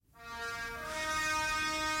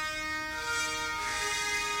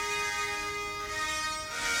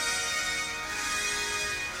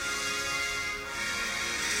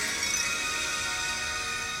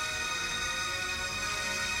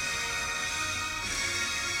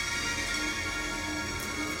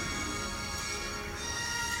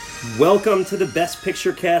Welcome to the Best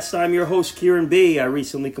Picture Cast. I'm your host, Kieran B. I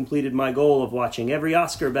recently completed my goal of watching every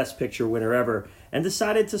Oscar Best Picture winner ever and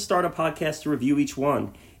decided to start a podcast to review each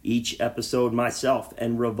one. Each episode, myself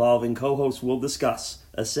and revolving co-hosts will discuss,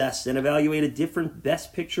 assess, and evaluate a different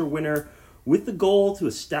Best Picture winner with the goal to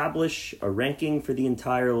establish a ranking for the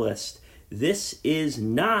entire list. This is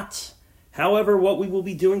not, however, what we will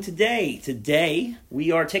be doing today. Today,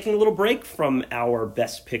 we are taking a little break from our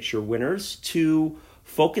Best Picture winners to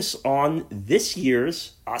focus on this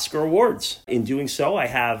year's Oscar awards. In doing so, I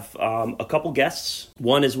have a couple guests.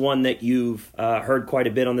 One is one that you've heard quite a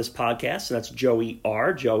bit on this podcast, and that's Joey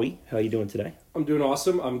R. Joey, how are you doing today? I'm doing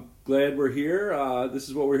awesome. I'm glad we're here. This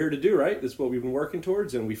is what we're here to do, right? This is what we've been working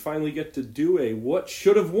towards, and we finally get to do a What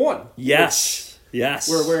Should Have Won. Yes. Yes.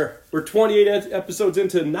 We're 28 episodes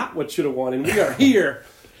into not What Should Have Won, and we are here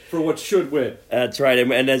for what should win. That's right.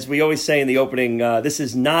 And as we always say in the opening, this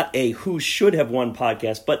is not a who should have won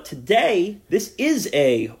podcast, but today this is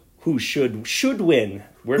a who should win.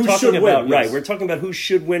 We're talking about who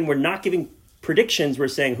should win. We're not giving predictions. We're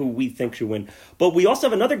saying who we think should win. But we also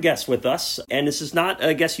have another guest with us, and this is not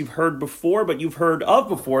a guest you've heard before, but you've heard of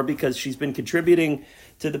before because she's been contributing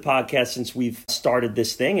to the podcast since we've started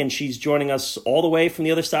this thing, and she's joining us all the way from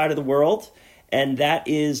the other side of the world, and that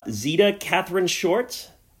is Zita Catherine Short.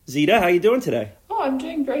 Zita, how are you doing today? Oh, I'm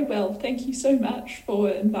doing very well. Thank you so much for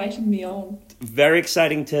inviting me on. Very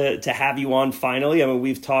exciting to have you on finally. I mean,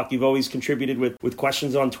 we've talked, you've always contributed with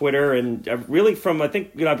questions on Twitter, and really from, I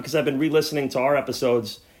think, because I've been re-listening to our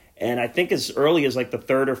episodes, and I think as early as like the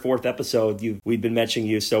third or fourth episode, we've been mentioning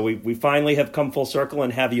you. So we finally have come full circle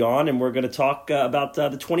and have you on, and we're going to talk about the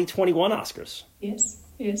 2021 Oscars. Yes.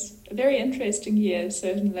 A very interesting year,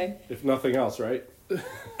 certainly. If nothing else, right?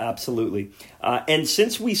 Absolutely. And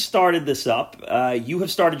since we started this up, you have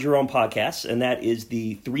started your own podcast, and that is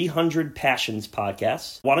the 300 Passions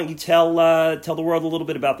podcast. Why don't you tell the world a little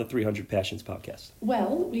bit about the 300 Passions podcast?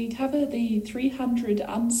 Well, we cover the 300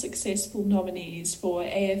 unsuccessful nominees for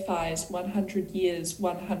AFI's 100 Years,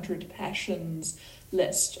 100 Passions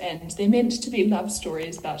list, and they're meant to be love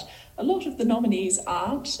stories, but a lot of the nominees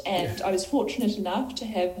aren't, and I was fortunate enough to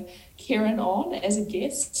have Kieran on as a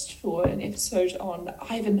guest for an episode on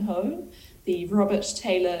Ivanhoe, the Robert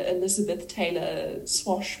Taylor, Elizabeth Taylor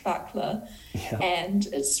swashbuckler, and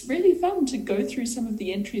it's really fun to go through some of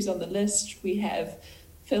the entries on the list. We have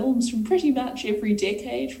films from pretty much every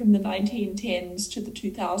decade, from the 1910s to the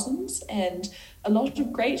 2000s, and a lot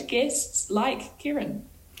of great guests like Kieran.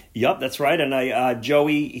 Yep, that's right. And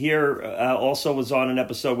Joey here also was on an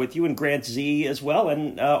episode with you, and Grant Z as well,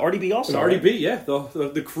 and RDB also. And RDB, yeah,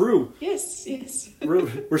 the crew. Yes.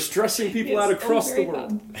 We're stressing people out across the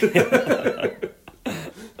world.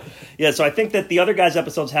 Yeah, so I think that the other guys'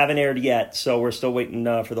 episodes haven't aired yet, so we're still waiting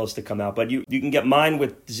for those to come out. But you can get mine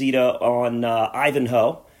with Zita on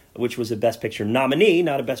Ivanhoe, which was a Best Picture nominee,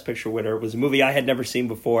 not a Best Picture winner. It was a movie I had never seen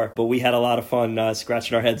before, but we had a lot of fun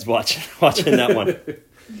scratching our heads watching that one.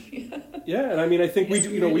 Yeah, and I mean, I think we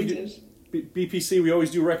do BPC, we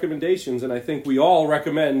always do recommendations, and I think we all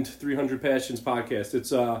recommend 300 Passions podcast.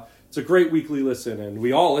 It's a great weekly listen, and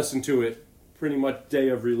we all listen to it pretty much day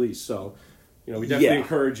of release. So, we definitely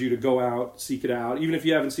encourage you to go out, seek it out. Even if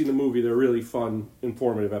you haven't seen the movie, they're really fun,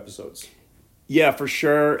 informative episodes. Yeah, for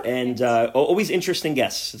sure, and always interesting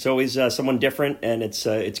guests. It's always someone different, and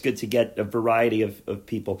it's good to get a variety of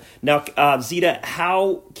people. Now, Zita,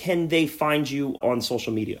 how can they find you on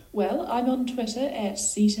social media? Well, I'm on Twitter at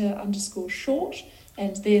Zita_short,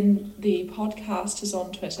 and then the podcast is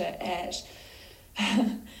on Twitter at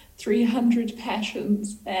 300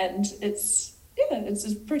 Passions, and it's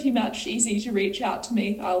pretty much easy to reach out to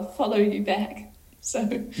me. I'll follow you back.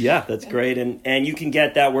 So yeah, that's great, and you can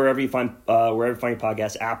get that wherever you find your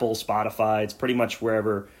podcasts, Apple, Spotify. It's pretty much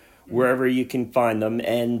wherever you can find them.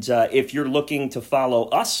 And if you're looking to follow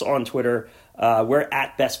us on Twitter, we're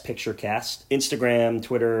at Best Picture Cast, Instagram,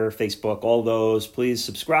 Twitter, Facebook, all those. Please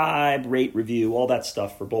subscribe, rate, review, all that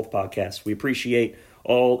stuff for both podcasts. We appreciate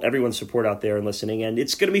everyone's support out there and listening, and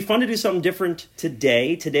it's going to be fun to do something different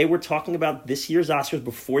today. Today we're talking about this year's Oscars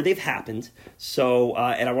before they've happened. So,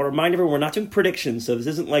 and I want to remind everyone, we're not doing predictions, so this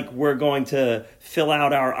isn't like we're going to fill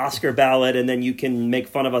out our Oscar ballot and then you can make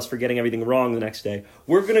fun of us for getting everything wrong the next day.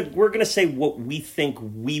 We're gonna say what we think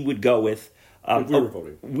we would go with.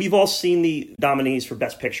 We've all seen the nominees for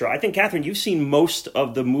Best Picture. I think, Catherine, you've seen most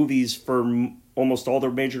of the movies for almost all the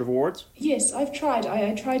major awards? Yes, I've tried.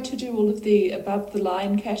 I tried to do all of the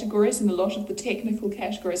above-the-line categories and a lot of the technical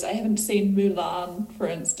categories. I haven't seen Mulan, for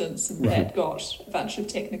instance, and that got a bunch of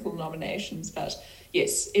technical nominations. But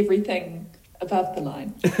yes, everything above the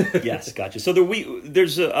line. Yes, gotcha. So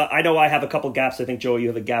I know I have a couple gaps. I think, Joey, you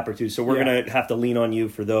have a gap or two. So we're going to have to lean on you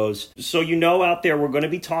for those. So out there, we're going to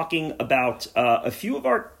be talking about a few of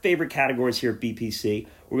our favorite categories here at BPC.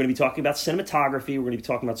 We're going to be talking about cinematography. We're going to be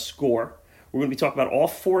talking about score. We're going to be talking about all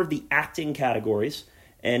 4 of the acting categories.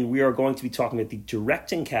 And we are going to be talking about the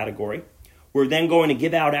directing category. We're then going to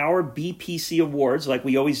give out our BPC awards like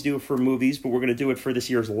we always do for movies, but we're going to do it for this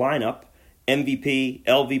year's lineup. MVP,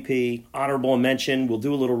 LVP, honorable mention. We'll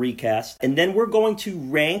do a little recast. And then we're going to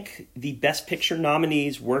rank the Best Picture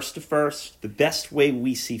nominees, worst to first, the best way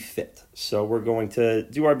we see fit. So we're going to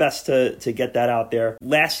do our best to get that out there.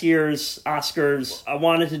 Last year's Oscars, I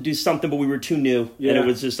wanted to do something, but we were too new. And it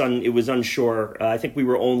was just it was unsure. I think we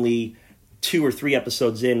were only 2 or 3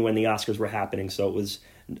 episodes in when the Oscars were happening. So it was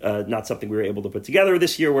not something we were able to put together.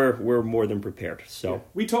 This year, we're more than prepared. So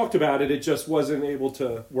we talked about it. It just wasn't able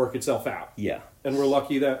to work itself out. Yeah. And we're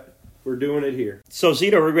lucky that we're doing it here. So,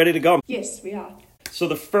 Zita, we're ready to go. Yes, we are. So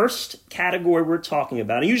the first category we're talking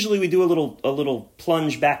about, and usually we do a little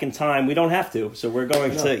plunge back in time. We don't have to, so we're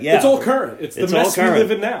going to, It's all current. It's the mess we live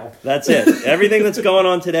in now. That's it. Everything that's going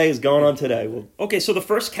on today is going on today. Okay, so the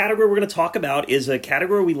first category we're going to talk about is a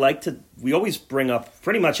category we always bring up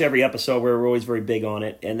pretty much every episode where we're always very big on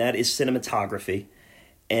it, and that is cinematography.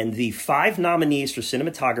 And the 5 nominees for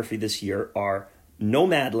cinematography this year are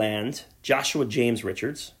Nomadland, Joshua James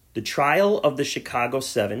Richards, The Trial of the Chicago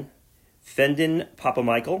 7, Fendon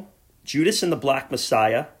Papamichael, Judas and the Black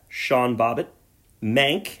Messiah, Sean Bobbitt,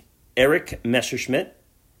 Mank, Eric Messerschmidt,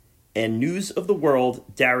 and News of the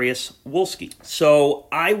World, Darius Wolski. So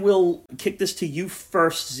I will kick this to you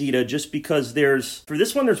first, Zita, just because for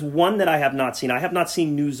this one, there's one that I have not seen. I have not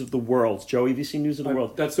seen News of the World. Joey, have you seen News of the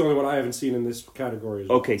World? That's the only one I haven't seen in this category as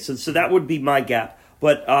well. Okay, so that would be my gap.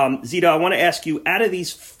 But Zita, I want to ask you, out of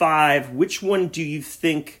these 5, which one do you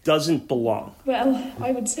think doesn't belong? Well,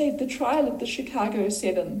 I would say The Trial of the Chicago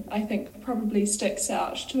 7, I think, probably sticks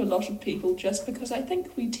out to a lot of people just because I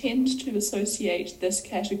think we tend to associate this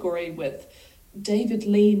category with David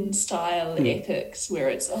Lean-style epics, where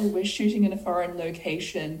it's, we're shooting in a foreign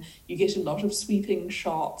location, you get a lot of sweeping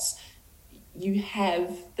shots, you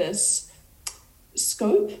have this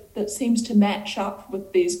scope that seems to match up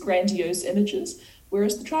with these grandiose images.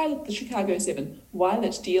 Whereas The Trial of the Chicago 7, while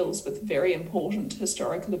it deals with very important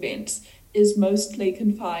historical events, is mostly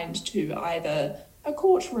confined to either a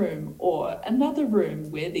courtroom or another room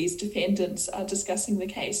where these defendants are discussing the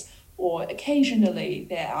case, or occasionally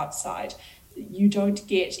they're outside. You don't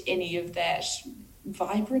get any of that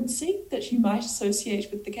vibrancy that you might associate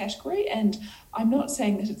with the category, and I'm not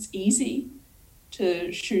saying that it's easy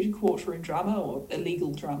to shoot a courtroom drama or a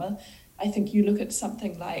legal drama. I think you look at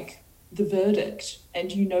something like The Verdict,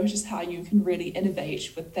 and you notice how you can really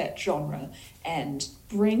innovate with that genre and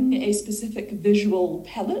bring a specific visual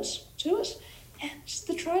palette to it. And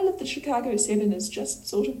The Trial of the Chicago 7 is just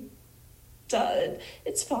sort of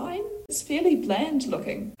it's fine. It's fairly bland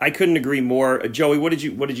looking. I couldn't agree more. Joey, what did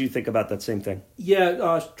you think about that same thing?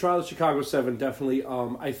 Yeah, Trial of Chicago 7, definitely.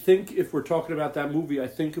 I think if we're talking about that movie, I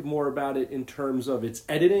think more about it in terms of its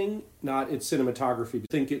editing, not its cinematography. I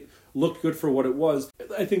think it looked good for what it was.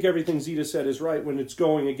 I think everything Zita said is right when it's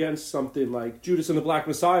going against something like Judas and the Black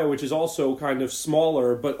Messiah, which is also kind of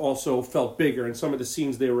smaller, but also felt bigger. And some of the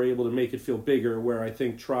scenes, they were able to make it feel bigger, where I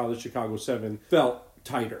think Trial of Chicago 7 felt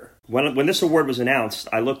tighter. When this award was announced,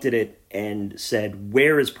 I looked at it and said,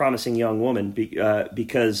 where is Promising Young Woman?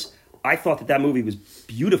 Because I thought that movie was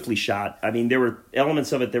beautifully shot. I mean, there were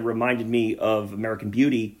elements of it that reminded me of American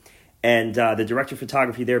Beauty. And the director of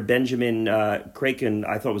photography there, Benjamin Kraken,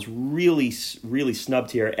 I thought was really, really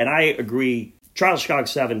snubbed here. And I agree, Trial of Chicago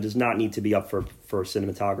 7 does not need to be up for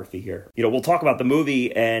cinematography here. We'll talk about the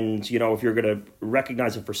movie, and, if you're going to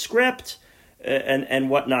recognize it for script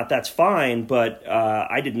and whatnot, that's fine, but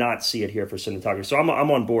I did not see it here for cinematography. So I'm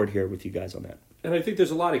on board here with you guys on that. And I think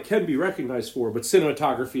there's a lot it can be recognized for, but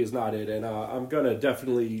cinematography is not it. And I'm going to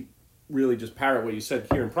definitely really just parrot what you said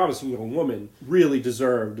here. And Promising Young Woman really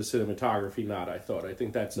deserved a cinematography nod, I thought. I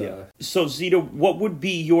think that's... So, Zita, what would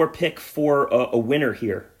be your pick for a winner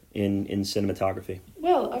here in cinematography?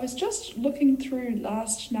 Well, I was just looking through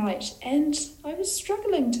last night, and I was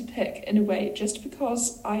struggling to pick in a way, just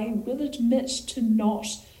because I will admit to not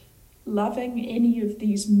loving any of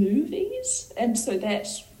these movies, and so that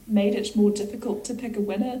made it more difficult to pick a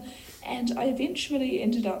winner, and I eventually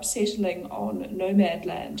ended up settling on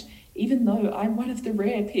Nomadland, even though I'm one of the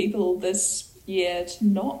rare people this year to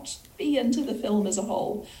not be into the film as a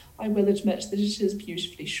whole. I will admit that it is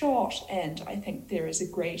beautifully shot, and I think there is a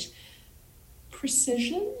great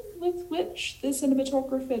precision with which the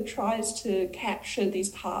cinematographer tries to capture these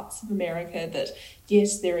parts of America that,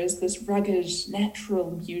 yes, there is this rugged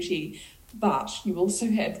natural beauty, but you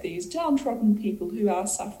also have these downtrodden people who are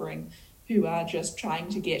suffering, who are just trying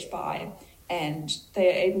to get by, and they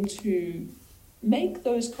are able to make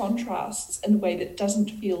those contrasts in a way that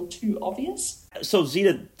doesn't feel too obvious. So,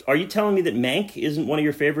 Zita, are you telling me that Mank isn't one of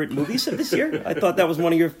your favorite movies of this year? I thought that was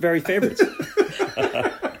one of your very favorites.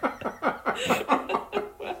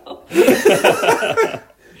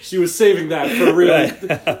 She was saving that for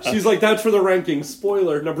real. She's like, that's for the rankings.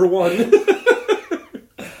 Spoiler, number 1.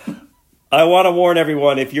 I want to warn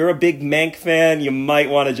everyone, if you're a big Mank fan, you might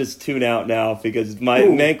want to just tune out now because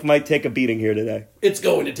Mank might take a beating here today. It's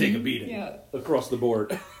going to take a beating across the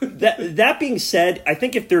board. That being said, I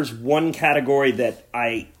think if there's one category that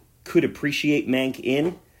I could appreciate Mank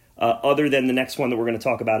in, other than the next one that we're going to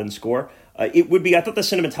talk about in score, it would be, I thought the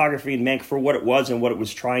cinematography in Mank, for what it was and what it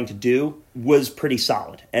was trying to do, was pretty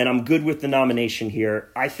solid. And I'm good with the nomination here.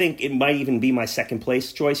 I think it might even be my second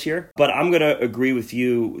place choice here. But I'm going to agree with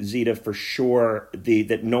you, Zita, for sure,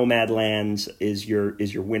 that Nomadland is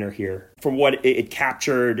your winner here. For what it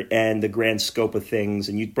captured and the grand scope of things,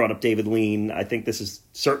 and you brought up David Lean, I think this is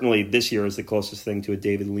certainly, this year is the closest thing to a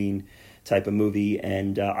David Lean type of movie,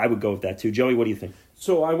 and I would go with that too. Joey, what do you think?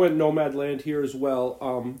 So I went Nomadland here as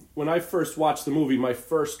well. When I first watched the movie, my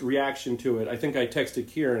first reaction to it, I think I texted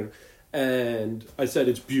Kieran, and I said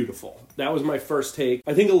it's beautiful. That was my first take.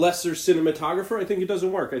 I think a lesser cinematographer, I think it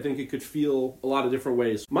doesn't work. I think it could feel a lot of different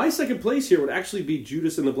ways. My second place here would actually be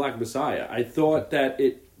Judas and the Black Messiah. I thought that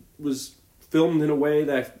it was filmed in a way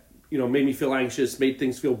that, made me feel anxious, made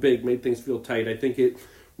things feel big, made things feel tight. I think it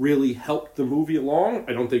really helped the movie along.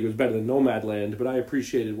 I don't think it was better than Nomadland, but I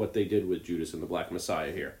appreciated what they did with Judas and the Black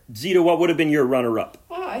Messiah here. Zita, what would have been your runner-up?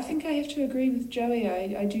 Well, I think I have to agree with Joey.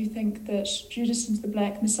 I do think that Judas and the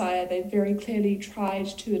Black Messiah, they very clearly tried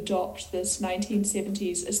to adopt this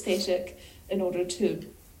 1970s aesthetic in order to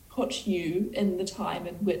put you in the time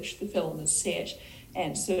in which the film is set.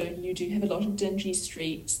 And so you do have a lot of dingy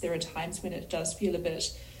streets. There are times when it does feel a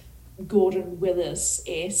bit Gordon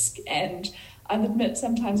Willis-esque, and I'll admit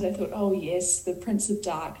sometimes I thought, oh yes, the Prince of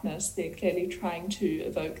Darkness, they're clearly trying to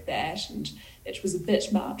evoke that, and it was a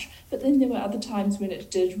bit much. But then there were other times when it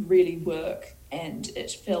did really work, and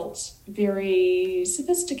it felt very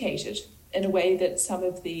sophisticated in a way that some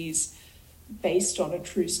of these based on a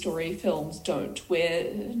true story films don't,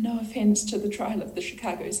 where, no offense to the Trial of the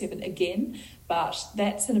Chicago 7 again, but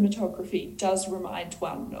that cinematography does remind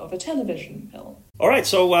one of a television film. All right,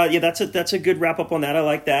 so that's a good wrap up on that. I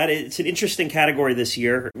like that. It's an interesting category this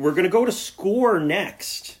year. We're going to go to score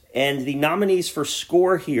next, and the nominees for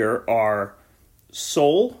score here are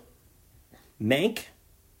Soul, Mank,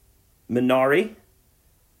 Minari,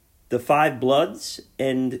 The Five Bloods,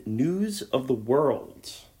 and News of the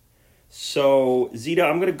World. So, Zita,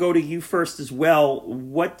 I'm going to go to you first as well.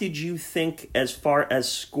 What did you think as far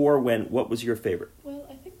as score went? What was your favorite? Well,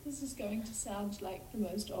 I think this is going to sound like the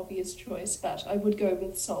most obvious choice, but I would go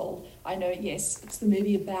with Soul. I know, yes, it's the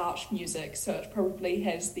movie about music, so it probably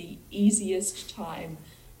has the easiest time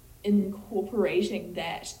incorporating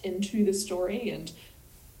that into the story and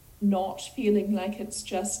not feeling like it's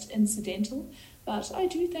just incidental. But I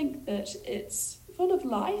do think that it's full of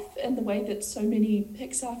life in the way that so many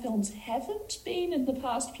Pixar films haven't been in the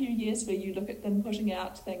past few years, where you look at them putting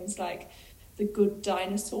out things like The Good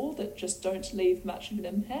Dinosaur that just don't leave much of an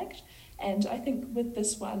impact. And I think with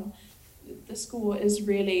this one, the score is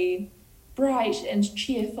really bright and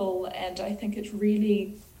cheerful, and I think it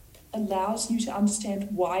really allows you to understand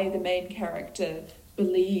why the main character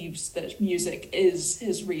believes that music is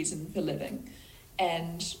his reason for living.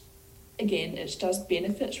 And again, it does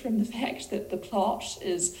benefit from the fact that the plot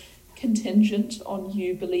is contingent on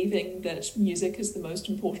you believing that music is the most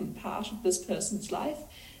important part of this person's life.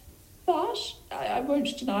 But I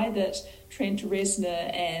won't deny that Trent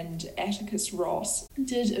Reznor and Atticus Ross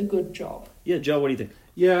did a good job. Yeah, Joe, what do you think?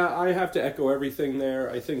 Yeah, I have to echo everything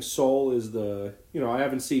there. I think Soul is I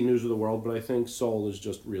haven't seen News of the World, but I think Soul is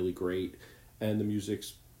just really great. And the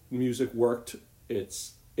music worked.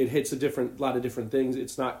 It hits a lot of different things.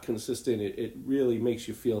 It's not consistent. It really makes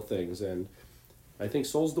you feel things, and I think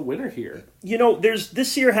Soul's the winner here.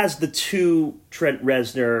 This year has the two Trent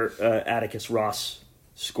Reznor, Atticus Ross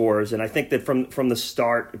scores, and I think that from the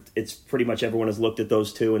start, it's pretty much everyone has looked at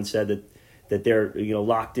those two and said that they're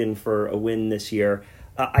locked in for a win this year.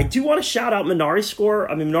 I do want to shout out Minari's score.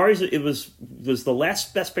 I mean, Minari's it was the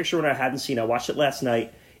last Best Picture one I hadn't seen. I watched it last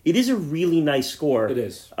night. It is a really nice score. It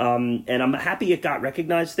is. And I'm happy it got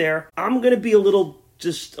recognized there. I'm going to be a little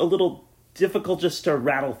difficult just to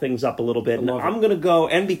rattle things up a little bit. And I'm going to go,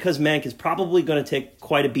 and because Mank is probably going to take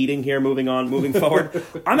quite a beating here moving forward,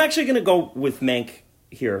 I'm actually going to go with Mank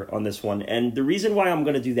here on this one. And the reason why I'm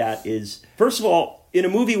going to do that is, first of all, in a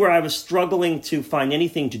movie where I was struggling to find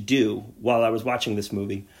anything to do while I was watching this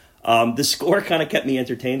movie, the score kind of kept me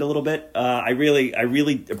entertained a little bit. I really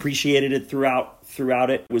appreciated it throughout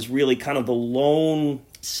it. It was really kind of the lone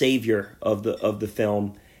savior of the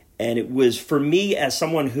film. And it was, for me, as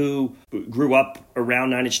someone who grew up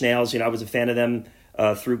around Nine Inch Nails, I was a fan of them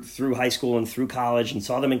through high school and through college, and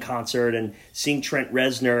saw them in concert, and seeing Trent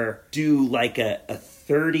Reznor do like a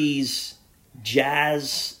 30s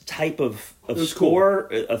jazz type of score,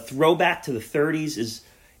 cool. A throwback to the 30s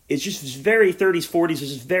it's just very 30s, 40s, which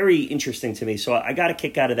is very interesting to me. So I got a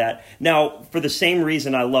kick out of that. Now, for the same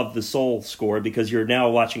reason I love the Soul score, because you're now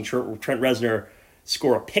watching Trent Reznor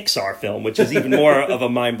score a Pixar film, which is even more of a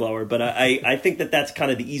mind blower. But I think that's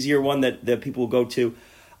kind of the easier one that people will go to.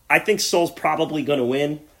 I think Soul's probably going to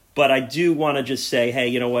win, but I do want to just say, hey,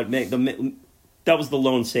 you know what? That was the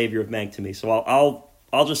lone savior of Mank to me. So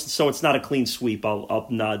I'll just, so it's not a clean sweep, I'll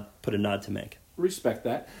put a nod to Mank. Respect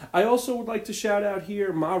that. I also would like to shout out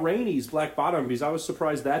here Ma Rainey's Black Bottom, because I was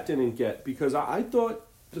surprised that didn't get, because I thought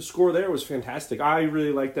the score there was fantastic. I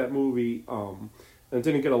really liked that movie, and it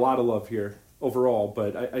didn't get a lot of love here overall,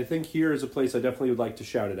 but I think here is a place I definitely would like to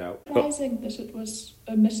shout it out. Surprising that it was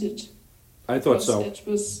omitted. I thought so. It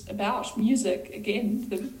was about music. Again,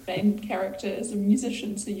 the main character is a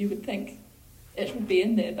musician, so you would think it would be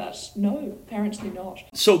in there, but no, apparently not.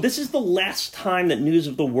 So this is the last time that News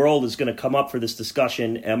of the World is going to come up for this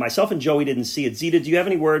discussion. Myself and Joey didn't see it. Zita, do you have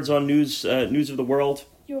any words on News of the World?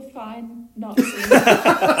 You're fine not seeing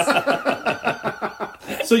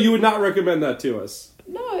it. So you would not recommend that to us?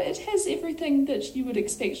 No, it has everything that you would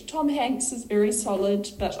expect. Tom Hanks is very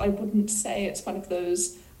solid, but I wouldn't say it's one of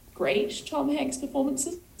those great Tom Hanks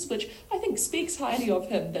performances, which I think speaks highly of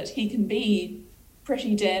him, that he can be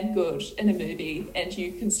pretty damn good in a movie and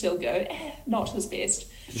you can still go, not his best.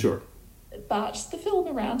 Sure. But the film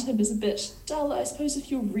around him is a bit dull. I suppose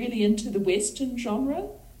if you're really into the Western genre,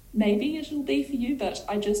 maybe it'll be for you, but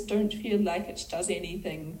I just don't feel like it does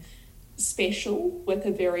anything special with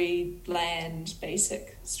a very bland,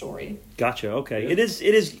 basic story. Gotcha. Okay. Yeah. It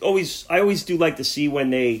is always. I always do like to see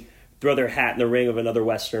when they throw their hat in the ring of another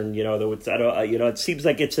Western. It seems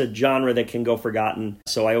like it's a genre that can go forgotten.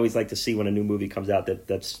 So I always like to see when a new movie comes out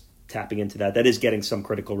that's tapping into that. That is getting some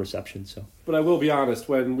critical reception. So, but I will be honest.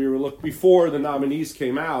 When we were before the nominees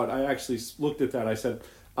came out, I actually looked at that. I said,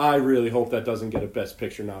 I really hope that doesn't get a Best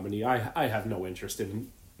Picture nominee. I have no interest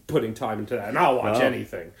in putting time into that, and I'll watch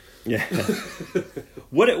anything. Yeah.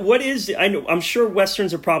 What is? I'm sure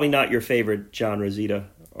Westerns are probably not your favorite genre, Zita.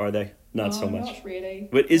 Are they? Not so much. Not really.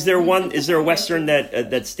 But is there a Western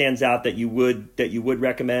that stands out that you would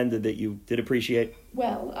recommend, that you did appreciate?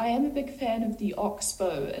 Well, I am a big fan of the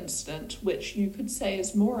Oxbow Incident, which you could say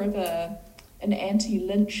is more of an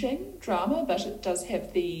anti-lynching drama, but it does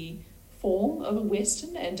have the form of a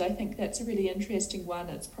Western, and I think that's a really interesting one.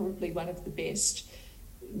 It's probably one of the best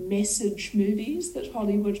message movies that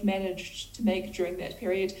Hollywood managed to make during that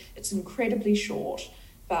period. It's incredibly short,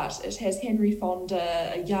 but it has Henry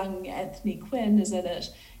Fonda, a young Anthony Quinn is in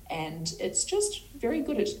it, and it's just very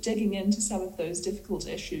good at digging into some of those difficult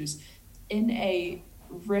issues in a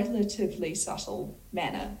relatively subtle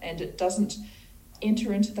manner, and it doesn't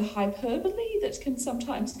enter into the hyperbole that can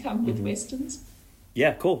sometimes come with Westerns.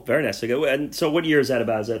 Yeah, cool. Very nice. And so what year is that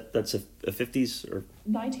about? That's a 50s or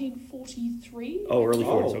 1943? Oh, early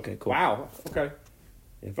 40s. Okay, cool. Wow. Okay.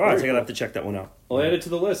 Yeah. All right, so I'm gonna have to check that one out. I'll add it to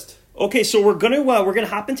the list. Okay, so we're gonna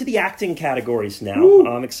hop into the acting categories now.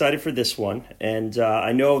 I'm excited for this one, and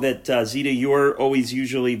I know that Zita, you're always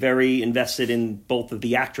usually very invested in both of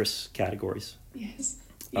the actress categories. Yes.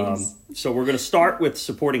 So we're going to start with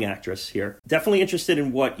supporting actress here. Definitely interested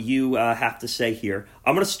in what you have to say here.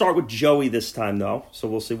 I'm going to start with Joey this time, though. So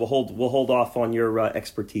we'll see. We'll hold off on your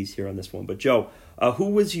expertise here on this one. But Joe,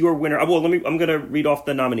 who was your winner? Well, I'm going to read off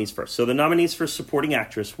the nominees first. So the nominees for supporting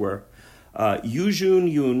actress were Yoo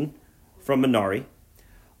Jun-yoon from Minari,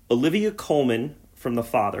 Olivia Colman from The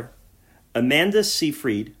Father, Amanda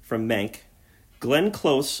Seyfried from Mank, Glenn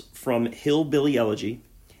Close from Hillbilly Elegy,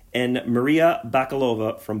 and Maria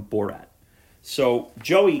Bakalova from Borat. So,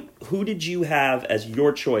 Joey, who did you have as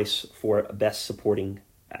your choice for Best Supporting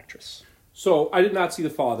Actress? So, I did not see The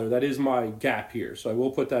Father. That is my gap here, so I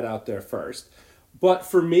will put that out there first. But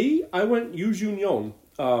for me, I went Yoo Jun-yoon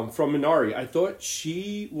from Minari. I thought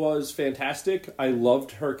she was fantastic. I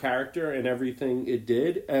loved her character and everything it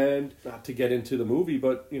did. And not to get into the movie,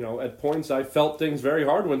 but, at points I felt things very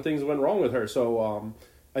hard when things went wrong with her. So,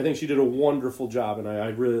 I think she did a wonderful job, and I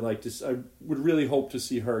would really hope to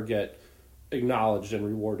see her get acknowledged and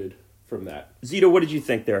rewarded from that. Zita, what did you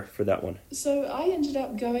think there for that one? So I ended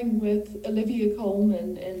up going with Olivia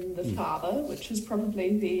Colman in The Father, which is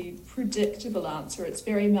probably the predictable answer. It's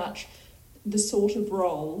very much the sort of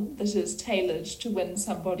role that is tailored to win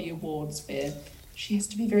somebody awards, where she has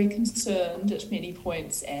to be very concerned at many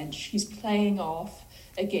points, and she's playing off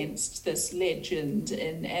against this legend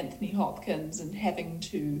in Anthony Hopkins and having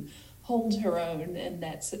to hold her own in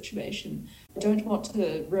that situation. I don't want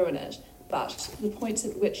to ruin it, but the points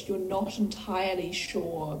at which you're not entirely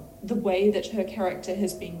sure the way that her character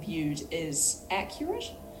has been viewed is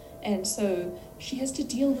accurate, and so she has to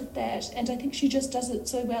deal with that, and I think she just does it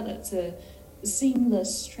so well. It's a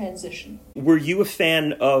seamless transition. Were you a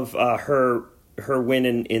fan of her win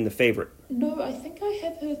in The Favourite? No, I think I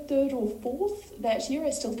have her third or fourth that year.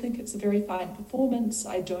 I still think it's a very fine performance.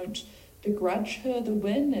 I don't begrudge her the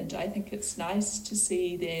win, and I think it's nice to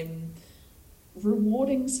see them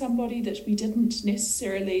rewarding somebody that we didn't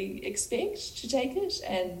necessarily expect to take it.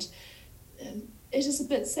 And it is a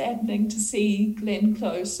bit saddening to see Glenn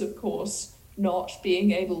Close, of course, not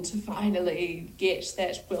being able to finally get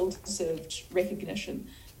that well-deserved recognition.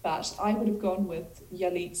 But I would have gone with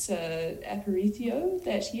Yalitza Aparicio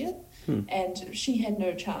that year, and she had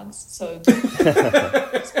no chance. So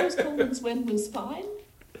I suppose Coleman's win was fine.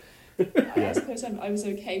 I suppose I was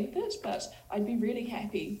okay with it, but I'd be really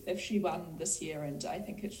happy if she won this year, and I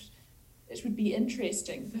think it would be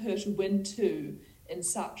interesting for her to win too in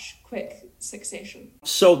such quick succession.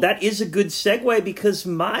 So that is a good segue, because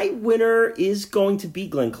my winner is going to be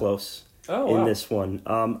Glenn Close. In this one.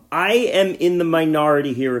 I am in the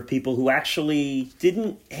minority here of people who actually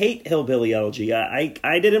didn't hate Hillbilly Elegy.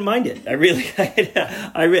 I didn't mind it. I really,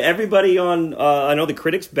 everybody on, I know the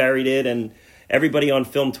critics buried it, and everybody on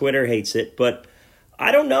film Twitter hates it, but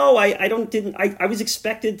I don't know. I was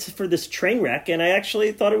expected for this train wreck, and I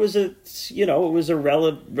actually thought it was a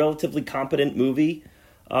relatively competent movie.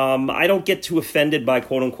 I don't get too offended by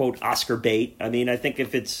quote unquote Oscar bait. I mean, I think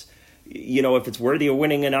if it's worthy of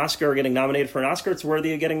winning an Oscar or getting nominated for an Oscar, it's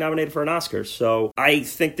worthy of getting nominated for an Oscar. So I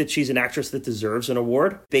think that she's an actress that deserves an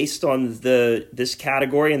award. Based on this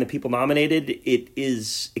category and the people nominated, it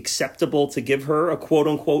is acceptable to give her a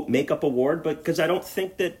quote-unquote makeup award, but because I don't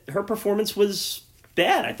think that her performance was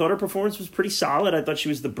bad. I thought her performance was pretty solid. I thought she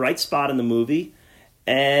was the bright spot in the movie,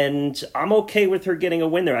 and I'm okay with her getting a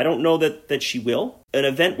win there. I don't know that she will. An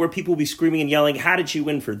event where people will be screaming and yelling, how did she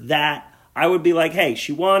win for that? I would be like, hey,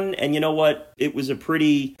 she won, and you know what? It was a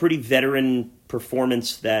pretty veteran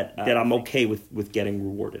performance that I'm okay with getting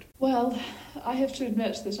rewarded. Well, I have to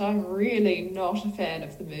admit that I'm really not a fan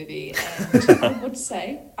of the movie, and I would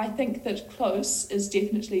say I think that Close is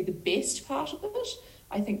definitely the best part of it.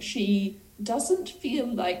 I think she doesn't feel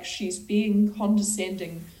like she's being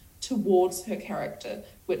condescending towards her character,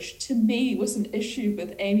 which to me was an issue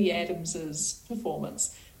with Amy Adams's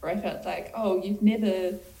performance, where I felt like, oh, you've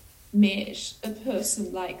never met a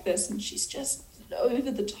person like this, and she's just over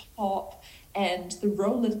the top, and the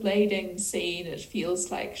rollerblading scene, it feels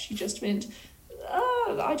like she just went,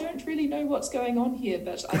 I don't really know what's going on here,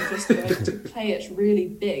 but I'm just going to play it really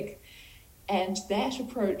big. And that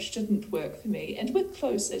approach didn't work for me. And with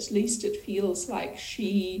Close, at least it feels like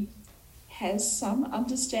she has some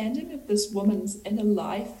understanding of this woman's inner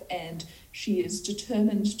life, and she is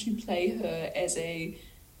determined to play her as a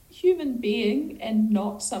human being and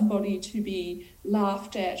not somebody to be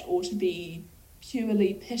laughed at or to be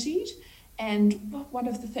purely pitied. And one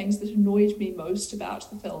of the things that annoyed me most about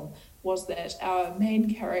the film was that our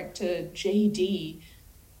main character, JD,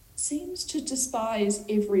 seems to despise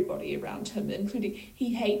everybody around him, including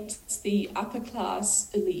he hates the upper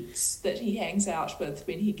class elites that he hangs out with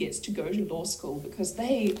when he gets to go to law school, because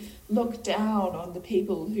they look down on the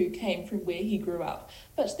people who came from where he grew up.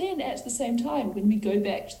 But then at the same time, when we go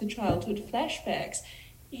back to the childhood flashbacks,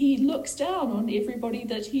 he looks down on everybody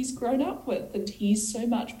that he's grown up with, and he's so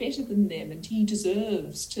much better than them, and he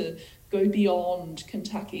deserves to go beyond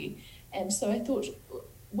Kentucky. And so I thought,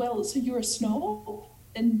 well, so you're a snob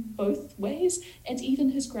in both ways. And even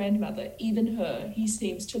his grandmother, even her, he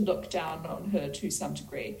seems to look down on her to some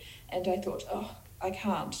degree. And I thought, oh, I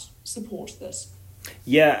can't support this.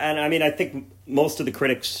 Yeah, and I mean, I think most of the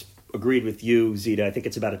critics agreed with you, Zita. I think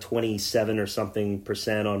it's about a 27 or something %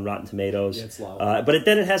 on Rotten Tomatoes. Yeah, it's low. But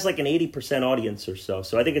then it has like an 80% audience or so.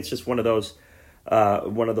 So I think it's just one of those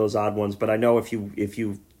odd ones. But I know if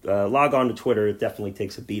you log on to Twitter, it definitely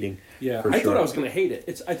takes a beating. Yeah, for I sure. thought I was going to hate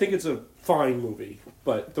it. I think it's a fine movie,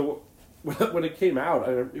 but when it came out,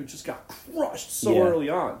 it just got crushed so early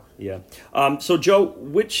on. Yeah. So Joe,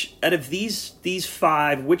 which out of these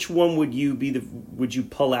five, which one would you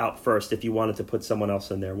pull out first if you wanted to put someone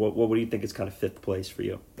else in there? What do you think is kind of fifth place for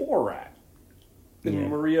you? Borat. And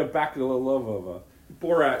Maria Bakalova.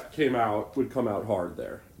 Borat would come out hard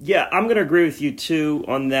there. Yeah, I'm going to agree with you too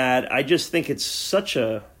on that. I just think it's such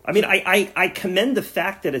a... I mean, I commend the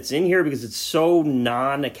fact that it's in here because it's so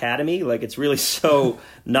non-Academy. Like, it's really so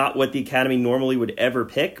not what the Academy normally would ever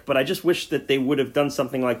pick. But I just wish that they would have done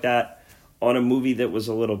something like that on a movie that was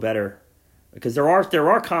a little better. Because there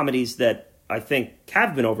are comedies that I think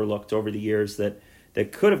have been overlooked over the years that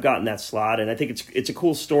could have gotten that slot. And I think it's a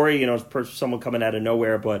cool story, someone coming out of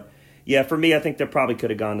nowhere. But yeah, for me, I think they probably could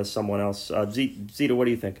have gone to someone else. Zita, what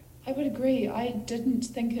do you think? I would agree. I didn't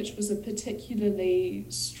think it was a particularly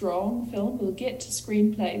strong film. We'll get to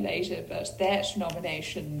screenplay later, but that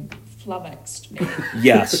nomination flummoxed me.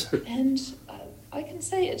 Yes. And I can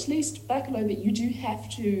say, at least Bakalova, you do have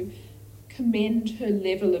to commend her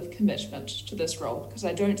level of commitment to this role, because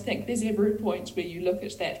I don't think there's ever a point where you look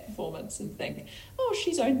at that performance and think, oh,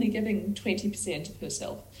 she's only giving 20% of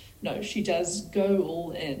herself. No, she does go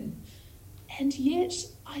all in. And yet,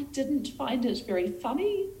 I didn't find it very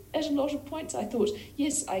funny at a lot of points. I thought,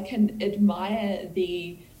 yes, I can admire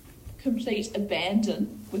the complete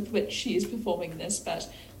abandon with which she is performing this,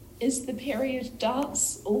 but is the period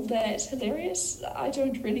dance all that hilarious? I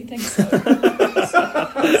don't really think so.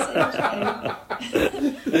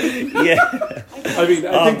 Yeah. I mean,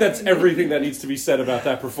 I think that's everything that needs to be said about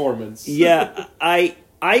that performance. Yeah,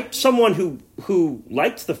 I'm someone who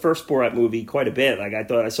liked the first Borat movie quite a bit. Like,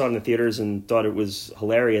 I saw it in the theaters and thought it was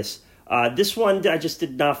hilarious. This one I just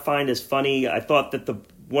did not find as funny. I thought that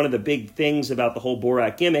one of the big things about the whole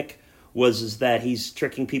Borat gimmick was that he's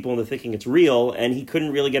tricking people into thinking it's real, and he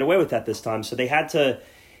couldn't really get away with that this time. So they had to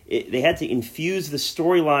infuse the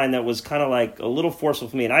storyline that was kind of like a little forceful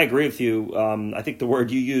for me. And I agree with you. I think the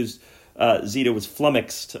word you used, Zita, was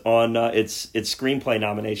flummoxed on its screenplay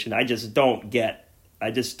nomination. I just don't get how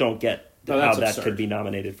that absurd. could be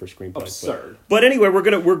nominated for screenplay. Absurd. But anyway,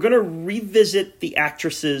 we're gonna revisit the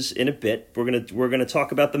actresses in a bit. We're gonna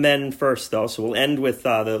talk about the men first, though. So we'll end with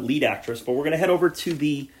the lead actress, but we're gonna head over to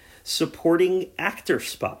the supporting actor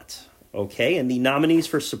spot. Okay, and the nominees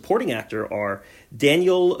for supporting actor are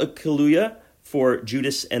Daniel Kaluuya for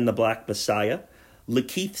Judas and the Black Messiah,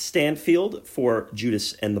 Lakeith Stanfield for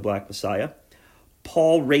Judas and the Black Messiah,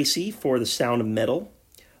 Paul Raci for The Sound of Metal,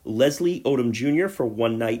 Leslie Odom Jr. for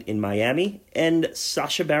One Night in Miami, and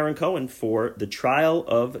Sacha Baron Cohen for The Trial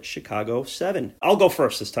of Chicago 7. I'll go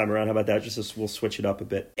first this time around. How about that? Just as we'll switch it up a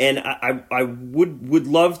bit. And I would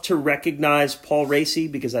love to recognize Paul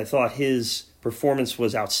Raci because I thought his performance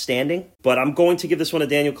was outstanding. But I'm going to give this one to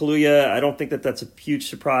Daniel Kaluuya. I don't think that's a huge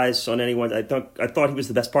surprise on anyone. I thought he was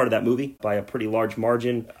the best part of that movie by a pretty large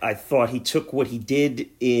margin. I thought he took what he did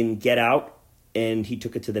in Get Out and he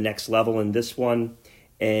took it to the next level in this one.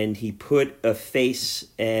 And he put a face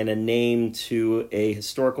and a name to a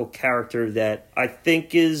historical character that I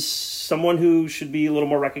think is someone who should be a little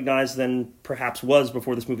more recognized than perhaps was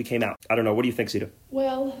before this movie came out. I don't know. What do you think, Zita?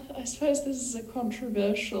 Well, I suppose this is a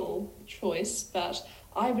controversial choice, but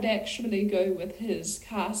I would actually go with his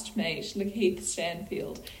castmate, Lakeith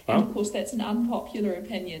Stanfield. And of course, that's an unpopular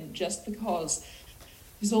opinion just because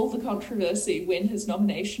there's all the controversy when his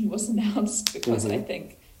nomination was announced, because I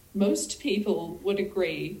think most people would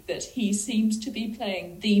agree that he seems to be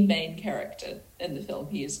playing the main character in the film.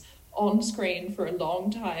 He is on screen for a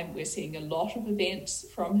long time. We're seeing a lot of events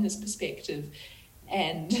from his perspective,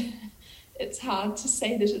 and it's hard to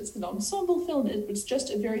say that it's an ensemble film. It was just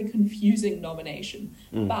a very confusing nomination.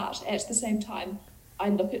 But at the same time, I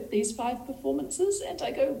look at these 5 performances and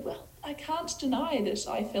I go, well, I can't deny that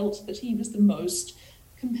I felt that he was the most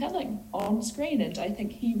compelling on screen, and I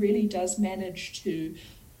think he really does manage to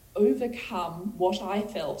overcome what I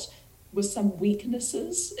felt was some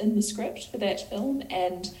weaknesses in the script for that film.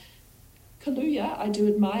 And Kaluuya, I do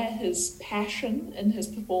admire his passion in his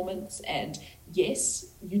performance, and yes,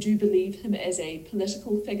 you do believe him as a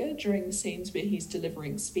political figure during the scenes where he's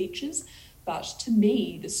delivering speeches, but to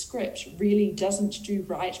me the script really doesn't do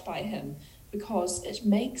right by him because it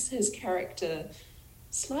makes his character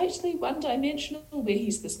slightly one-dimensional, where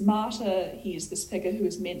he's this martyr, he's this figure who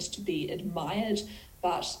is meant to be admired,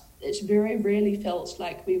 but it very rarely felt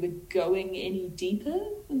like we were going any deeper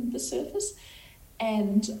than the surface.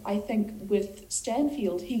 And I think with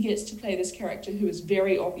Stanfield, he gets to play this character who is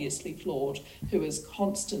very obviously flawed, who is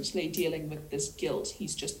constantly dealing with this guilt.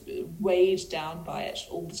 He's just weighed down by it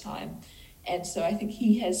all the time. And so I think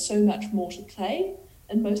he has so much more to play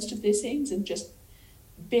in most of their scenes, and just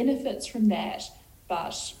benefits from that,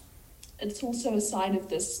 but it's also a sign of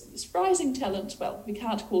this rising talent. Well, we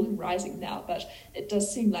can't call him rising now, but it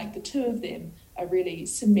does seem like the two of them are really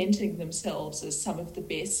cementing themselves as some of the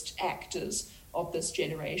best actors of this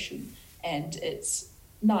generation. And it's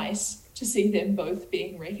nice to see them both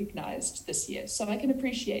being recognized this year. So I can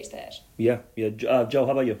appreciate that. Yeah. Joe,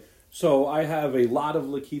 how about you? So I have a lot of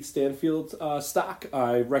Lakeith Stanfield stock.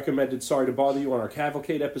 I recommended Sorry to Bother You on our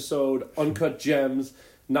Cavalcade episode, Uncut Gems,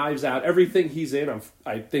 Knives Out, everything he's in.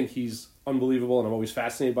 I think he's unbelievable, and I'm always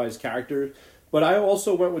fascinated by his character. But I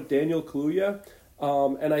also went with Daniel Kaluuya,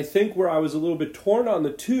 and I think where I was a little bit torn on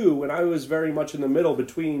the two, and I was very much in the middle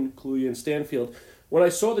between Kaluuya and Stanfield, when I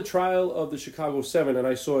saw the trial of the Chicago 7 and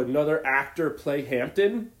I saw another actor play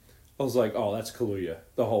Hampton, I was like, oh, that's Kaluuya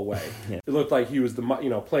the whole way. Yeah. It looked like he was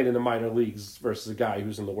playing in the minor leagues versus a guy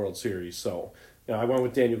who's in the World Series. So, I went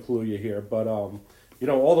with Daniel Kaluuya here. But, all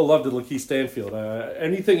the love to Lakeith Stanfield.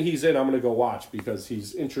 Anything he's in, I'm going to go watch because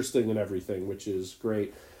he's interesting in everything, which is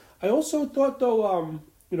great. I also thought, though,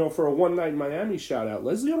 for a One Night in Miami shout-out,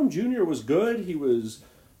 Leslie Odom Jr. was good. He was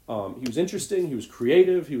interesting, he was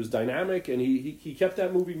creative, he was dynamic, and he kept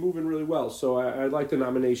that movie moving really well. So I like the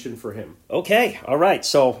nomination for him. Okay, all right.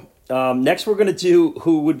 So next we're going to do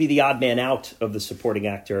who would be the odd man out of the supporting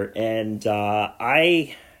actor. And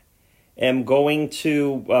I am going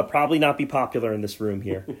to probably not be popular in this room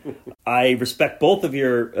here. I respect both of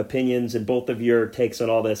your opinions and both of your takes on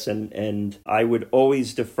all this, and I would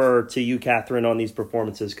always defer to you, Catherine, on these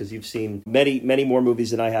performances because you've seen many, many more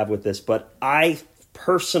movies than I have with this. But I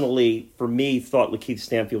personally, for me, thought Lakeith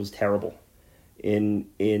Stanfield was terrible in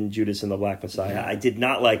Judas and the Black Messiah. I did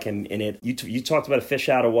not like him in it. You talked about a fish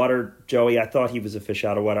out of water, Joey. I thought he was a fish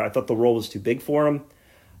out of water. I thought the role was too big for him.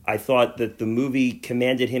 I thought that the movie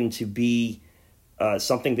commanded him to be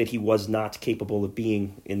something that he was not capable of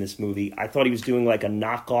being in this movie. I thought he was doing like a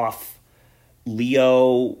knockoff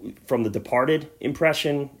Leo from The Departed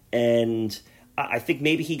impression, and I think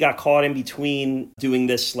maybe he got caught in between doing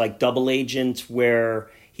this like double agent where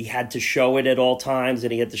he had to show it at all times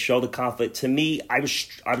and he had to show the conflict. To me, I was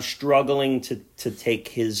struggling to take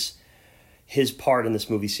his part in this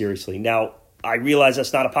movie seriously. Now, I realize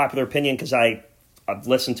that's not a popular opinion because I've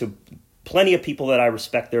listened to plenty of people that I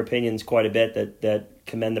respect their opinions quite a bit that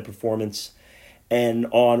commend the performance.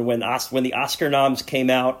 And when the Oscar noms came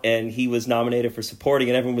out and he was nominated for supporting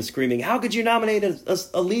and everyone was screaming, how could you nominate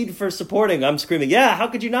a lead for supporting? I'm screaming, yeah, how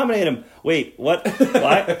could you nominate him? Wait, what?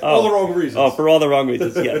 Why? All the wrong reasons. Oh, for all the wrong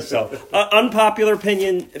reasons, yeah. So, unpopular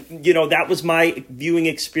opinion, that was my viewing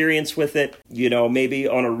experience with it. Maybe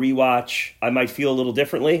on a rewatch, I might feel a little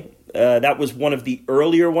differently. That was one of the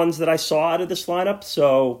earlier ones that I saw out of this lineup,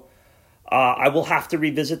 so I will have to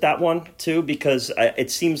revisit that one, too, because it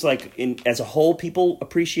seems like as a whole, people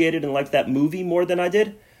appreciated and liked that movie more than I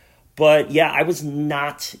did. But, yeah, I was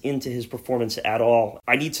not into his performance at all.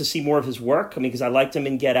 I need to see more of his work, because I liked him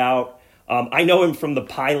in Get Out. I know him from the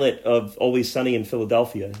pilot of Always Sunny in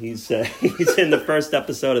Philadelphia. He's in the first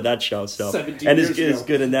episode of that show. So 17 and years is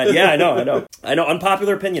good in that. Yeah, I know.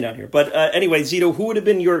 Unpopular opinion out here. But anyway, Zito, who would have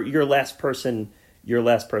been your last person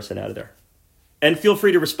out of there? And feel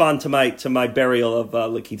free to respond to my burial of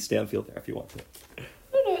Lakeith Stanfield there if you want to.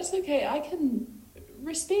 No, it's okay. I can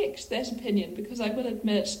respect that opinion because I will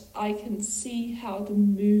admit I can see how the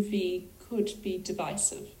movie could be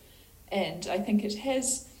divisive. And I think it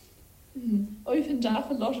has opened up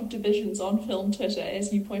a lot of divisions on film Twitter,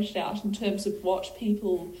 as you pointed out, in terms of what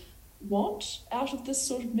people want out of this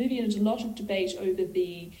sort of movie. And there's a lot of debate over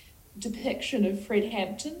the depiction of Fred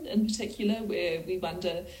Hampton in particular, where we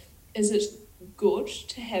wonder, is it good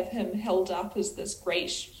to have him held up as this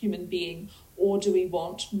great human being, or do we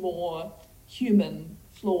want more human,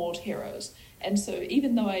 flawed heroes? And so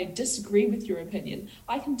even though I disagree with your opinion,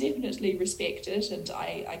 I can definitely respect it, and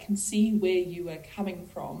I can see where you are coming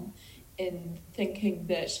from in thinking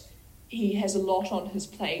that he has a lot on his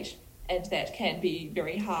plate and that can be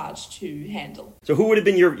very hard to handle. So who would have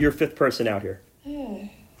been your fifth person out here?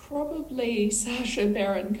 Probably Sacha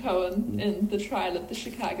Baron Cohen in The Trial of the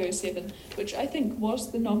Chicago 7, which I think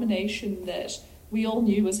was the nomination that we all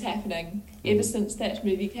knew was happening ever since that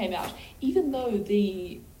movie came out, even though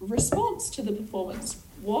the response to the performance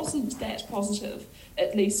wasn't that positive,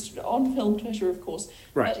 at least on film Twitter, of course.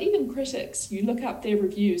 Right. But even critics, you look up their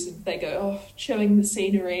reviews and they go, oh, chewing the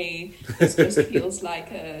scenery, this just feels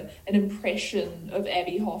like an impression of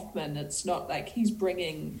Abby Hoffman. It's not like he's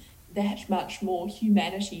bringing that much more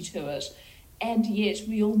humanity to it. And yet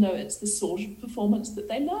we all know it's the sort of performance that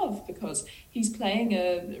they love because he's playing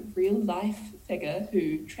a real life figure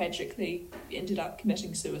who tragically ended up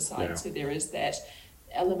committing suicide. Yeah. So there is that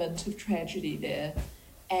element of tragedy there.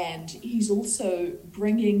 And he's also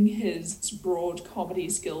bringing his broad comedy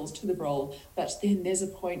skills to the role, but then there's a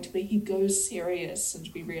point where he goes serious and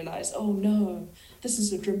we realise, oh no, this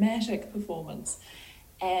is a dramatic performance.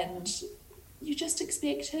 And you just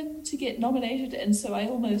expect him to get nominated, and so I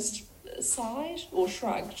almost sighed or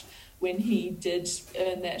shrugged when he did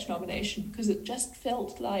earn that nomination, because it just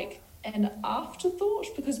felt like an afterthought,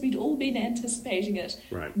 because we'd all been anticipating it.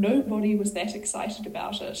 Right. Nobody was that excited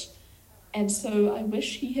about it. And so I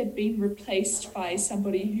wish he had been replaced by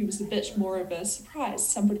somebody who was a bit more of a surprise,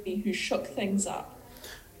 somebody who shook things up.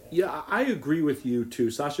 Yeah, I agree with you too.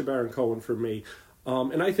 Sacha Baron Cohen for me.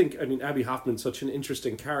 And I think, Abbie Hoffman's such an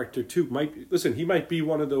interesting character too. He might be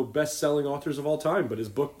one of the best-selling authors of all time, but his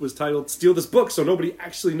book was titled Steal This Book, so nobody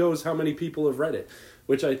actually knows how many people have read it,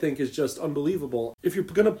 which I think is just unbelievable. If you're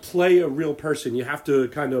going to play a real person, you have to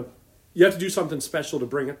do something special to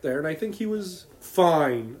bring it there. And I think he was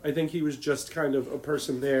fine. I think he was just kind of a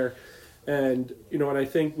person there. And, and I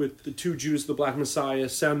think with the Two Jews, The Black Messiah,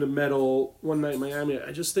 Sound of Metal, One Night in Miami,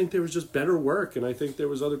 I just think there was just better work. And I think there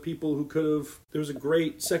was other people who there was a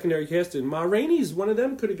great secondary cast. And Ma Rainey's one of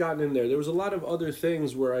them could have gotten in there. There was a lot of other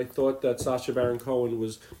things where I thought that Sacha Baron Cohen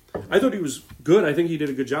I thought he was good. I think he did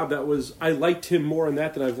a good job. I liked him more in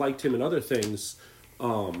that than I've liked him in other things.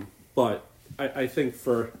 But I think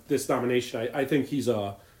for this nomination, I think he's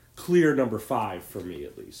a clear number 5 for me,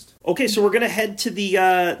 at least. Okay, so we're going to head to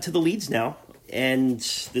the leads now, and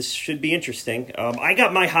this should be interesting. I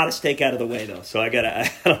got my hottest take out of the way, though, so I don't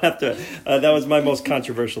have to. That was my most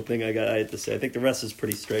controversial thing I had to say. I think the rest is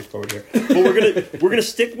pretty straightforward here. But we're gonna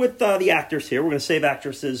stick with the actors here. We're gonna save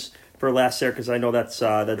actresses for last there, because I know that's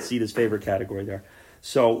Zita's favorite category there.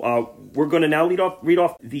 So we're going to now read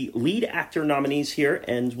off the lead actor nominees here,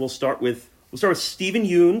 and we'll start with Steven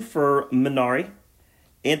Yeun for Minari,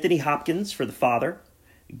 Anthony Hopkins for The Father,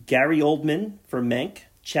 Gary Oldman for Mank,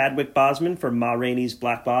 Chadwick Boseman for Ma Rainey's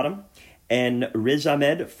Black Bottom, and Riz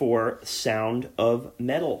Ahmed for Sound of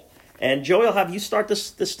Metal. And Joey, I'll have you start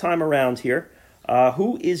this time around here.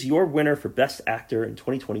 Who is your winner for Best Actor in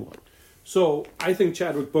 2021? So I think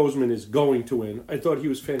Chadwick Boseman is going to win. I thought he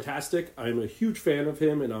was fantastic. I'm a huge fan of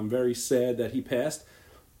him, and I'm very sad that he passed.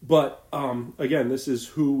 But, again, this is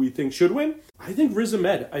who we think should win. I think Riz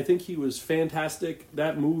Ahmed. I think he was fantastic.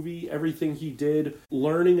 That movie, everything he did,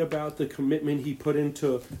 learning about the commitment he put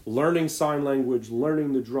into learning sign language,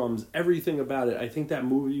 learning the drums, everything about it. I think that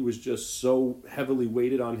movie was just so heavily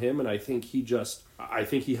weighted on him, and I think he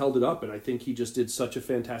held it up, and I think he just did such a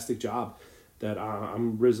fantastic job that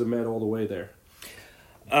I'm Riz Ahmed all the way there.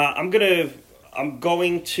 I'm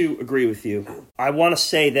going to agree with you. I want to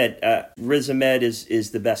say that Riz Ahmed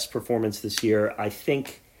is the best performance this year. I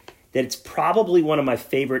think that it's probably one of my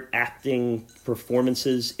favorite acting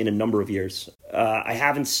performances in a number of years. I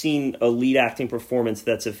haven't seen a lead acting performance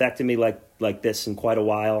that's affected me like this in quite a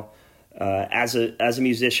while. As a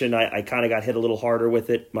musician, I kind of got hit a little harder with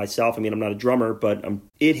it myself. I'm not a drummer, but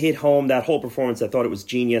it hit home. That whole performance, I thought it was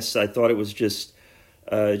genius. I thought it was just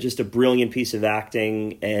a brilliant piece of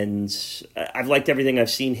acting, and I've liked everything I've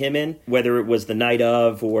seen him in, whether it was The Night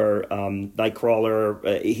Of or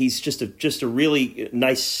Nightcrawler. He's just a really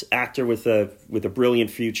nice actor with a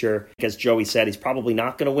brilliant future. As Joey said, he's probably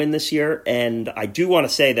not going to win this year, and I do want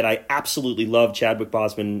to say that I absolutely love Chadwick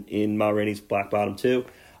Boseman in Ma Rainey's Black Bottom 2.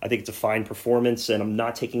 I think it's a fine performance, and I'm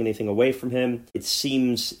not taking anything away from him. It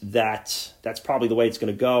seems that that's probably the way it's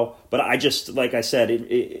going to go. But I just, like I said,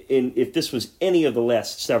 if this was any of the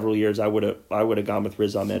last several years, I would have gone with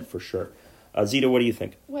Riz Ahmed for sure. Zita, what do you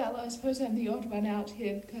think? Well, I suppose I'm the odd one out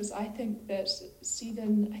here, because I think that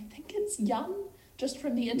Steven, I think it's Yeun, just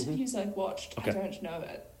from the interviews I've watched. Okay. I don't know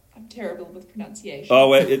it. I'm terrible with pronunciation.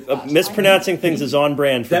 Oh, mispronouncing things is on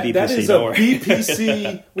brand for BPC. That is a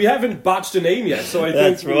BPC. We haven't botched a name yet, so I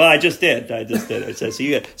think. Well, I just did.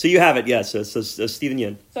 So you have it, yes. So Steven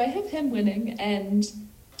Yeun. So I have him winning, and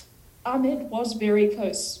Ahmed was very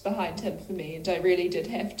close behind him for me, and I really did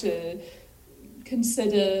have to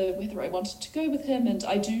consider whether I wanted to go with him, and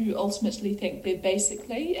I do ultimately think they're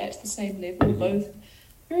basically at the same level, both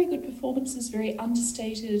very good performances, very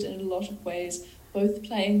understated in a lot of ways, both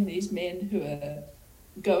playing these men who are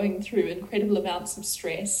going through incredible amounts of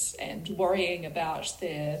stress and worrying about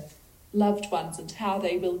their loved ones and how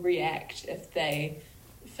they will react if they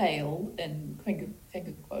fail, in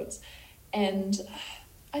finger quotes. And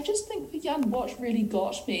I just think for Yeun, what really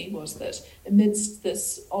got me was that amidst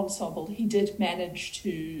this ensemble, he did manage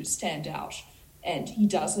to stand out, and he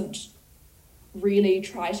doesn't really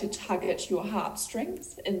try to tug at your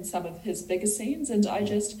heartstrings in some of his bigger scenes, and I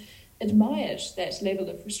just admired that level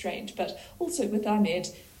of restraint. But also with Ahmed,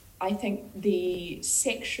 I think the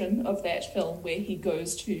section of that film where he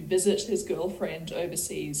goes to visit his girlfriend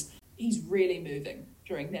overseas, he's really moving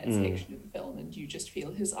during that section of the film, and you just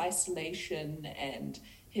feel his isolation, and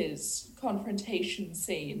his confrontation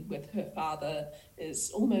scene with her father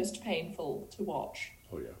is almost painful to watch.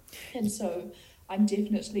 Oh, yeah. And so I'm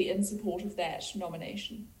definitely in support of that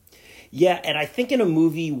nomination. Yeah, and I think in a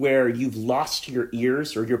movie where you've lost your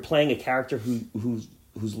ears, or you're playing a character who's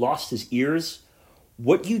lost his ears,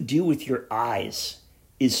 what you do with your eyes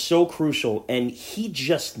is so crucial, and he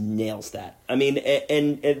just nails that. I mean,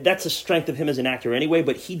 and that's a strength of him as an actor anyway,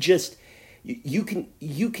 but he just, you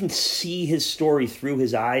can see his story through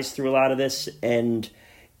his eyes through a lot of this, and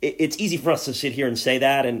it's easy for us to sit here and say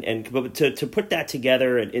that, but to put that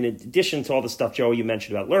together, and in addition to all the stuff, Joey, you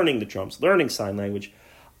mentioned about learning the drums, learning sign language,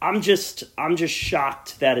 I'm just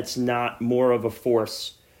shocked that it's not more of a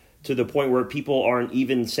force to the point where people aren't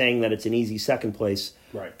even saying that it's an easy second place.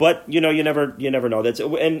 Right. But you never know. That's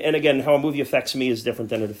and again, how a movie affects me is different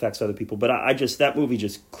than it affects other people. But I just, that movie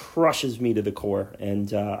just crushes me to the core,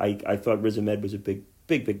 and I thought Riz Ahmed was a big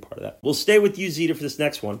part of that. We'll stay with you, Zita, for this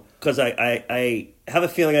next one, because I have a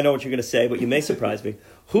feeling I know what you're going to say, but you may surprise me.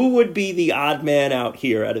 Who would be the odd man out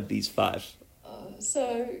here out of these five?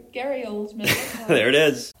 So, Gary Oldman. There it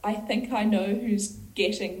is. I think I know who's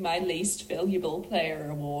getting my least valuable player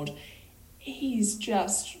award. He's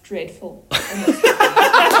just dreadful.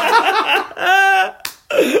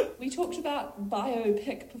 We talked about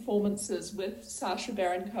biopic performances with Sacha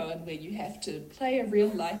Baron Cohen, where you have to play a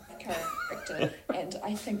real-life character, and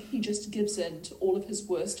I think he just gives in to all of his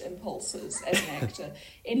worst impulses as an actor.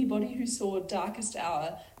 Anybody who saw Darkest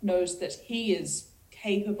Hour knows that he is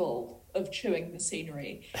capable of chewing the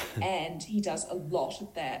scenery, and he does a lot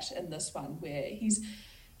of that in this one, where he's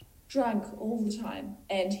drunk all the time,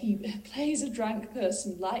 and he plays a drunk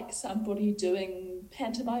person like somebody doing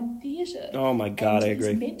pantomime theatre. Oh my God, I agree.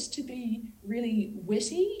 He's meant to be really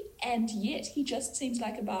witty, and yet he just seems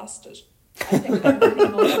like a bastard. I think I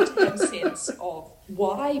really wanted to have a sense of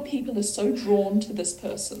why people are so drawn to this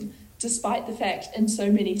person, despite the fact in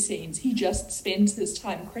so many scenes he just spends his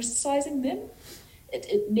time criticising them.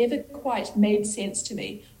 It never quite made sense to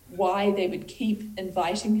me why they would keep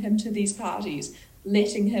inviting him to these parties,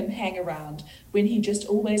 letting him hang around, when he just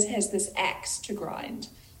always has this axe to grind.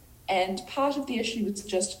 And part of the issue was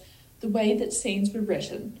just the way that scenes were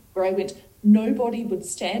written, where I went, nobody would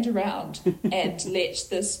stand around and let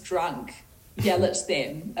this drunk yell at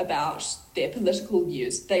them about their political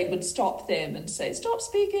views. They would stop them and say, stop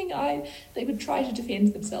speaking. They would try to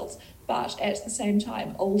defend themselves. But at the same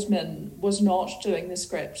time, Oldman was not doing the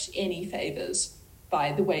script any favours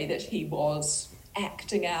by the way that he was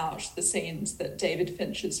acting out the scenes that David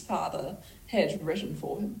Fincher's father had written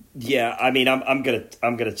for him. Yeah, I mean, I'm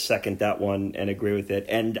gonna second that one and agree with it.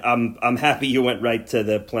 And I'm happy you went right to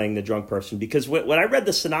the playing the drunk person, because when I read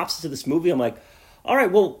the synopsis of this movie, I'm like, all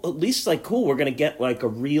right, well, at least like, cool, we're gonna get like a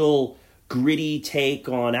real gritty take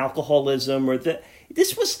on alcoholism, or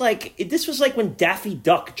This was like when Daffy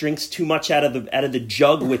Duck drinks too much out of the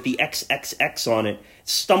jug with the XXX on it,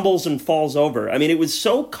 stumbles and falls over. I mean, it was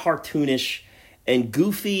so cartoonish and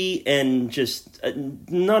goofy, and just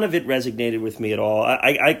none of it resonated with me at all.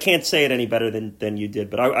 I can't say it any better than you did,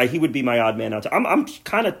 but he would be my odd man out. I'm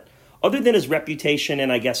kind of, other than his reputation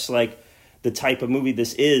and I guess like the type of movie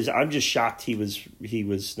this is, I'm just shocked he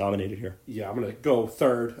was nominated here. Yeah, I'm gonna go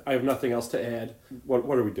third. I have nothing else to add.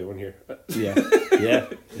 What are we doing here? Yeah.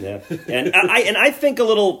 And I think a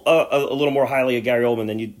little more highly of Gary Oldman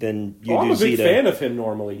than you do. I'm a big Zita. fan of him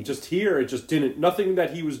normally. Just here, it just didn't. Nothing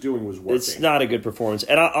that he was doing was working. It's not a good performance.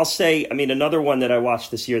 And I'll say, I mean, another one that I watched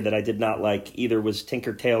this year that I did not like either was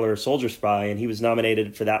Tinker Tailor Soldier Spy, and he was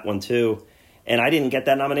nominated for that one too. And I didn't get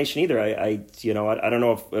that nomination either. I don't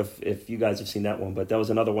know if you guys have seen that one, but that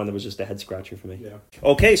was another one that was just a head scratcher for me. Yeah.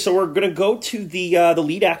 Okay, so we're gonna go to the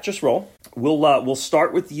lead actress role. We'll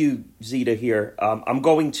start with you, Zita. Here, I'm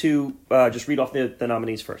going to just read off the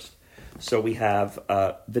nominees first. So we have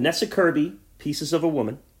Vanessa Kirby, Pieces of a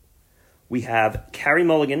Woman. We have Carey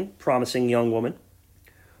Mulligan, Promising Young Woman.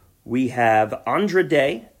 We have Andra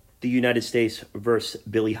Day, The United States vs.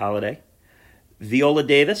 Billie Holiday. Viola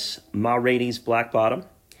Davis, Ma Rainey's Black Bottom,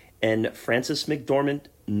 and Frances McDormand,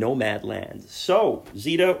 Nomadland. So,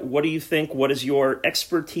 Zita, what do you think? What is your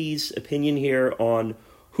expertise, opinion here on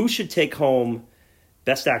who should take home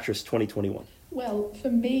Best Actress 2021? Well, for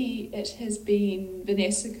me, it has been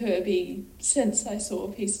Vanessa Kirby since I saw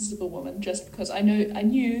Pieces of a Woman, just because I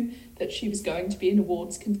knew that she was going to be an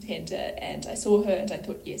awards contender, and I saw her and I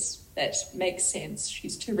thought, yes, that makes sense.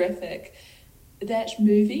 She's terrific. that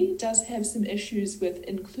movie does have some issues with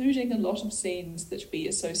including a lot of scenes that we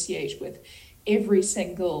associate with every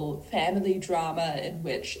single family drama in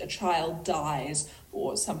which a child dies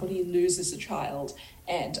or somebody loses a child.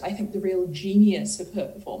 And I think the real genius of her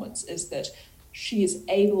performance is that she is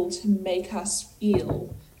able to make us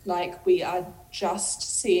feel like we are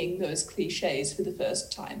just seeing those cliches for the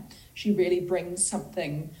first time. She really brings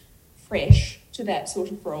something fresh to that sort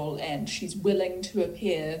of role, and she's willing to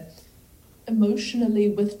appear emotionally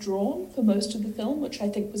withdrawn for most of the film, which I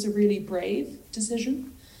think was a really brave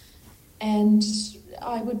decision. And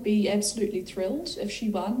I would be absolutely thrilled if she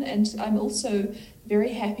won. And I'm also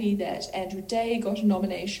very happy that Andra Day got a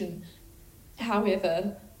nomination.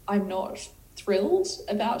 However, I'm not thrilled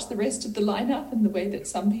about the rest of the lineup in the way that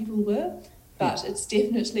some people were, but it's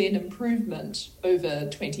definitely an improvement over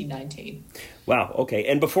 2019. Wow, okay.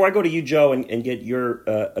 And before I go to you, Joe, and get your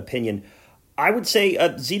opinion, I would say,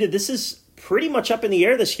 Zita, this is pretty much up in the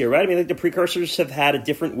air this year, right? I mean, like the precursors have had a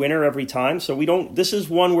different winner every time, so this is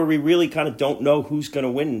one where we really kind of don't know who's going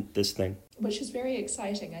to win this thing. Which is very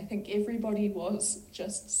exciting. I think everybody was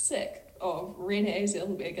just sick of Renee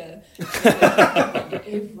Zellweger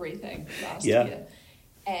everything last year.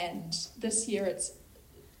 And this year it's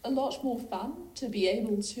a lot more fun to be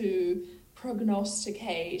able to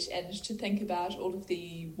prognosticate and to think about all of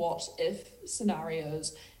the what-if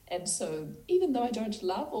scenarios. And so even though I don't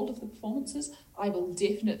love all of the performances, I will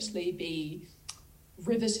definitely be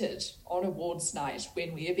riveted on awards night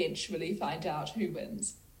when we eventually find out who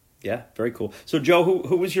wins. Yeah, very cool. So, Joe,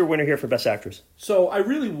 who was your winner here for Best Actress? So I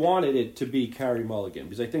really wanted it to be Carey Mulligan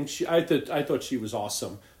because I think I thought she was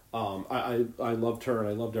awesome. I loved her and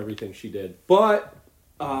I loved everything she did. But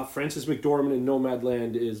Frances McDormand in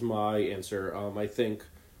Nomadland is my answer. I think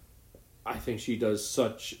she does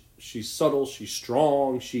such. She's subtle. She's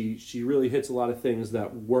strong. She really hits a lot of things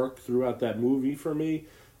that work throughout that movie for me.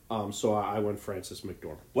 So I went Frances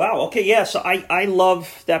McDormand. Wow. Okay. Yeah. So I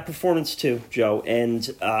love that performance too, Joe.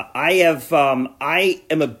 And I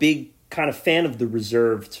am a big kind of fan of the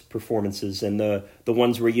reserved performances and the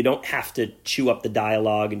ones where you don't have to chew up the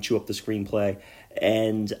dialogue and chew up the screenplay.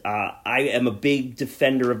 And I am a big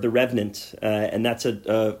defender of The Revenant, and that's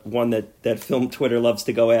a one that film Twitter loves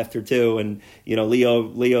to go after too. And you know,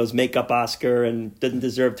 Leo's makeup Oscar and doesn't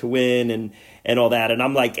deserve to win and all that. And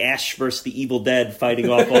I'm like Ash versus the Evil Dead, fighting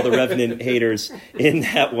off all the Revenant haters in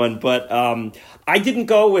that one. But I didn't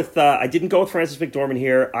go with Frances McDormand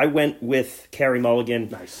here. I went with Carey Mulligan.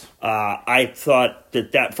 Nice. I thought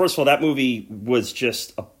that first of all, that movie was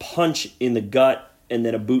just a punch in the gut and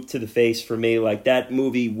then a boot to the face for me. Like, that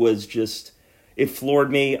movie was just, it floored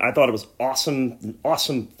me. I thought it was awesome, an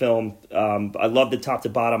awesome film. I loved it top to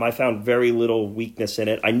bottom. I found very little weakness in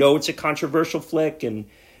it. I know it's a controversial flick, and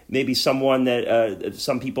maybe someone that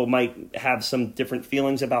some people might have some different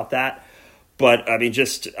feelings about that. But I mean,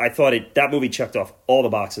 I thought that movie checked off all the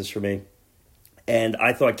boxes for me. And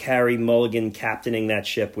I thought Carey Mulligan captaining that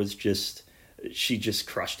ship was she just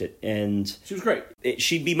crushed it. And she was great.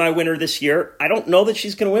 She'd be my winner this year. I don't know that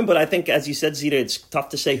she's going to win, but I think, as you said, Zita, it's tough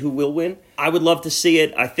to say who will win. I would love to see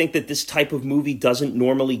it. I think that this type of movie doesn't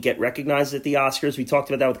normally get recognized at the Oscars. We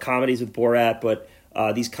talked about that with comedies with Borat, but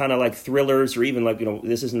these kind of like thrillers, or even like, you know,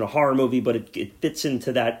 this isn't a horror movie, but it fits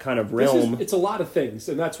into that kind of realm. It's a lot of things,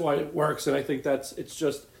 and that's why it works. And I think it's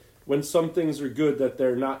just when some things are good that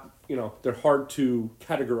they're not, you know, they're hard to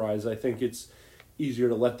categorize. I think it's easier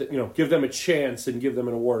to give them a chance and give them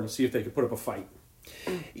an award and see if they can put up a fight.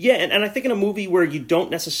 Yeah, and I think in a movie where you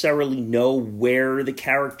don't necessarily know where the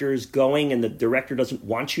character is going, and the director doesn't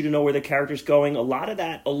want you to know where the character's going, a lot of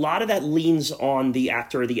that leans on the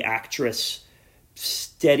actor or the actress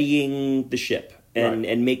steadying the ship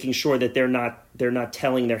and making sure that they're not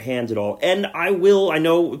telling their hands at all. And I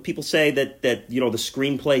know people say that you know, the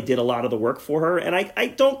screenplay did a lot of the work for her, and I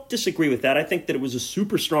don't disagree with that. I think that it was a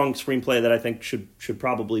super strong screenplay that I think should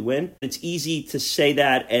probably win. It's easy to say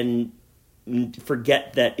that and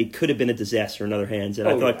forget that it could have been a disaster in other hands, and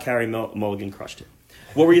I thought Carey Mulligan crushed it.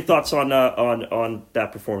 What were your thoughts on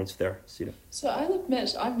that performance there, Sita? So I'll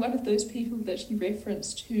admit I'm one of those people that you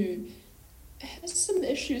referenced who has some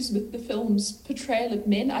issues with the film's portrayal of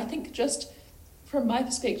men. I think, just from my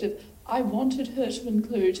perspective, I wanted her to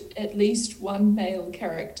include at least one male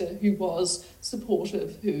character who was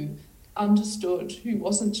supportive, who understood, who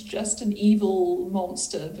wasn't just an evil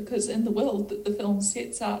monster, because in the world that the film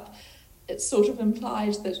sets up, it's sort of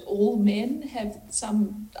implied that all men have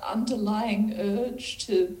some underlying urge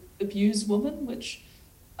to abuse women, which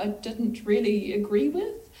I didn't really agree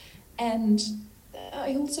with. And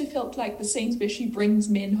I also felt like the scenes where she brings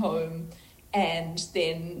men home and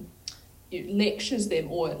then lectures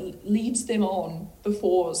them or leads them on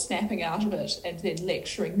before snapping out of it and then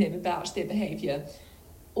lecturing them about their behaviour.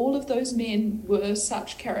 All of those men were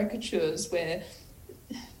such caricatures where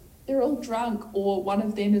they're all drunk, or one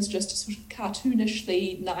of them is just a sort of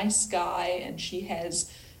cartoonishly nice guy, and she has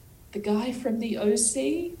the guy from the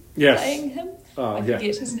OC playing him. I forget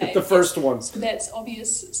his name. The first one. So that's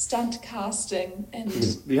obvious stunt casting. And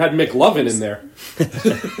you had McLovin in there.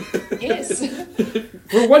 Yes.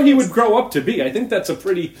 For what he would grow up to be, I think that's a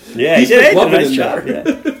pretty... Yeah, he did a nice job. Yeah.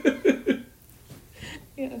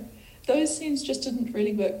 Yeah. Those scenes just didn't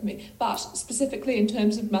really work for me. But specifically in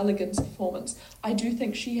terms of Mulligan's performance, I do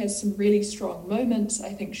think she has some really strong moments.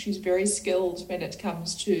 I think she's very skilled when it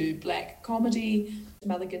comes to black comedy.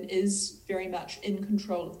 Mulligan is very much in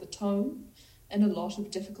control of the tone in a lot of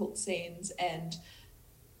difficult scenes, and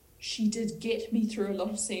she did get me through a lot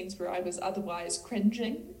of scenes where I was otherwise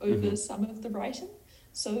cringing over some of the writing.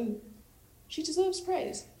 So she deserves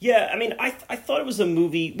praise. Yeah, I mean, I thought it was a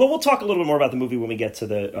movie. Well, we'll talk a little bit more about the movie when we get to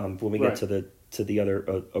the to the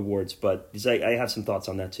other awards. But I have some thoughts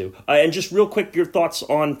on that too. And just real quick, your thoughts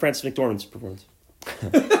on Frances McDormand's performance.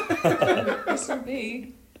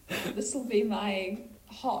 This will be my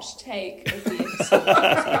hot take of the episode.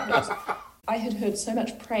 I had heard so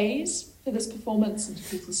much praise for this performance, and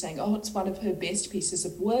people saying, "Oh, it's one of her best pieces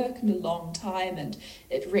of work in a long time, and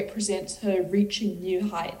it represents her reaching new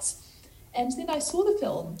heights." And then I saw the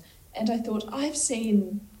film, and I thought, I've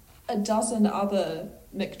seen a dozen other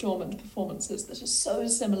McDormand performances that are so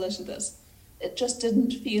similar to this. It just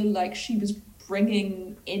didn't feel like she was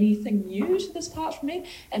bringing anything new to this part for me.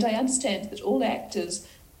 And I understand that all actors,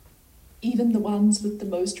 even the ones with the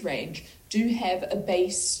most range, do have a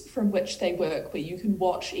base from which they work, where you can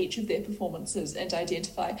watch each of their performances and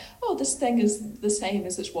identify, oh, this thing is the same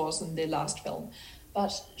as it was in their last film.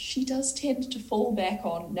 But she does tend to fall back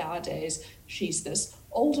on nowadays. She's this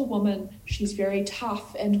older woman, she's very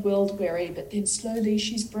tough and world-weary, but then slowly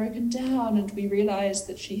she's broken down, and we realise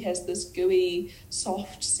that she has this gooey,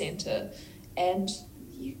 soft centre. And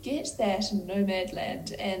you get that in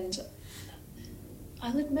Nomadland, and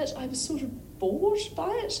I'll admit I was sort of bored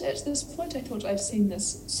by it at this point. I thought, I've seen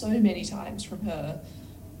this so many times from her.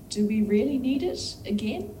 Do we really need it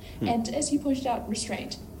again? And as you pointed out,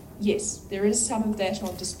 restraint. Yes, there is some of that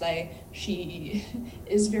on display. She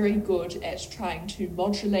is very good at trying to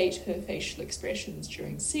modulate her facial expressions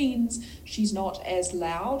during scenes. She's not as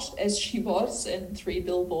loud as she was in 3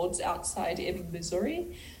 Billboards Outside Ebbing,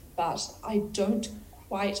 Missouri, but I don't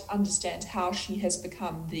quite understand how she has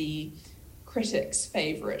become the critics'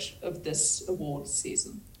 favourite of this awards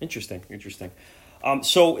season. Interesting.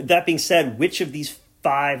 So that being said, which of these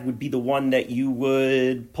 5 would be the one that you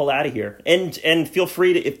would pull out of here? And feel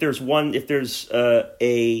free to, if there's someone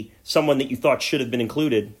that you thought should have been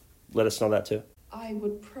included, let us know that too. I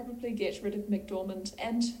would probably get rid of McDormand,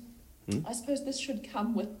 and I suppose this should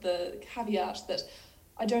come with the caveat that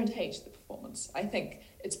I don't hate the performance. I think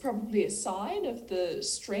it's probably a sign of the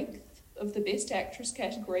strength of the Best Actress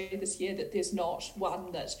category this year that there's not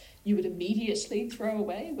one that you would immediately throw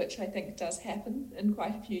away, which I think does happen in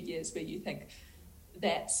quite a few years, where you think,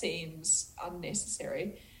 that seems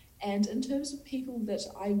unnecessary. And in terms of people that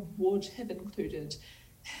I would have included,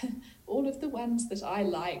 all of the ones that I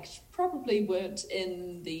liked probably weren't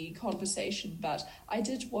in the conversation, but I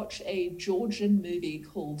did watch a Georgian movie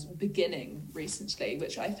called Beginning recently,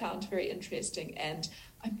 which I found very interesting, and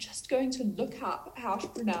I'm just going to look up how to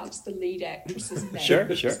pronounce the lead actress's name. Sure.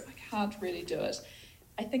 I can't really do it.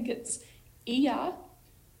 I think it's Iya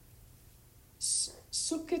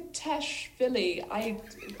Sukkotashvili.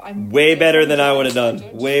 I'm way better than I would have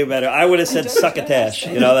done. Way better. I would have said Succotash.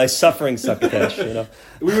 Like suffering Succotash.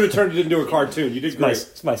 We would have turned it into a cartoon. You did great.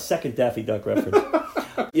 It's my second Daffy Duck reference.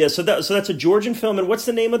 Yeah. So that's a Georgian film. And what's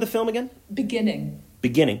the name of the film again? Beginning.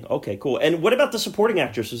 Okay, cool. And what about the supporting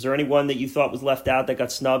actress? Is there anyone that you thought was left out that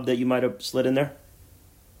got snubbed that you might have slid in there?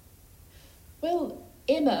 Well,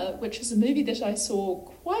 Emma, which is a movie that I saw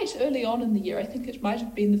quite early on in the year. I think it might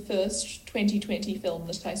have been the first 2020 film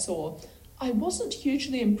that I saw. I wasn't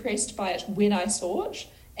hugely impressed by it when I saw it,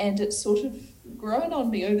 and it's sort of grown on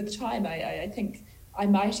me over the time. I think I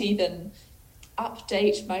might even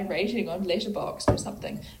update my rating on Letterboxd or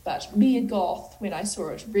something. But Mia Goth, when I saw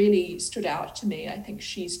it, really stood out to me. I think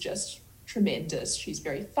she's just tremendous. She's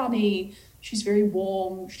very funny. She's very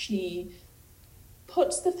warm. She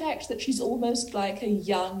puts the fact that she's almost like a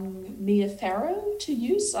young Mia Farrow to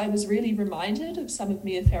use. I was really reminded of some of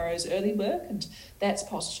Mia Farrow's early work, and that's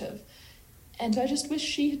positive. And I just wish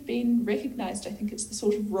she had been recognised. I think it's the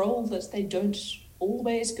sort of role that they don't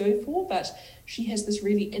always go for, but she has this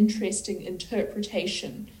really interesting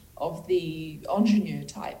interpretation the ingenue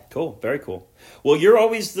type. Cool, very cool. Well, you're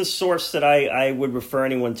always the source that I would refer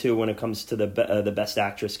anyone to when it comes to the best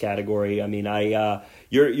actress category. I mean,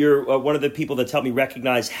 you're one of the people that's helped me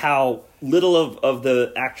recognize how little of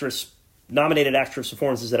the nominated actress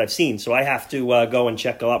performances that I've seen. So I have to go and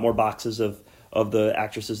check a lot more boxes of the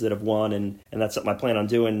actresses that have won, and that's something I plan on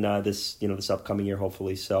doing this upcoming year,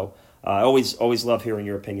 hopefully. So I always love hearing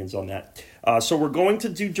your opinions on that. So we're going to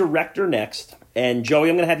do director next. And Joey,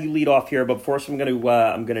 I'm going to have you lead off here, but first I'm going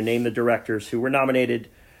to name the directors who were nominated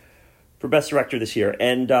for Best Director this year.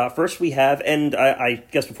 And first we have, and I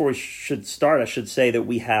guess before we should start, I should say that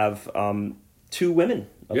we have 2 women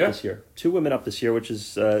up this year. 2 women up this year, which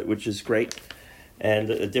is great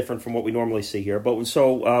and different from what we normally see here. But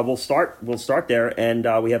so we'll start there,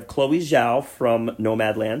 and we have Chloe Zhao from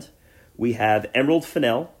Nomadland. We have Emerald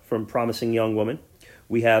Fennell from Promising Young Woman.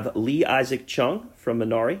 We have Lee Isaac Chung from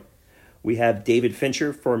Minari. We have David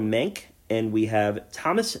Fincher for Mank, and we have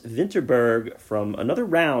Thomas Vinterberg from Another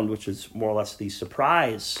Round, which is more or less the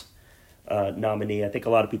surprise nominee. I think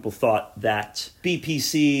a lot of people thought that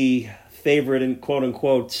BPC favorite and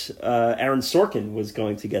quote-unquote Aaron Sorkin was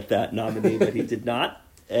going to get that nominee, but he did not.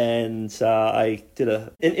 And I did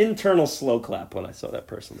an internal slow clap when I saw that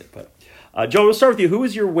personally. But Joe, we'll start with you. Who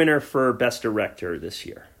is your winner for Best Director this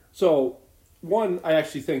year? So, one, I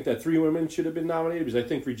actually think that 3 women should have been nominated because I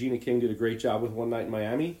think Regina King did a great job with One Night in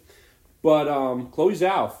Miami. But Chloe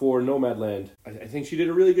Zhao for Nomadland, I think she did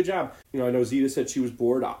a really good job. I know Zita said she was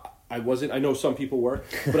bored. I wasn't. I know some people were.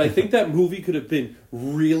 But I think that movie could have been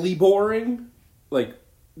really boring, like,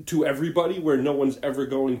 to everybody, where no one's ever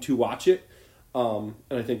going to watch it. And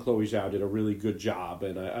I think Chloe Zhao did a really good job.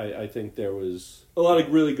 And I think there was a lot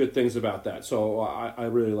of really good things about that. So I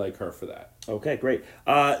really like her for that. Okay, great.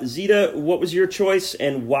 Zita, what was your choice,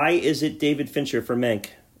 and why is it David Fincher for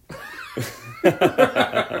Mank?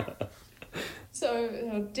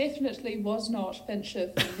 So definitely was not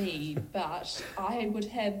Fincher for me, but I would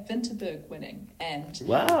have Vinterberg winning. And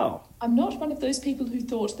wow. I'm not one of those people who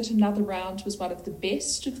thought that Another Round was one of the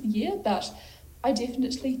best of the year, but I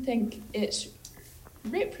definitely think it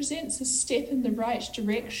represents a step in the right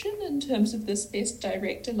direction in terms of this Best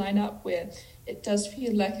Director lineup, where it does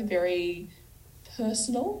feel like a very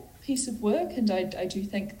personal piece of work, and I do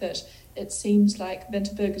think that it seems like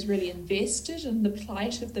Vinterberg is really invested in the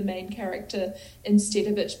plight of the main character instead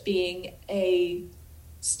of it being a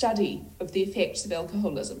study of the effects of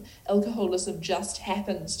alcoholism. Alcoholism just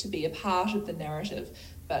happens to be a part of the narrative,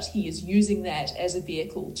 but he is using that as a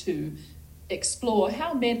vehicle to explore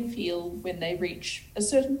how men feel when they reach a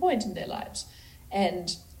certain point in their lives.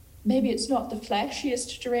 And maybe it's not the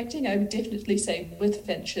flashiest directing. I would definitely say with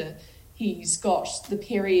Fincher, he's got the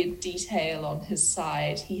period detail on his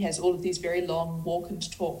side. He has all of these very long walk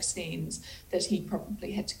and talk scenes that he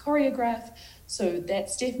probably had to choreograph. So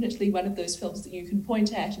that's definitely one of those films that you can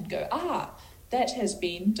point at and go, that has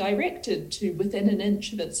been directed to within an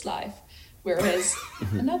inch of its life. Whereas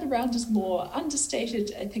Another Round is more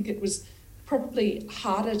understated. I think it was probably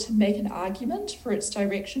harder to make an argument for its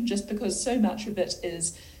direction just because so much of it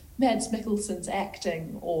is Mads Mikkelsen's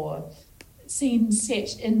acting or scenes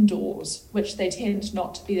set indoors, which they tend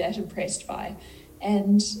not to be that impressed by.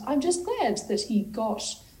 And I'm just glad that he got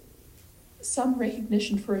some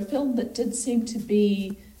recognition for a film that did seem to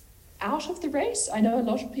be out of the race. I know a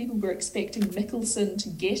lot of people were expecting Mikkelsen to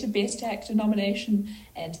get a Best Actor nomination,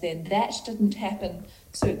 and then that didn't happen.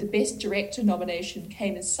 So the Best Director nomination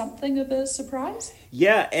came as something of a surprise.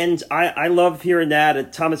 Yeah, and I love hearing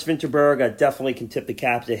that. Thomas Vinterberg, I definitely can tip the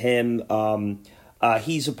cap to him.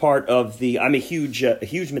 He's a part of I'm a huge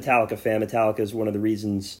Metallica fan. Metallica is one of the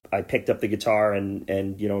reasons I picked up the guitar and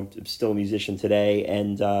I'm still a musician today.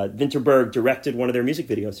 And Vinterberg directed one of their music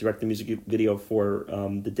videos, directed the music video for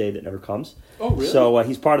The Day That Never Comes. Oh, really? So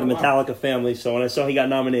he's part of the Metallica family. So when I saw he got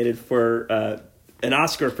nominated for an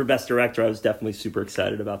Oscar for Best Director, I was definitely super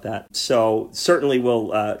excited about that. So certainly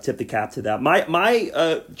we'll tip the cap to that.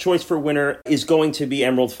 My choice for winner is going to be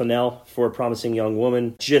Emerald Fennell for Promising Young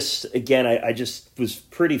Woman. Just, again, I just was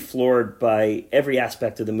pretty floored by every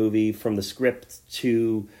aspect of the movie, from the script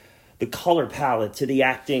to the color palette, to the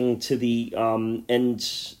acting, to the and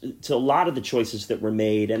to a lot of the choices that were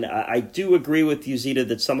made. And I do agree with you, Zita,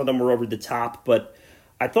 that some of them were over the top, but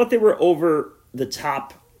I thought they were over the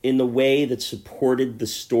top in the way that supported the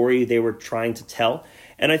story they were trying to tell.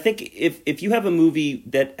 And I think if you have a movie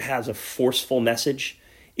that has a forceful message,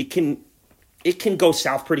 it can go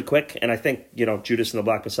south pretty quick. And I think, Judas and the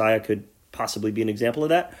Black Messiah could possibly be an example of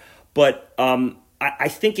that. But I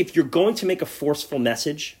think if you're going to make a forceful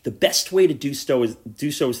message, the best way to do so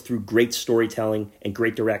is through great storytelling and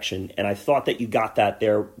great direction. And I thought that you got that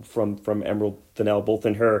there from Emerald Fennell, both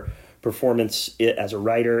in her performance as a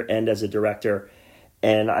writer and as a director.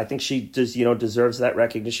 And I think she deserves that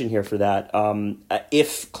recognition here for that.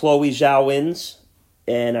 If Chloe Zhao wins,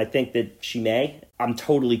 and I think that she may, I'm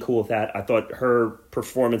totally cool with that. I thought her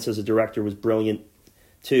performance as a director was brilliant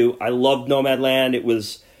too. I loved Nomadland. It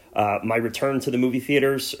was my return to the movie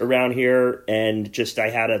theaters around here, and just I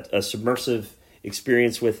had a submersive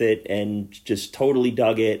experience with it and just totally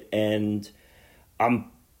dug it, and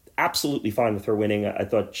I'm absolutely fine with her winning. I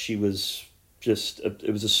thought she was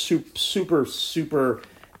it was a super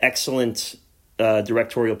excellent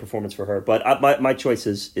directorial performance for her, but my choice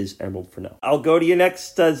is Emerald Fennell. I'll go to you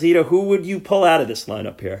next, Zita. Who would you pull out of this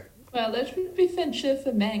lineup here? Well, it would be Fincher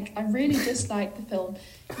for Mank. I really disliked the film.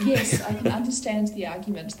 Yes, I can understand the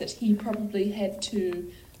argument that he probably had to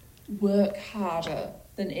work harder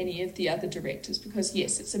than any of the other directors because,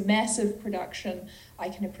 yes, it's a massive production. I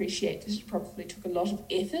can appreciate that it probably took a lot of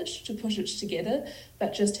effort to put it together,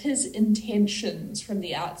 but just his intentions from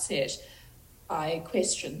the outset, I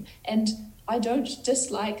question. And I don't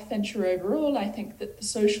dislike Fincher overall. I think that The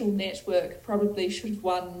Social Network probably should have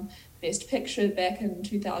won Best Picture back in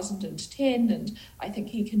 2010, and I think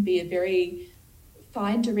he can be a very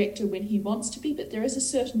fine director when he wants to be, but there is a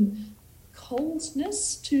certain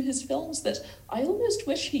coldness to his films that I almost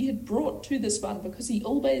wish he had brought to this one, because he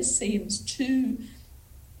always seems too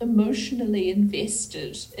emotionally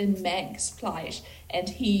invested in Mank's plight, and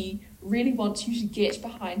he really wants you to get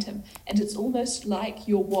behind him, and it's almost like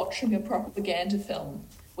you're watching a propaganda film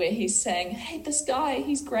where he's saying, hey, this guy,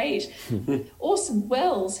 he's great. Orson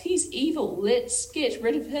Welles, he's evil. Let's get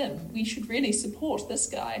rid of him. We should really support this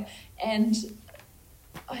guy. And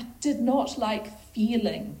I did not like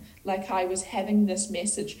feeling like I was having this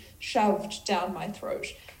message shoved down my throat.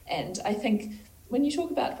 And I think when you talk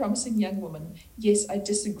about Promising Young Woman, yes, I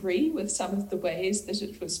disagree with some of the ways that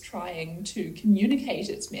it was trying to communicate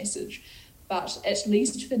its message, but at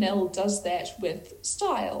least Fennell does that with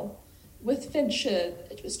style. With Fincher,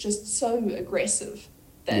 it was just so aggressive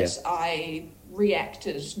that I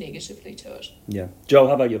reacted negatively to it. Yeah. Joe,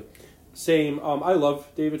 how about you? Same. I love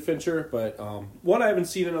David Fincher, but one, I haven't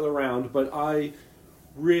seen another round, but I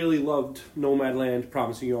really loved Nomadland,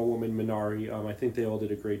 Promising Young Woman, Minari. I think they all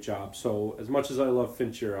did a great job. So as much as I love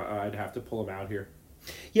Fincher, I'd have to pull him out here.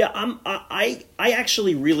 Yeah, I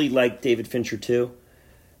actually really like David Fincher too.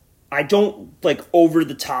 I don't like over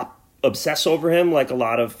the top obsess over him like a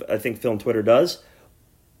lot of, I think, film Twitter does,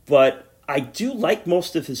 but I do like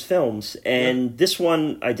most of his films, and this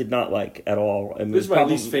one I did not like at all. I mean, this is my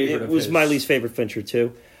least favorite. It was my least favorite Fincher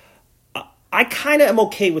too. I kind of am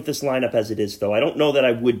okay with this lineup as it is, though. I don't know that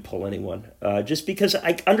I would pull anyone, just because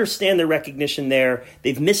I understand the recognition there.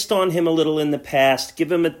 They've missed on him a little in the past.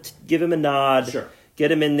 Give him a nod. Sure.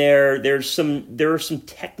 Get him in there. There are some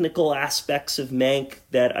technical aspects of Mank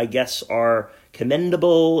that I guess are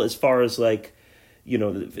commendable as far as like, you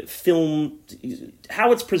know, film,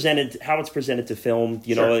 how it's presented to film,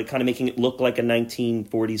 you know, like kind of making it look like a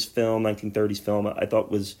 1940s film, 1930s film, I thought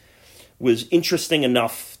was interesting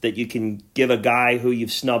enough that you can give a guy who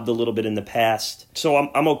you've snubbed a little bit in the past. So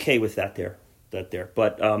I'm okay with that there.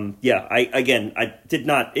 But yeah, I did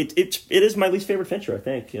not. It is my least favorite Fincher, I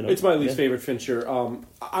think. You know, it's my least favorite Fincher.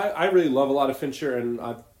 I really love a lot of Fincher, and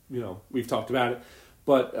we've talked about it,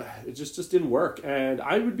 but it just didn't work. And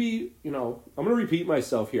I would be, I'm going to repeat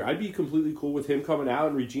myself here. I'd be completely cool with him coming out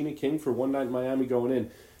and Regina King for One Night in Miami going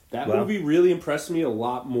in. That movie really impressed me a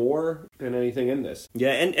lot more than anything in this.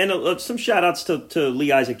 Yeah, and some shout outs to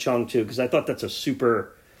Lee Isaac Chung too, because I thought that's a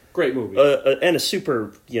super great movie and a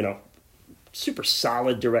super super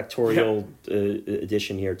solid directorial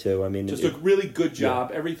addition here too. I mean, just a really good job.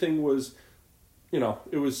 Yeah. Everything was,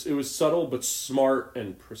 it was subtle but smart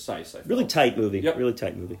and precise. I felt. Really tight movie. Yep. Really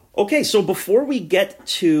tight movie. Okay, so before we get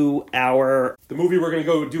to the movie we're going to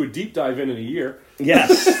go do a deep dive in a year.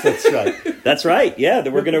 Yes, that's right. That's right. Yeah,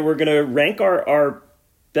 we're gonna rank our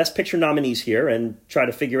Best Picture nominees here and try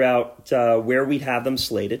to figure out where we'd have them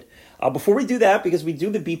slated. Before we do that, because we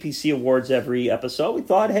do the BPC Awards every episode, we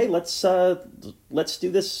thought, hey, let's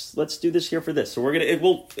do this. Let's do this here for this. So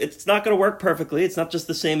it's not gonna work perfectly. It's not just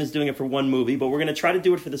the same as doing it for one movie, but we're gonna try to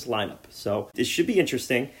do it for this lineup. So this should be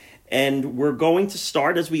interesting. And we're going to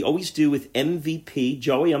start, as we always do, with MVP.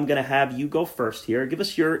 Joey, I'm going to have you go first here. Give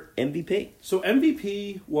us your MVP. So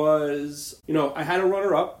MVP was, I had a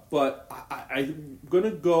runner-up, but I'm going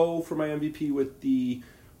to go for my MVP with the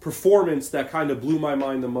performance that kind of blew my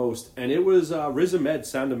mind the most. And it was Riz Ahmed,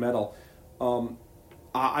 Sound of Metal.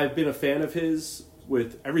 I've been a fan of his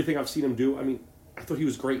with everything I've seen him do. I mean, I thought he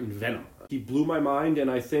was great in Venom. He blew my mind, and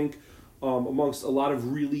I think amongst a lot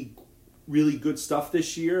of really, really good stuff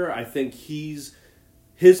this year, I think his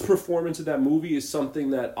performance in that movie is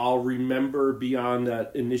something that I'll remember beyond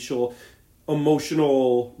that initial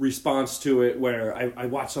emotional response to it, where I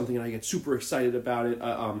watch something and I get super excited about it.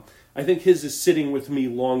 I think his is sitting with me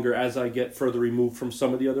longer as I get further removed from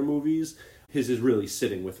some of the other movies. His is really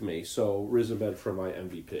sitting with me. So Riz Ahmed for my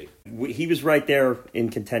MVP. He was right there in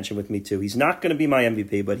contention with me too. He's not going to be my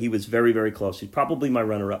MVP, but he was very, very close. He's probably my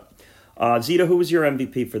runner-up. Zita, who was your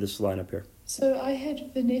MVP for this lineup here? So I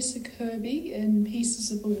had Vanessa Kirby in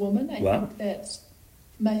Pieces of a Woman. I think that's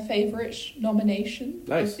my favourite nomination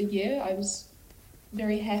of the year. I was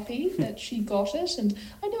very happy that she got it, and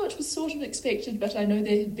I know it was sort of expected, but I know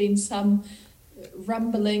there had been some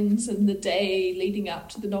rumblings in the day leading up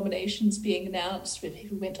to the nominations being announced where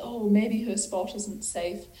people went, oh, maybe her spot isn't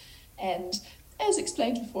safe. And as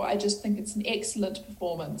explained before, I just think it's an excellent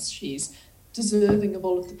performance. She's deserving of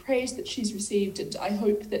all of the praise that she's received, and I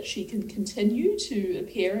hope that she can continue to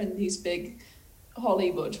appear in these big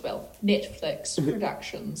Hollywood, Netflix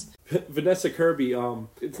productions. Vanessa Kirby,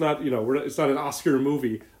 it's not an Oscar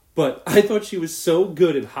movie, but I thought she was so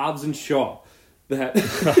good in Hobbs and Shaw that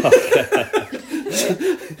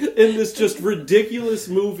in this just ridiculous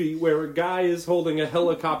movie where a guy is holding a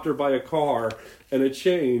helicopter by a car and a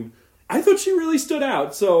chain, I thought she really stood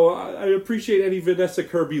out. So I appreciate any Vanessa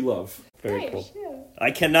Kirby love. Very cool. Yeah.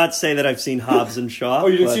 I cannot say that I've seen Hobbs and Shaw. Oh,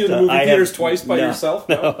 you didn't see the movie theaters twice by yourself?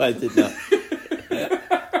 No, I did not.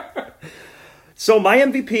 So my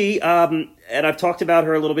MVP, and I've talked about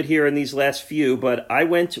her a little bit here in these last few, but I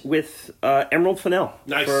went with Emerald Fennell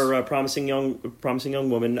for Promising Young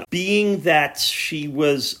Woman. Being that she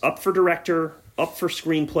was up for director, up for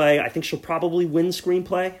screenplay, I think she'll probably win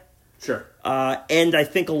screenplay. Sure. And I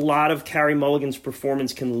think a lot of Carey Mulligan's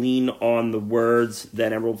performance can lean on the words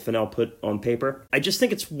that Emerald Fennell put on paper. I just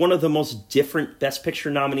think it's one of the most different Best Picture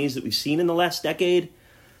nominees that we've seen in the last decade.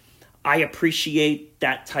 I appreciate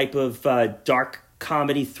that type of dark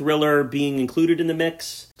comedy thriller being included in the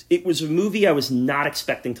mix. It was a movie I was not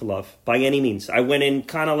expecting to love by any means. I went in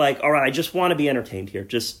kind of like, all right, I just want to be entertained here.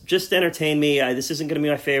 Just entertain me. This isn't going to be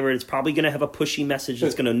my favorite. It's probably going to have a pushy message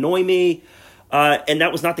that's going to annoy me. And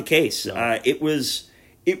that was not the case. No. It was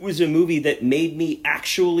a movie that made me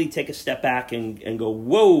actually take a step back and go,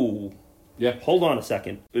 whoa. Yeah. Hold on a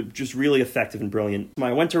second. Just really effective and brilliant.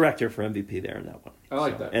 I went director for MVP there in that one. I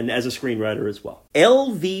like that. And as a screenwriter as well.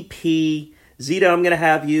 LVP. Zita, I'm going to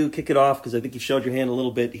have you kick it off because I think you showed your hand a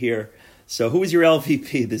little bit here. So who was your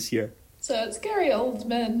LVP this year? So it's Gary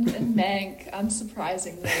Oldman in Mank,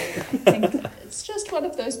 unsurprisingly. I think it's just one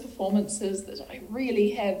of those performances that I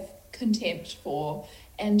really have contempt for.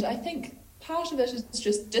 And I think part of it is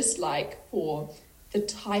just dislike for the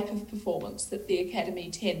type of performance that the Academy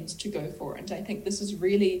tends to go for. And I think this is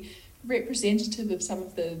really representative of some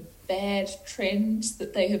of the bad trends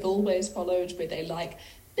that they have always followed, where they like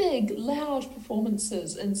big, loud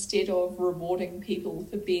performances instead of rewarding people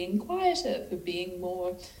for being quieter, for being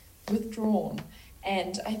more withdrawn.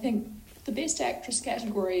 And I think the Best Actress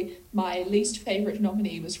category, my least favourite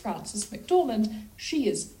nominee was Frances McDormand. She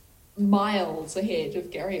is miles ahead of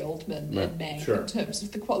Gary Oldman and Mank in terms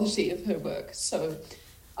of the quality of her work. So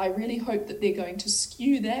I really hope that they're going to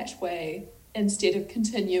skew that way instead of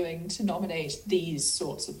continuing to nominate these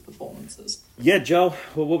sorts of performances. Yeah, Joe,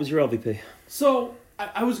 well, what was your LVP? So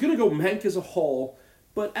I was going to go Mank as a whole,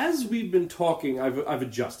 but as we've been talking, I've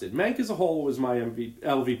adjusted. Mank as a whole was my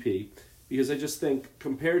LVP because I just think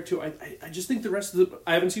compared to, I just think the rest of the,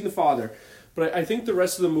 I haven't seen The Father, but I think the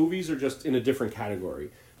rest of the movies are just in a different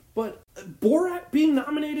category. But Borat being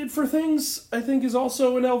nominated for things, I think, is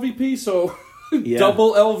also an LVP, so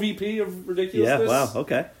double LVP of ridiculousness. Yeah, wow,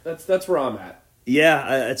 okay. That's where I'm at.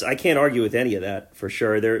 Yeah, I can't argue with any of that for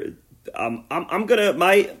sure. I'm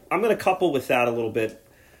gonna couple with that a little bit.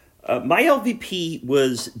 My LVP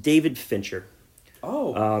was David Fincher.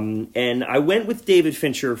 Oh. And I went with David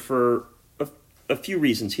Fincher for a few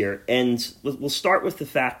reasons here, and we'll start with the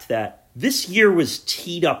fact that this year was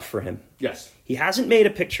teed up for him. Yes. He hasn't made a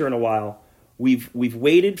picture in a while. We've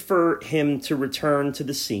waited for him to return to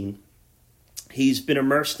the scene. He's been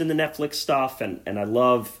immersed in the Netflix stuff, and I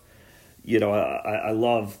love, I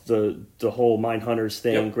love the whole Mindhunters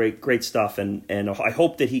thing. Yep. Great stuff, and I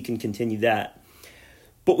hope that he can continue that.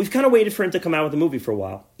 But we've kind of waited for him to come out with a movie for a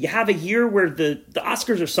while. You have a year where the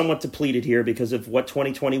Oscars are somewhat depleted here because of what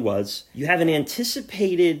 2020 was. You have an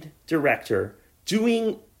anticipated director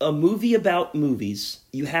doing a movie about movies.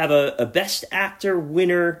 You have a Best Actor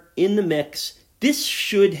winner in the mix this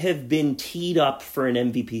should have been teed up for an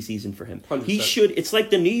MVP season for him. 100%. He should. It's like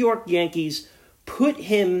the New York Yankees put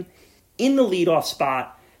him in the leadoff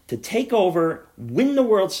spot to take over, win the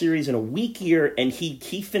World Series in a weak year, and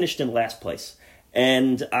he finished in last place.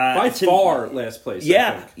 And by far last place.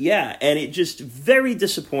 Yeah, and it just very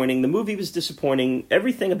disappointing. The movie was disappointing.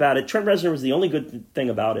 Everything about it. Trent Reznor was the only good thing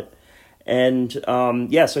about it. And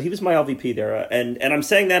so he was my LVP there. And I'm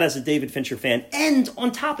saying that as a David Fincher fan. And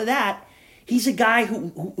on top of that, he's a guy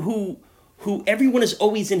who everyone is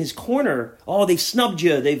always in his corner. Oh, they snubbed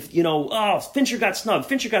you. Fincher got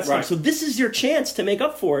snubbed. Right. So this is your chance to make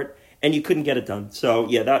up for it. And you couldn't get it done. So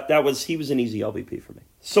yeah, he was an easy LVP for me.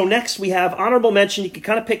 So next we have honorable mention. You can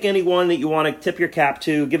kind of pick anyone that you want to tip your cap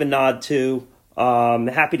to, give a nod to.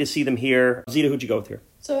 Happy to see them here. Zita, who'd you go with here?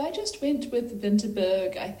 So I just went with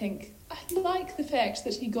Vinterberg. I think I like the fact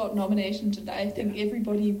that he got nominated, and I think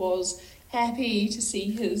everybody was happy to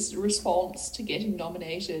see his response to getting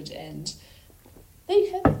nominated. And they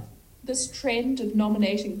have this trend of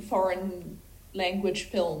nominating foreign language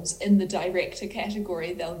films in the director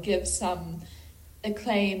category. They'll give some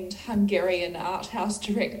acclaimed Hungarian art house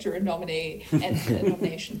director a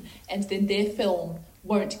nomination, and then their film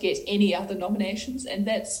won't get any other nominations, and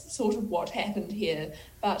that's sort of what happened here.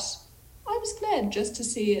 But I was glad just to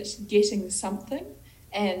see it getting something,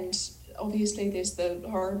 and obviously there's the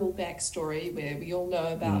horrible backstory where we all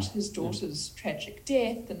know about his daughter's tragic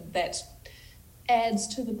death, and that adds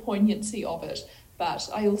to the poignancy of it. But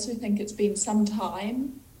I also think it's been some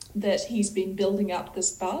time that he's been building up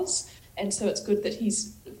this buzz, and so it's good that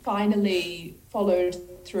he's finally followed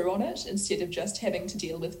through on it instead of just having to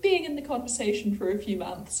deal with being in the conversation for a few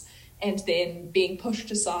months and then being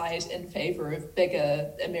pushed aside in favor of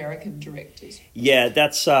bigger American directors. Yeah,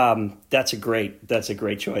 that's a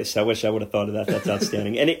great choice. I wish I would have thought of that. That's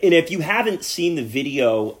outstanding. And if you haven't seen the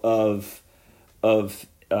video of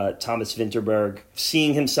Thomas Vinterberg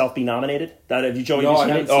seeing himself be nominated, have you, Joey? No, I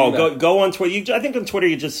haven't seen that. Go on Twitter. I think on Twitter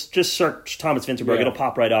you just search Thomas Vinterberg. Yeah. It'll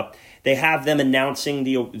pop right up. They have them announcing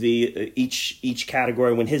the each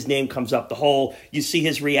category. When his name comes up, you see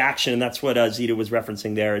his reaction, and that's what Zita was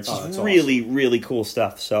referencing there. It's really, awesome. really cool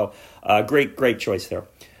stuff. So great choice there.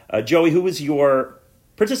 Joey, who was your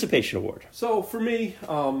participation award? So for me,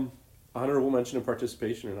 honorable mention and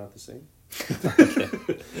participation are not the same.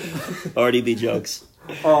 RDB jokes.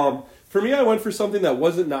 For me, I went for something that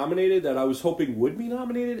wasn't nominated that I was hoping would be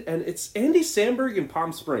nominated, and it's Andy Samberg in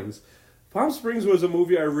Palm Springs. Palm Springs was a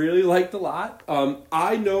movie I really liked a lot.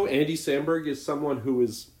 I know Andy Samberg is someone who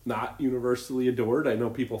is not universally adored. I know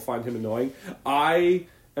people find him annoying. I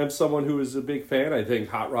am someone who is a big fan. I think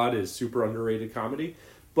Hot Rod is super underrated comedy.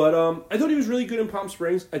 But I thought he was really good in Palm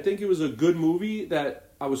Springs. I think it was a good movie that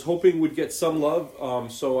I was hoping would get some love.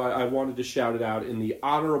 So I wanted to shout it out in the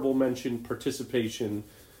honorable mention participation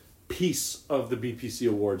piece of the BPC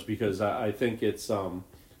Awards because I think I think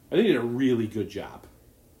he did a really good job.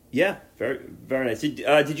 Yeah, very very nice.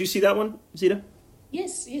 Did you see that one, Zita?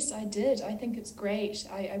 Yes, I did. I think it's great.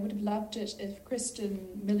 I would have loved it if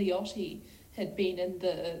Kristen Milioti had been in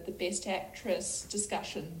the Best Actress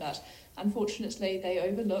discussion, but unfortunately they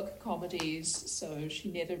overlook comedies, so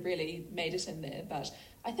she never really made it in there. But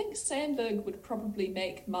I think Sandberg would probably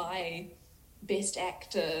make my Best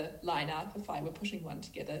Actor lineup if I were putting one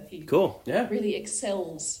together. He really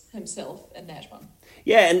excels himself in that one.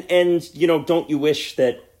 Yeah, and don't you wish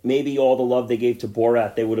that maybe all the love they gave to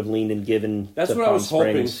Borat, they would have leaned and given That's to what Palm I was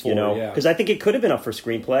Springs, hoping for, because I think it could have been up for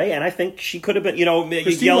screenplay, and I think she could have been,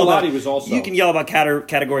 Christine Milioti was also. You can yell about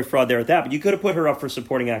category fraud there at that, but you could have put her up for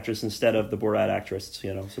supporting actress instead of the Borat actress,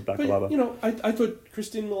 so Bakalova. I thought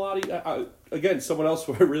Christine Milioti, again, someone else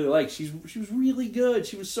who I really like, she was really good.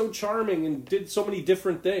 She was so charming and did so many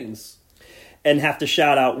different things. And have to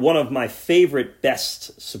shout out one of my favorite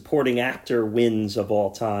Best Supporting Actor wins of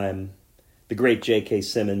all time, the great J.K.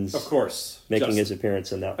 Simmons. Of course. Making his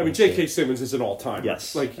appearance in that one. I mean, J.K. Simmons is an all-timer.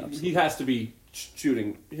 Yes. Absolutely. He has to be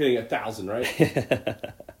hitting 1,000,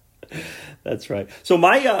 right? That's right. So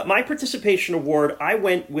my participation award, I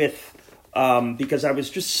went with, because I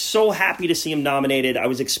was just so happy to see him nominated. I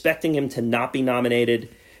was expecting him to not be nominated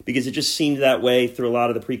because it just seemed that way through a lot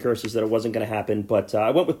of the precursors that it wasn't going to happen. But I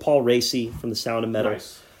went with Paul Raci from The Sound of Metal.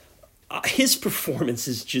 Nice. His performance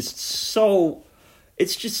is just so...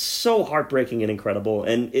 It's just so heartbreaking and incredible,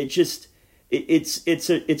 and it's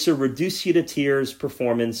a reduce you to tears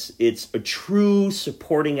performance. It's a true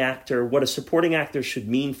supporting actor. What a supporting actor should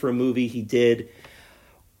mean for a movie. He did.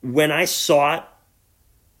 When I saw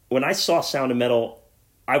Sound of Metal,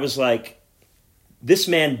 I was like, this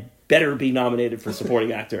man better be nominated for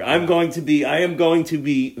supporting actor. I am going to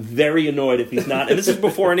be very annoyed if he's not. And this is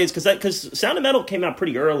before any, because Sound of Metal came out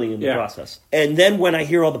pretty early in the process. And then when I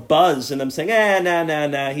hear all the buzz and I'm saying,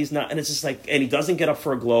 nah, he's not, and it's just like, and he doesn't get up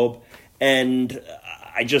for a Globe, and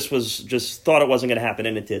I just thought it wasn't going to happen,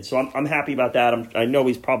 and it did. So I'm happy about that. I know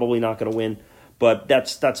he's probably not going to win, but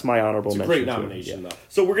that's my honorable mention. It's a great nomination, though.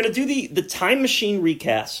 So we're going to do the Time Machine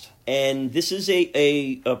recast. And this is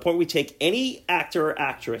a point we take any actor or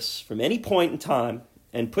actress from any point in time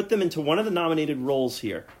and put them into one of the nominated roles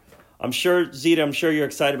here. I'm sure, Zita, you're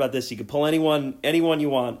excited about this. You can pull anyone you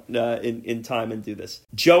want in time and do this.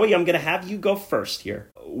 Joey, I'm going to have you go first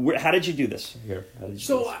here. How did you do this here?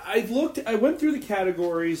 I went through the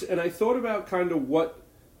categories, and I thought about kind of what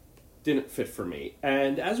didn't fit for me.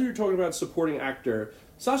 And as we were talking about supporting actor,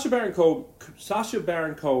 Sacha Baron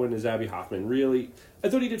Cohen as Abby Hoffman, really, I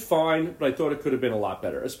thought he did fine, but I thought it could have been a lot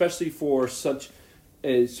better, especially for such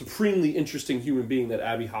a supremely interesting human being that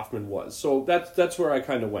Abby Hoffman was. So that's where I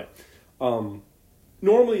kind of went.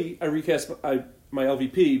 Normally, I recast my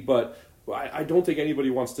LVP, but I don't think anybody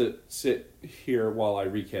wants to sit here while I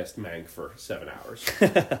recast Mank for 7 hours.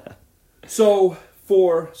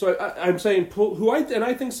 I'm saying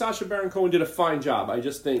I think Sacha Baron Cohen did a fine job. I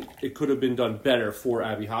just think it could have been done better for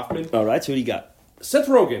Abby Hoffman. All right, so who do you got? Seth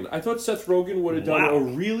Rogen. I thought Seth Rogen would have done a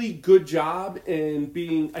really good job in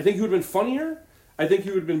being... I think he would have been funnier. I think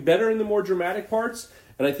he would have been better in the more dramatic parts.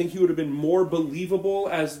 And I think he would have been more believable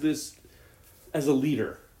as a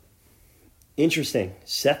leader. Interesting.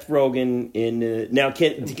 Seth Rogen in... now,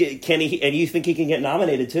 can he... And you think he can get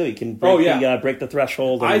nominated, too? He can break the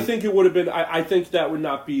threshold. I think it would have been... I think that would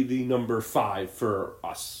not be the number 5 for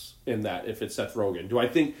us in that, if it's Seth Rogen. Do I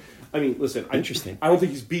think... I mean, listen... Interesting. I don't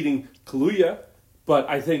think he's beating Kaluuya, but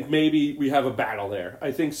I think maybe we have a battle there.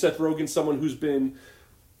 I think Seth Rogen, someone who's been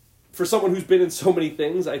in so many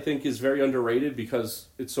things, I think is very underrated because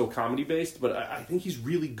it's so comedy-based, but I think he's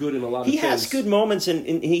really good in a lot of things. He has good moments,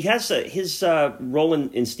 and he has his role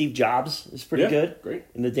in Steve Jobs is pretty good. Great.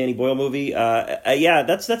 In the Danny Boyle movie.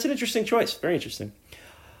 That's an interesting choice. Very interesting.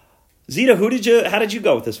 Zita, how did you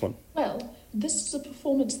go with this one? Well, this is a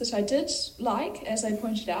performance that I did like, as I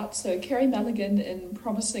pointed out. So Carey Mulligan in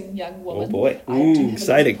Promising Young Woman. Oh boy, I do have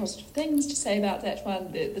exciting. A lot of positive things to say about that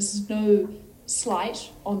one. This is no slight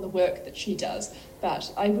on the work that she does,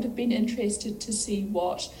 but I would have been interested to see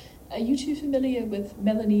what... Are you too familiar with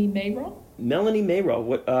Melanie Mayron? Melanie Mayron?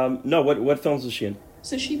 What films was she in?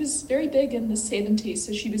 So she was very big in the 70s.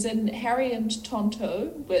 So she was in Harry and Tonto,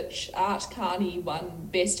 which Art Carney won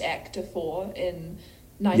Best Actor for in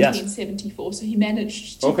 1974. Yes. So he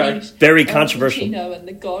managed to beat very controversial. Pacino in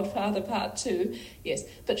The Godfather Part 2. Yes,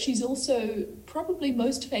 but she's also probably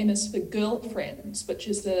most famous for Girlfriends, which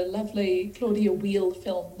is a lovely Claudia Weil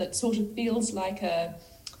film that sort of feels like a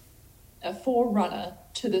forerunner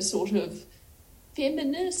to the sort of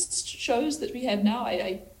feminist shows that we have now.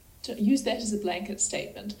 I use that as a blanket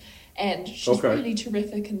statement. And she's really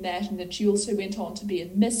terrific in that. And then she also went on to be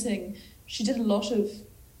in Missing. She did a lot of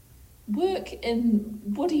work in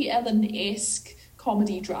Woody Allen-esque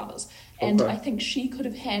comedy dramas. And I think she could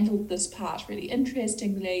have handled this part really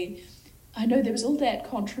interestingly. I know there was all that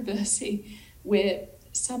controversy where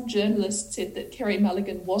some journalists said that Carey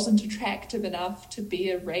Mulligan wasn't attractive enough to be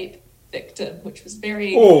a rape victim, which was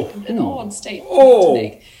very an odd statement to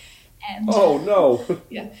make. And,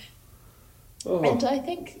 yeah. And I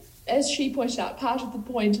think, as she pointed out, part of the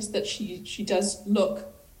point is that she does look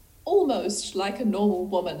almost like a normal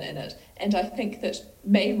woman in it. And I think that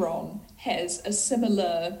Mayron has a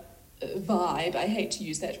similar vibe. I hate to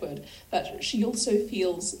use that word, but she also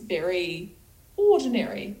feels very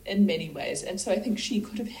ordinary in many ways. And so I think she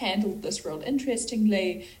could have handled this role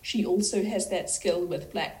interestingly. She also has that skill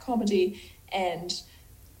with black comedy, and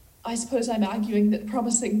I suppose I'm arguing that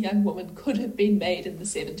Promising Young Woman could have been made in the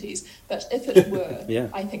 70s, but if it were,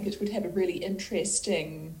 I think it would have a really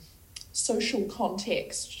interesting social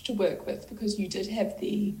context to work with, because you did have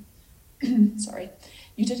the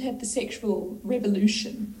sexual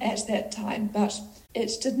revolution at that time, but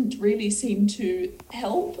it didn't really seem to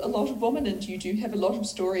help a lot of women, and you do have a lot of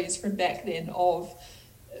stories from back then of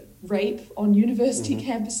rape on university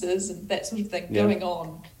campuses and that sort of thing going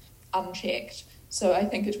on unchecked. So I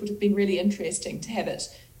think it would have been really interesting to have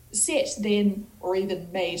it set then or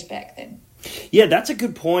even made back then. Yeah, that's a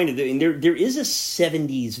good point. I mean, there is a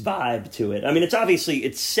 70s vibe to it. I mean,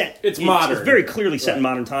 it's set. It's modern. It's very clearly set in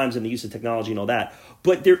modern times and the use of technology and all that.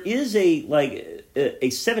 But there is a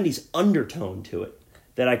 70s undertone to it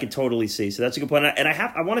that I could totally see. So that's a good point. And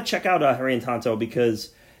I want to check out Harry and Tonto,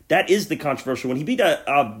 because that is the controversial one. He beat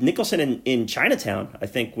Nicholson in Chinatown, I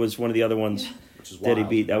think, was one of the other ones. Which is that he wild.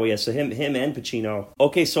 beat. Oh yeah, so him and Pacino.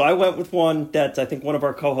 Okay, so I went with one that I think one of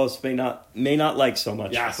our co-hosts may not like so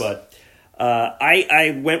much. Yes. But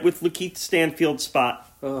I went with Lakeith Stanfield's spot.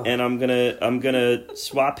 And I'm gonna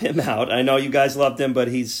swap him out. I know you guys loved him, but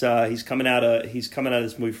he's coming out of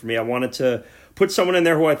this movie for me. I wanted to put someone in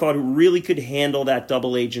there who I thought who really could handle that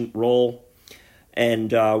double agent role.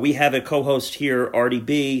 And we have a co-host here, Artie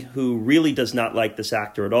B, who really does not like this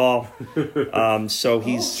actor at all. So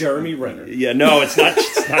he's Jeremy Renner. Yeah, no, it's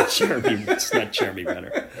not Jeremy. It's not Jeremy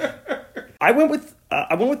Renner. I went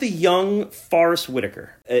with the young Forrest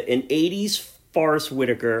Whitaker, an '80s Forrest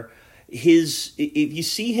Whitaker. If you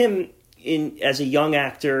see him as a young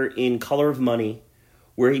actor in Color of Money,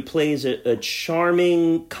 where he plays a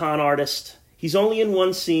charming con artist. He's only in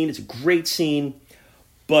one scene. It's a great scene,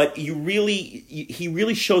 but he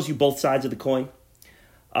really shows you both sides of the coin.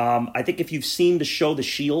 I think if you've seen the show The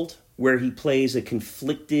Shield, where he plays a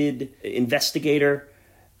conflicted investigator,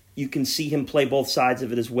 you can see him play both sides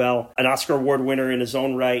of it as well. An Oscar Award winner in his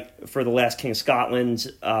own right for The Last King of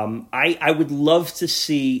Scotland. I would love to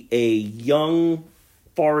see a young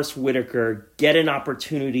Forrest Whitaker get an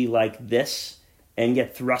opportunity like this and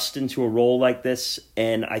get thrust into a role like this.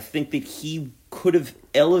 And I think that he could have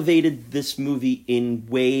elevated this movie in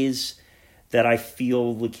ways that I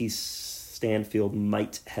feel Lakeith Stanfield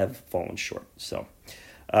might have fallen short. So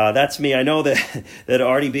that's me. I know that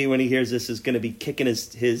Artie B, when he hears this, is going to be kicking his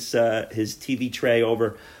TV tray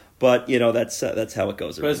over, but that's how it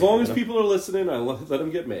goes. But as long as people are listening, I let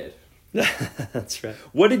them get mad. That's right.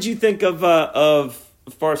 What did you think of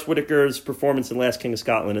Forrest Whitaker's performance in Last King of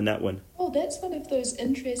Scotland in that one? Well, that's one of those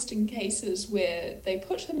interesting cases where they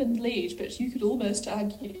put him in lead, but you could almost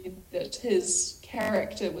argue that his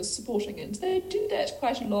character was supporting it. They do that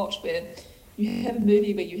quite a lot, where you have a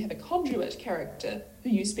movie where you have a conduit character who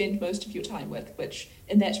you spend most of your time with, which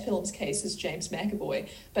in that film's case is James McAvoy,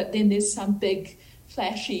 but then there's some big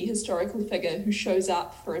flashy historical figure who shows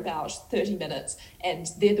up for about 30 minutes, and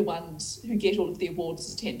they're the ones who get all of the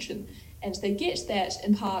awards' attention. And they get that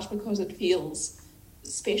in part because it feels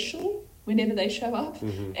special whenever they show up,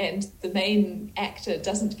 and the main actor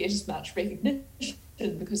doesn't get as much recognition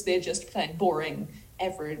because they're just playing boring,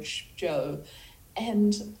 average Joe.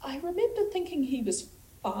 And I remember thinking he was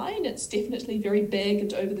fine. It's definitely very big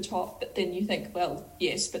and over the top, but then you think, well,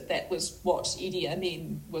 yes, but that was what Idi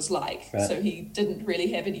Amin was like, right. So he didn't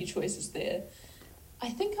really have any choices there. I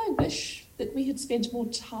think I wish that we had spent more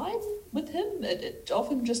time with him. It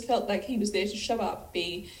often just felt like he was there to show up,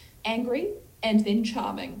 be angry, and then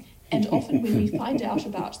charming. And often when we find out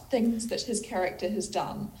about things that his character has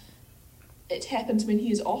done, it happens when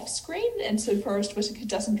he is off screen, and so Forrest Whitaker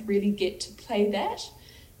doesn't really get to play that.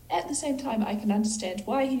 At the same time, I can understand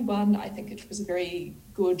why he won. I think it was a very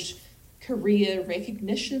good career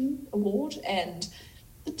recognition award, and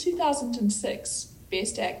the 2006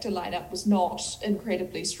 Best Actor lineup was not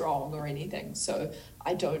incredibly strong or anything, so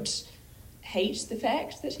I don't hate the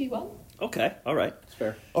fact that he won. Okay, all right. That's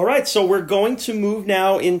fair. All right, so we're going to move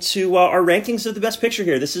now into our rankings of the Best Picture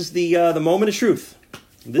here. This is the moment of truth.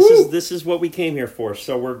 This is what we came here for.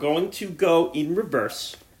 So we're going to go in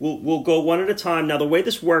reverse. We'll go one at a time. Now, the way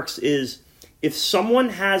this works is if someone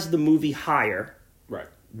has the movie higher, right,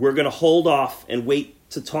 we're going to hold off and wait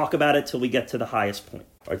to talk about it till we get to the highest point.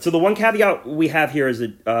 All right, so the one caveat we have here is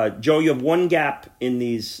that, Joe, you have one gap in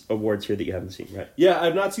these awards here that you haven't seen, right? Yeah,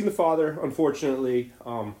 I've not seen The Father, unfortunately.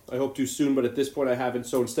 I hope to soon, but at this point I haven't.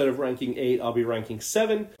 So instead of ranking 8, I'll be ranking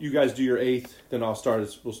 7. You guys do your 8th, then we'll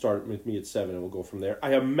start with me at 7, and we'll go from there.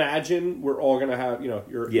 I imagine we're all going to have,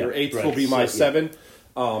 your 8th right. will be my So, 7,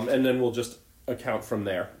 and then we'll just account from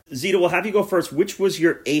there. Zita, we'll have you go first. Which was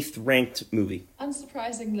your 8th ranked movie?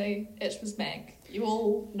 Unsurprisingly, it was Mank. You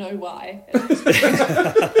all know why.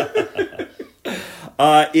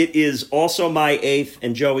 It is also my 8th,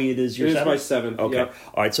 and Joey, it is your 7th? It is my 7th, Okay. Yep.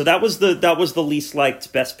 All right, so that was the least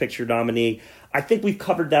liked Best Picture nominee. I think we've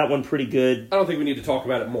covered that one pretty good. I don't think we need to talk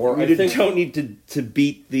about it more. Don't need to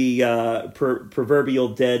beat the proverbial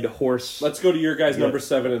dead horse. Let's go to your guys' number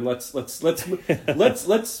 7, and let's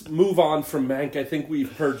move on from Mank. I think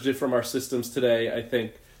we've purged it from our systems today. I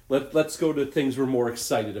think let's go to things we're more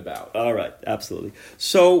excited about. All right, absolutely.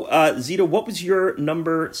 So, Zita, what was your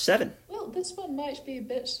number 7? Well, this one might be a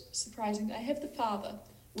bit surprising. I have The Father,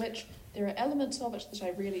 which there are elements of it that I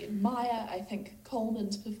really admire. I think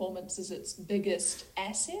Coleman's performance is its biggest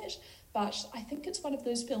asset, but I think it's one of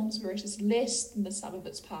those films where it is less than the sum of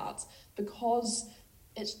its parts because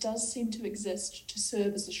it does seem to exist to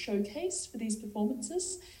serve as a showcase for these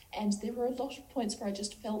performances, and there were a lot of points where I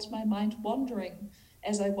just felt my mind wandering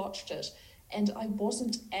as I watched it, and I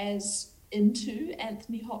wasn't as into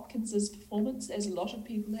Anthony Hopkins' performance as a lot of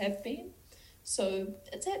people have been. So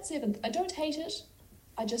it's at 7th. I don't hate it.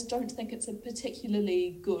 I just don't think it's a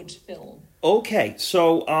particularly good film. Okay,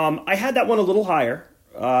 so I had that one a little higher,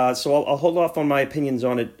 so I'll hold off on my opinions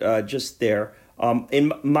on it just there.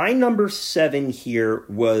 In my number 7 here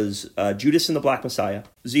was Judas and the Black Messiah.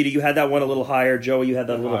 Zita, you had that one a little higher. Joey, you had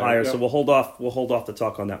that a little higher. Yep. So we'll hold off to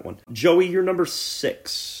talk on that one. Joey, your number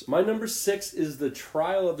 6. My number 6 is The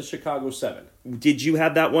Trial of the Chicago 7. Did you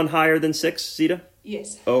have that one higher than 6, Zita?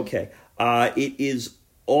 Yes. Okay. It is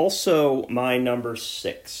also my number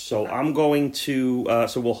 6. So I'm going to.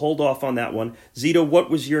 So we'll hold off on that one. Zita, what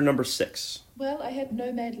was your number 6? Well, I had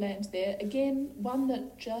Nomadland there. Again, one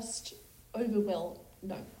that just underwhelmed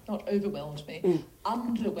me.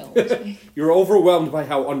 Underwhelmed me. You're overwhelmed by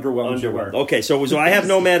how underwhelmed you were. Okay, so I have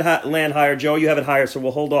Nomadland higher. Joe, you have it higher, so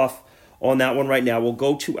we'll hold off on that one right now. We'll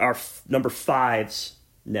go to our number 5s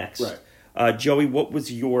next. Right. Joey, what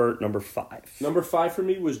was your number 5? Number 5 for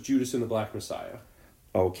me was Judas and the Black Messiah.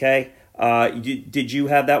 Okay. Did you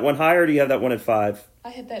have that one higher, or do you have that one at 5? I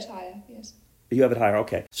had that higher, yes. You have it higher,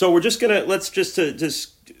 okay. So we're just going to, let's just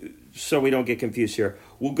so we don't get confused here.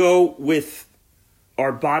 We'll go with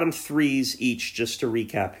our bottom 3s each, just to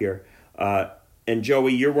recap here. And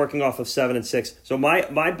Joey, you're working off of 7 and 6. So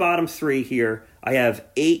my bottom 3 here, I have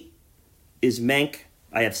 8 is Mank,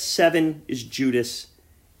 I have 7 is Judas,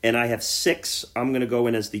 and I have 6, I'm going to go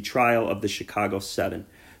in as the Trial of the Chicago 7.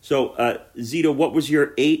 So, Zita, what was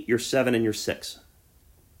your 8, your 7, and your 6?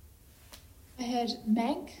 I had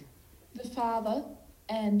Mank, The Father,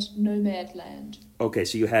 and Nomadland. Okay,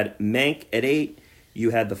 so you had Mank at 8, you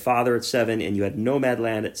had The Father at 7, and you had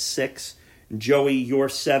Nomadland at 6. Joey, your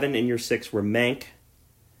 7 and your 6 were Mank.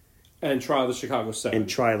 And Trial of the Chicago 7. And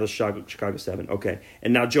Trial of the Chicago 7, okay.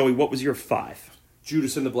 And now, Joey, what was your 5?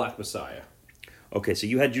 Judas and the Black Messiah. Okay, so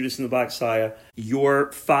you had Judas and the Black Messiah.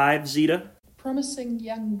 Your 5, Zita? Promising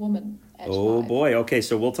Young Woman at 5. Oh, boy. Okay,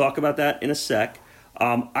 so we'll talk about that in a sec.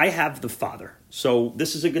 I have The Father. So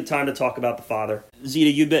this is a good time to talk about The Father. Zita,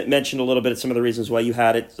 you mentioned a little bit of some of the reasons why you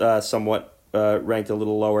had it somewhat ranked a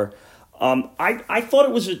little lower. I thought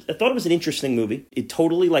it was an interesting movie. It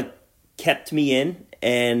totally kept me in,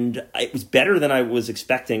 and it was better than I was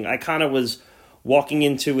expecting. I kind of was walking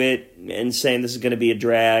into it and saying this is going to be a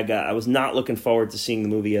drag. I was not looking forward to seeing the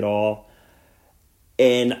movie at all.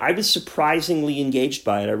 And I was surprisingly engaged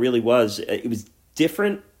by it. I really was. It was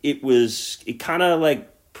different. It kind of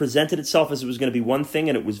presented itself as it was going to be one thing,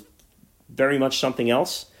 and it was very much something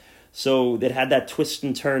else. So it had that twist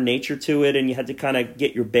and turn nature to it, and you had to kind of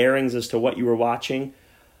get your bearings as to what you were watching.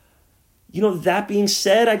 You know, that being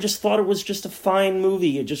said, I just thought it was just a fine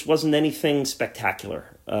movie. It just wasn't anything spectacular.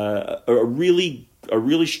 A really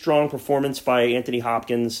strong performance by Anthony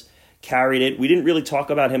Hopkins carried it. We didn't really talk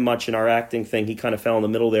about him much in our acting thing. He kind of fell in the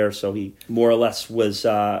middle there, so he more or less was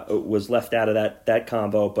left out of that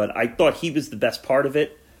combo. But I thought he was the best part of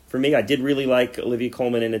it for me. I did really like Olivia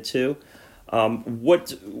Colman in it too. What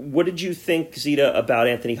did you think, Zita, about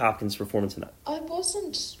Anthony Hopkins' performance in that? I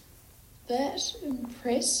wasn't that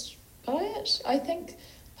impressed by it. I think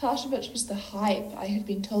part of it was the hype. I had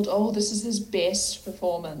been told, oh, this is his best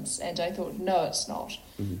performance, and I thought, no, it's not.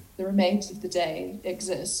 Mm-hmm. The Remains of the Day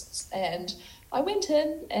exists, and I went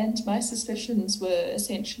in, and my suspicions were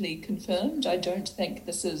essentially confirmed. I don't think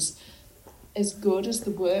this is as good as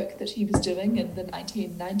the work that he was doing in the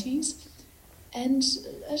 1990s. And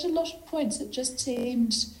at a lot of points, it just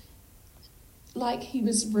seemed like he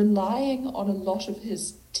was relying on a lot of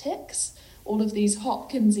his tics, all of these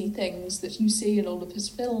Hopkins-y things that you see in all of his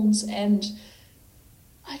films, and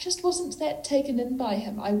I just wasn't that taken in by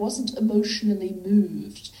him. I wasn't emotionally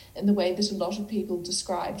moved in the way that a lot of people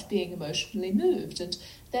described being emotionally moved, and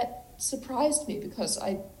that surprised me because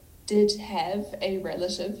I did have a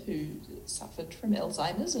relative who suffered from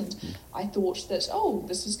Alzheimer's, and I thought that, oh,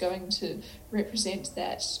 this is going to represent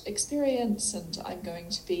that experience and I'm going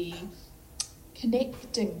to be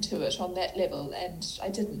connecting to it on that level, and I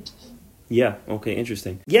didn't. Yeah, okay,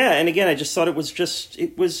 interesting. Yeah, and again, I just thought it was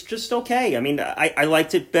just okay. I mean, I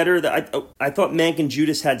liked it better. I thought Mank and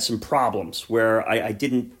Judas had some problems where I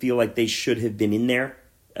didn't feel like they should have been in there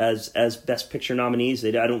as Best Picture nominees.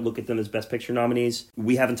 I don't look at them as Best Picture nominees.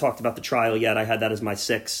 We haven't talked about The Trial yet. I had that as my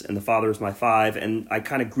 6, and The Father as my 5, and I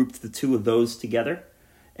kind of grouped the two of those together.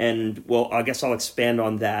 And, well, I guess I'll expand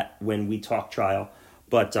on that when we talk Trial.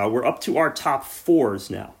 But we're up to our top 4s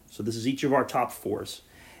now. So this is each of our top 4s.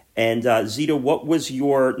 And Zita, what was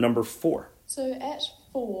your number 4? So at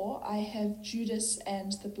 4, I have Judas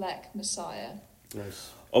and the Black Messiah.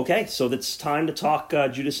 Nice. Okay, so it's time to talk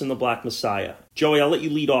Judas and the Black Messiah. Joey, I'll let you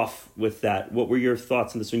lead off with that. What were your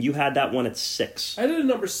thoughts on this one? You had that one at 6. I had it at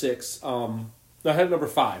number 6. I had number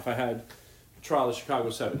 5. I had Trial of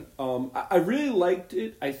Chicago 7. I really liked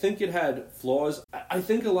it. I think it had flaws. I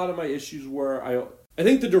think a lot of my issues were I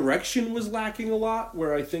think the direction was lacking a lot,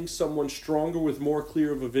 where I think someone stronger with more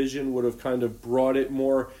clear of a vision would have kind of brought it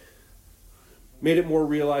more, made it more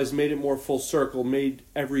realized, made it more full circle, made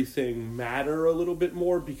everything matter a little bit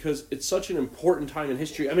more, because it's such an important time in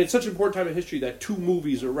history. I mean, it's such an important time in history that 2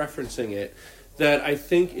 movies are referencing it, that I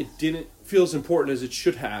think it didn't feel as important as it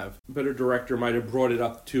should have. A better director might have brought it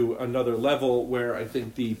up to another level, where I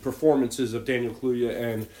think the performances of Daniel Kaluuya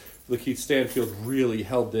and Lakeith Stanfield really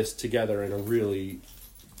held this together and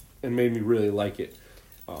made me really like it.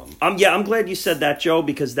 I'm glad you said that, Joe,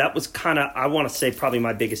 because that was kind of, I want to say, probably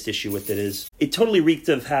my biggest issue with it is it totally reeked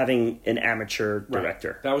of having an amateur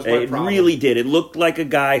director. Right. That was my problem. It really did. It looked like a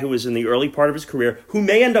guy who was in the early part of his career, who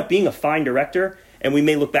may end up being a fine director, and we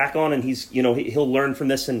may look back on and he'll learn from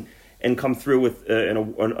this and come through with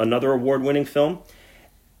another award-winning film.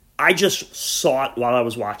 I just saw it while I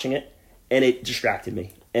was watching it, and it distracted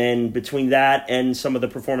me. And between that and some of the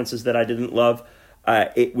performances that I didn't love,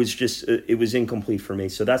 it was incomplete for me.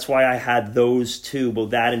 So that's why I had those 2,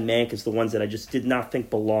 both that and Mank, as the ones that I just did not think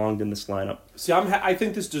belonged in this lineup. See, I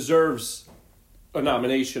think this deserves a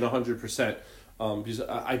nomination 100%, because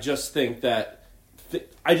I just think that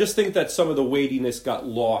some of the weightiness got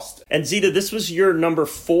lost. And Zita, this was your number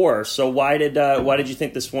 4. So why did you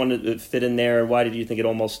think this one fit in there, and why did you think it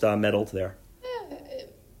almost meddled there?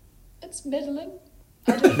 It's meddling.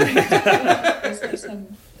 I don't think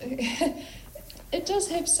it does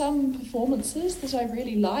have some performances that I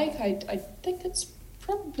really like. I think it's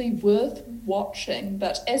probably worth watching,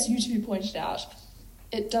 but as you 2 pointed out,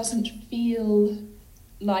 it doesn't feel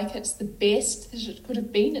like it's the best that it could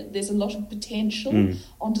have been. There's a lot of potential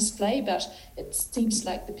on display, but it seems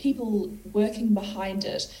like the people working behind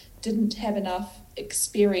it didn't have enough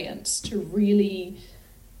experience to really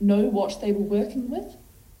know what they were working with.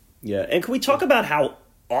 Yeah, and can we talk about how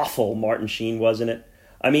awful Martin Sheen was in it?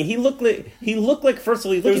 I mean, he looked like first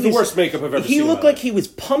of all, it was the worst makeup I've ever seen. He looked like he was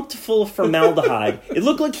pumped full of formaldehyde. It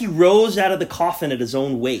looked like he rose out of the coffin at his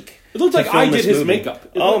own wake. It looked like I did his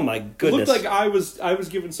makeup. My goodness! It looked like I was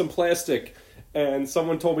given some plastic, and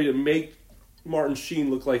someone told me to make Martin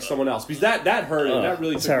Sheen look like someone else, because that hurt and that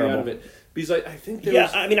really took me out of it. Because I think there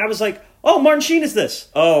was... I mean, I was like, oh, Martin Sheen is this.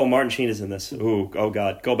 Oh, Martin Sheen is in this. Ooh, oh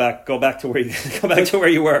God, go back to where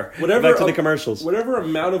you were. Go back to the commercials. Whatever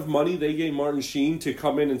amount of money they gave Martin Sheen to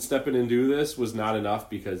come in and step in and do this was not enough,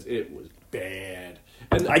 because it was bad.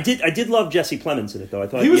 And I did love Jesse Plemons in it, though. I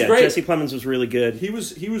thought he was great. Jesse Plemons was really good. He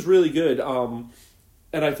was really good.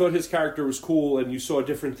 And I thought his character was cool, and you saw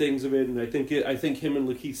different things of it. And I think him and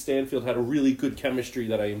Lakeith Stanfield had a really good chemistry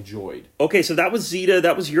that I enjoyed. Okay, so that was Zita.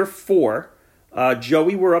 That was your 4.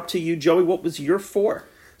 Joey, we're up to you. Joey, what was your 4?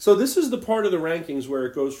 So this is the part of the rankings where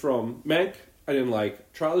it goes from Mank, I didn't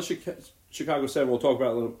like. Trial of Chicago 7, we'll talk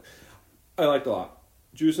about a little. I liked a lot.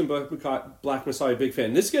 Judas and Black Messiah, big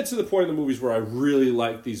fan. This gets to the point in the movies where I really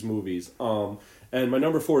like these movies. And my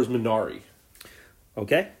number 4 is Minari.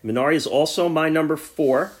 Okay, Minari is also my number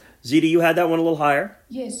 4. Zita, you had that one a little higher?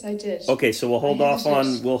 Yes, I did. Okay, so we'll hold off on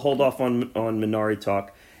Minari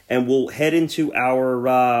talk, and we'll head into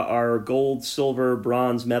our gold, silver,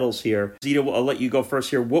 bronze medals here. Zita, I'll let you go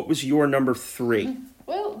first here. What was your number 3?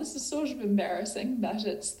 Well, this is sort of embarrassing, but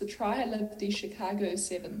it's the Trial of the Chicago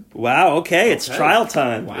 7. Wow, okay, it's trial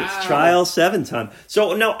time. Wow. It's Trial 7 time.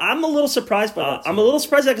 So, no, I'm a little surprised by that. I'm a little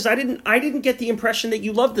surprised because I didn't get the impression that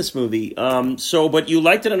you loved this movie. But you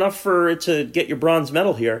liked it enough for it to get your bronze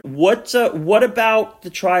medal here. What about the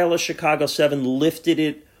Trial of Chicago 7 lifted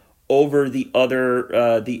it over the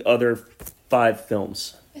other 5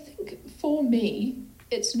 films? I think for me,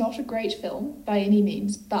 it's not a great film by any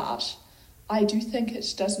means, but I do think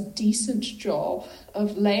it does a decent job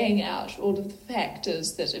of laying out all of the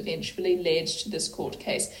factors that eventually led to this court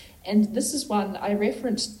case. And this is one I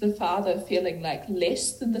referenced the father feeling like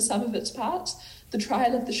less than the sum of its parts. The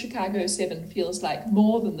Trial of the Chicago 7 feels like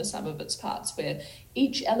more than the sum of its parts, where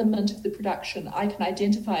each element of the production I can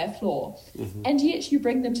identify a flaw. Mm-hmm. And yet you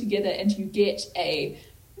bring them together and you get a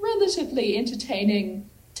relatively entertaining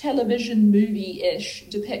television movie-ish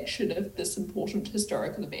depiction of this important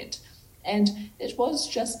historical event. And it was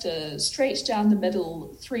just a straight down the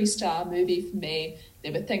middle 3-star movie for me.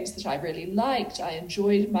 There were things that I really liked. I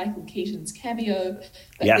enjoyed Michael Keaton's cameo.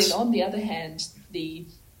 But then on the other hand, the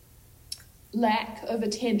lack of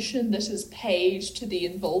attention that is paid to the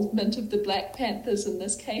involvement of the Black Panthers in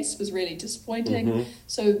this case was really disappointing. Mm-hmm.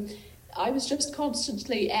 So I was just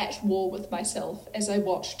constantly at war with myself as I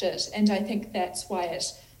watched it, and I think that's why it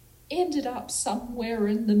ended up somewhere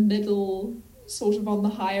in the middle, sort of on the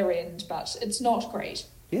higher end, but it's not great.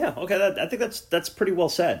 Yeah, okay, I think that's pretty well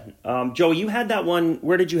said. Joe, you had that one.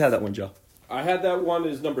 Where did you have that one, Joe? I had that one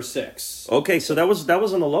as number 6. Okay, so that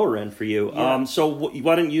was on the lower end for you. Yeah. So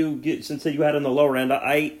why don't you get, since you had it on the lower end,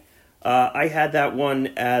 I had that one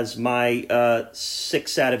as my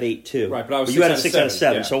 6 out of 8 too. Right, but I was you 6 had out a of 6 out of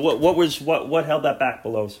 7. yeah. So what held that back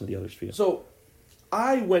below some of the others for you? So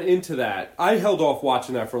I went into that. I held off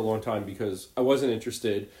watching that for a long time because I wasn't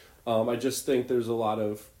interested. I just think there's a lot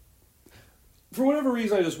of, for whatever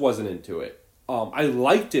reason, I just wasn't into it. I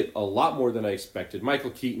liked it a lot more than I expected.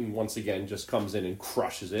 Michael Keaton, once again, just comes in and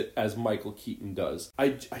crushes it, as Michael Keaton does.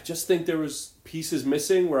 I just think there was pieces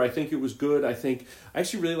missing where I think it was good. I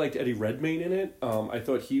actually really liked Eddie Redmayne in it. I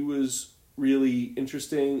thought he was really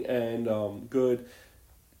interesting and good.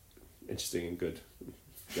 Interesting and good.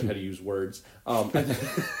 I forget how to use words. I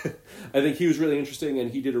think he was really interesting and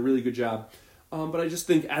he did a really good job. But I just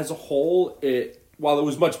think as a whole, while it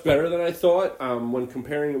was much better than I thought, when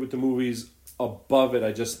comparing it with the movies above it,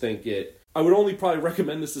 I just think I would only probably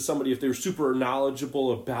recommend this to somebody if they were super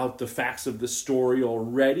knowledgeable about the facts of the story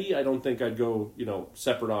already. I don't think I'd go,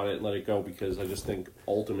 separate on it and let it go because I just think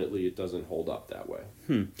ultimately it doesn't hold up that way.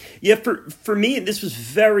 Yeah, for me, this was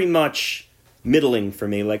very much middling for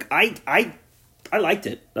me. Like, I liked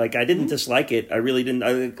it. Like, I didn't dislike it. I really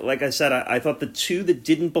didn't. Like I said, I thought the two that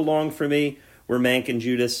didn't belong for me were Mank and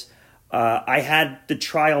Judas. I had The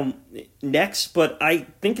Trial next, but I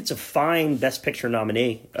think it's a fine Best Picture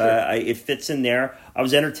nominee. Sure. It fits in there. I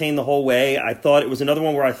was entertained the whole way. I thought it was another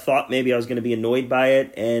one where I thought maybe I was going to be annoyed by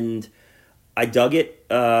it, and I dug it.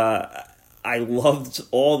 I loved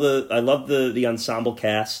the ensemble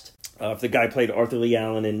cast. The guy played Arthur Lee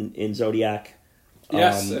Allen in Zodiac.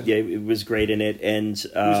 Yes, yeah, it was great in it, and he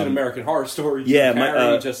was an American Horror Story. Yeah,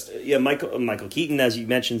 Michael Keaton, as you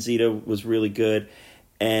mentioned, Zita was really good.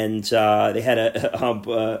 And they had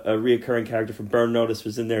a reoccurring character from Burn Notice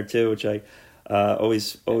was in there too, which I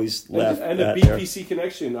always laughed and a BPC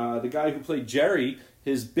connection. The guy who played Jerry,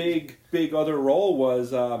 his big other role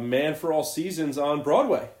was Man for All Seasons on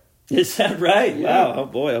Broadway. Is that right? Yeah. Wow. Oh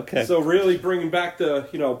boy. Okay. So really bringing back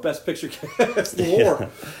the Best Picture cast more.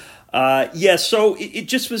 So it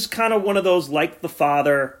just was kind of one of those, like The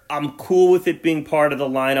Father. I'm cool with it being part of the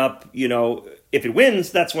lineup. If it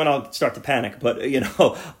wins, that's when I'll start to panic. But,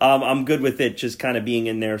 I'm good with it just kind of being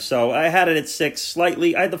in there. So I had it at 6,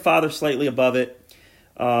 slightly. I had The Father slightly above it.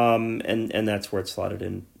 And that's where it slotted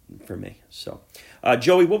in for me. So,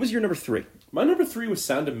 Joey, what was your number 3? My number 3 was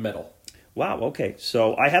Sound of Metal. Wow, okay.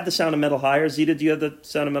 So I have the Sound of Metal higher. Zita, do you have the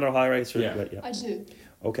Sound of Metal higher? Yeah. I do.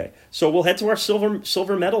 Okay. So we'll head to our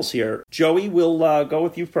silver medals here. Joey, we'll go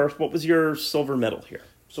with you first. What was your silver medal here?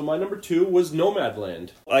 So my number 2 was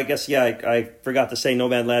Nomadland. I guess, I forgot to say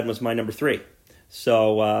Nomadland was my number 3.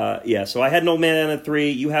 So, so I had Nomadland at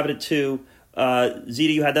 3. You have it at 2.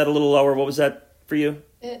 Zita, you had that a little lower. What was that for you?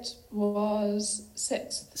 It was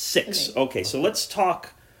 6. 6. Okay, so let's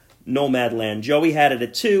talk Nomadland. Joey had it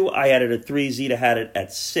at 2. I had it at 3. Zita had it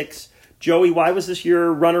at 6. Joey, why was this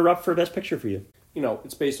your runner-up for Best Picture for you?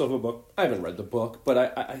 It's based off a book. I haven't read the book,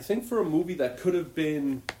 but I think for a movie that could have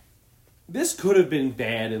been... This could have been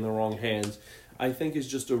bad in the wrong hands. I think is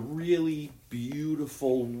just a really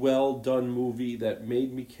beautiful, well-done movie that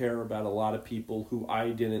made me care about a lot of people who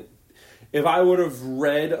I didn't. If I would have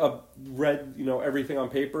read everything on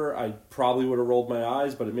paper, I probably would have rolled my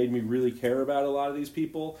eyes. But it made me really care about a lot of these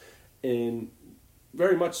people, and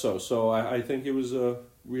very much so. So I think it was a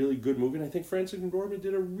really good movie, and I think Frances McDormand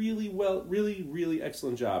did a really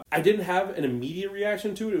excellent job. I didn't have an immediate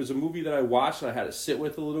reaction to it. It was a movie that I watched and I had to sit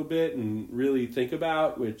with a little bit and really think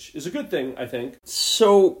about, which is a good thing, I think.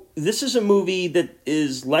 So this is a movie that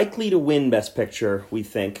is likely to win Best Picture, we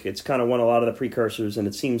think. It's kind of won a lot of the precursors, and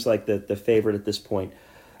it seems like the favorite at this point.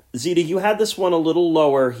 Zita, you had this one a little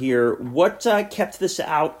lower here. What kept this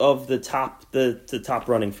out of the top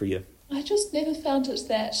running for you? I just never found it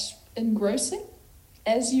that engrossing.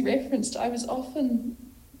 As you referenced, I was often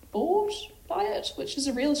bored by it, which is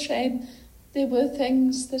a real shame. There were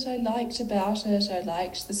things that I liked about it. I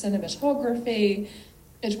liked the cinematography.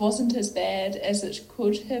 It wasn't as bad as it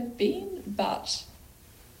could have been, but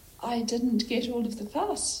I didn't get all of the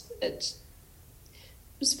fuss. It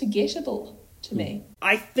was forgettable to me.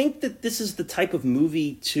 I think that this is the type of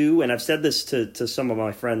movie, too, and I've said this to some of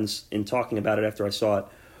my friends in talking about it after I saw it,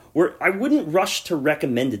 where I wouldn't rush to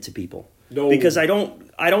recommend it to people. No. Because I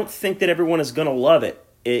don't think that everyone is going to love it.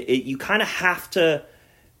 You kind of have to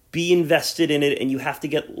be invested in it, and you have to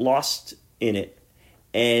get lost in it.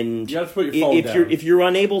 And you have to put your phone down. If you're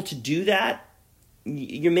unable to do that,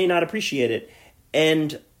 you may not appreciate it.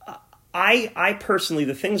 And I personally,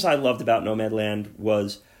 the things I loved about Nomadland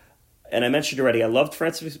was, and I mentioned already, I loved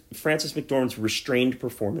Frances McDormand's restrained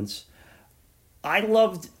performance. I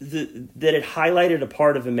loved that it highlighted a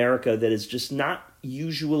part of America that is just not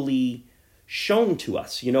usually shown to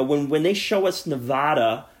us. You know, when they show us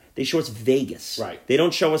Nevada, they show us Vegas. Right. They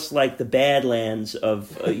don't show us like the Badlands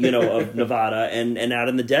of of Nevada and out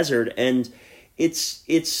in the desert. And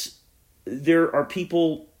it's there are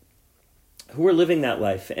people who are living that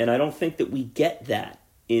life, and I don't think that we get that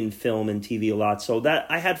in film and TV a lot. So that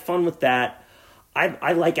I had fun with that.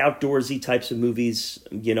 I like outdoorsy types of movies.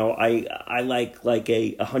 You know, I like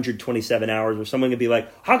a 127 Hours, where someone could be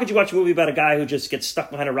like, how could you watch a movie about a guy who just gets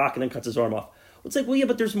stuck behind a rock and then cuts his arm off? Well, it's like, well, yeah,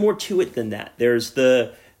 but there's more to it than that. There's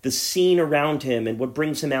the scene around him and what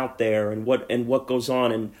brings him out there and what goes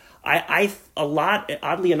on. And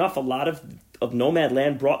oddly enough, a lot of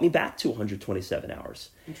Nomadland brought me back to 127 Hours.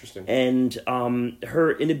 Interesting. And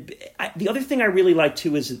the other thing I really like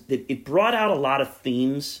too is that it brought out a lot of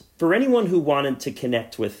themes for anyone who wanted to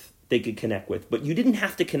connect with. They could connect with, but you didn't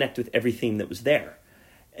have to connect with every theme that was there.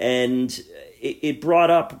 And it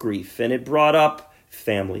brought up grief, and it brought up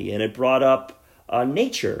family, and it brought up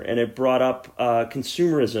nature, and it brought up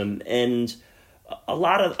consumerism, and a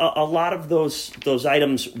lot of those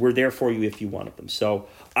items were there for you if you wanted them. So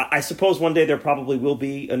I suppose one day there probably will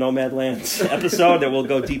be a Nomadland episode that we'll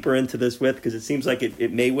go deeper into this with, because it seems like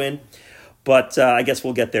it may win. But I guess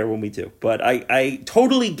we'll get there when we do. But I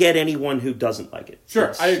totally get anyone who doesn't like it. Sure,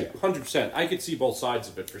 100%. I could see both sides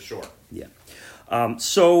of it for sure. Yeah.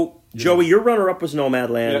 So, Joey, your runner-up was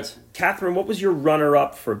Nomadland. Yep. Catherine, what was your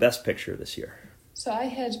runner-up for Best Picture this year? So I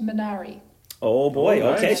had Minari. Oh, boy.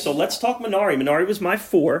 Oh, nice. Okay, so let's talk Minari. Minari was my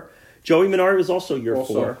 4. Joey, Minari was also your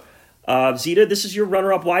 4. Zita, this is your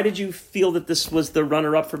runner-up. Why did you feel that this was the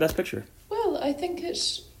runner-up for Best Picture? Well, I think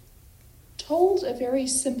it told a very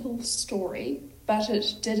simple story, but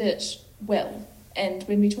it did it well. And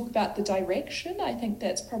when we talk about the direction, I think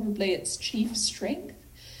that's probably its chief strength.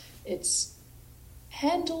 It's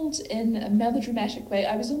handled in a melodramatic way.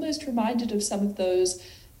 I was almost reminded of some of those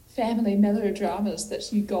family melodramas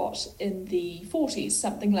that you got in the 40s,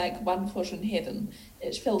 something like One Foot in Heaven.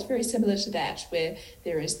 It felt very similar to that, where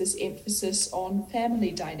there is this emphasis on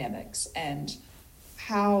family dynamics and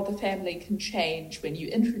how the family can change when you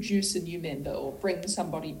introduce a new member or bring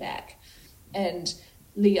somebody back. And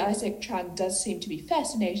Lee Isaac Chung does seem to be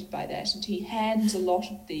fascinated by that, and he hands a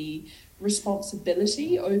lot of the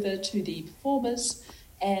responsibility over to the performers,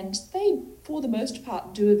 and they, for the most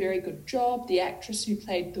part, do a very good job. The actress who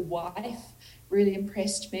played the wife really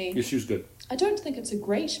impressed me. Yeah, she was good. I don't think it's a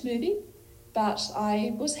great movie, but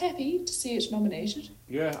I was happy to see it nominated.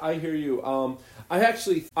 Yeah, I hear you.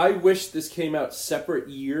 I wish this came out separate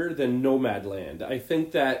year than Nomadland. I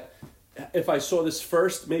think that if I saw this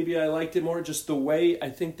first, maybe I liked it more. Just the way,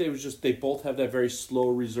 I think they both have that very slow,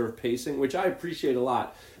 reserved pacing, which I appreciate a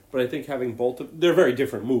lot. But I think having both they're very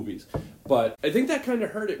different movies. But I think that kind of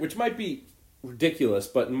hurt it, which might be ridiculous.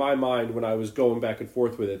 But in my mind, when I was going back and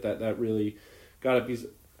forth with it, that really got it. Because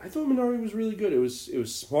I thought Minari was really good. It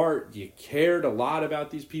was smart. You cared a lot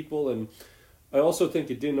about these people, and I also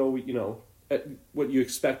think it didn't always, what you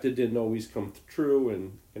expected didn't always come true.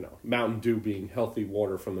 And Mountain Dew being healthy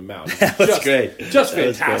water from the mountain. That's great. Just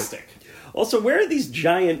fantastic. Also, where are these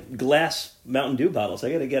giant glass Mountain Dew bottles?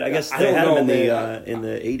 I guess I they don't had know, them man. in the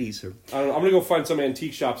 80s. Or... I don't know. I'm gonna go find some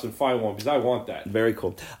antique shops and find one because I want that. Very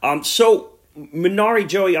cool. So Minari,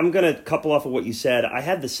 Joey, I'm gonna couple off of what you said. I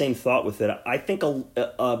had the same thought with it. I think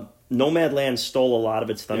Nomadland stole a lot of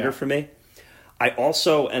its thunder for me. I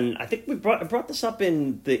also, and I think I brought this up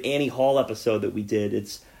in the Annie Hall episode that we did.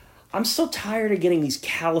 I'm so tired of getting these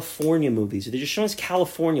California movies. They're just showing us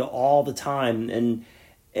California all the time, and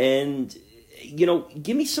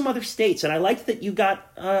give me some other states. And I like that you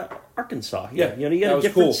got Arkansas. Yeah, you got a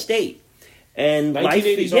different state. And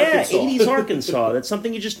 1980s Arkansas. 80s Arkansas. That's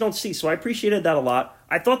something you just don't see. So I appreciated that a lot.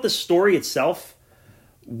 I thought the story itself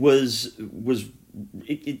was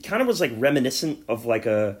it kind of was like reminiscent of like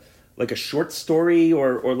a short story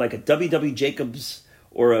or like a W.W. Jacobs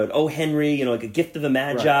or an O. Henry, like a Gift of the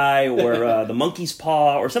Magi, or the Monkey's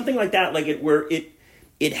Paw, or something like that. Like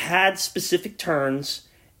it had specific turns,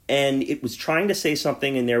 and it was trying to say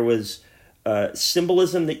something, and there was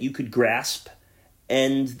symbolism that you could grasp,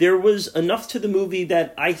 and there was enough to the movie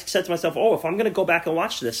that I said to myself, "Oh, if I'm going to go back and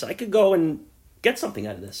watch this, I could go and get something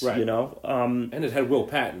out of this." Right. And it had Will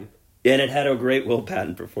Patton. And it had a great Will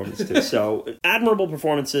Patton performance, too. So, admirable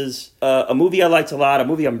performances. A movie I liked a lot. A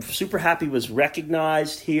movie I'm super happy was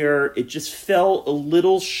recognized here. It just fell a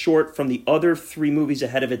little short from the other 3 movies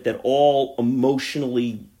ahead of it that all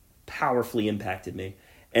emotionally, powerfully impacted me.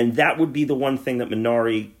 And that would be the one thing that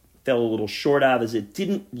Minari fell a little short of, is it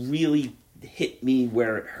didn't really hit me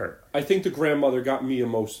where it hurt. I think The Grandmother got me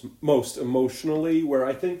most emotionally, where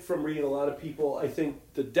I think from reading a lot of people, I think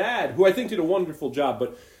the dad, who I think did a wonderful job,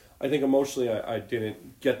 but I think emotionally I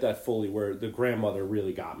didn't get that fully, where The Grandmother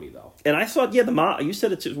really got me, though. And I thought, the mom, you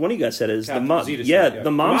said it, one of you guys said it, is the mom.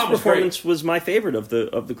 The mom's mom was performance was my favorite of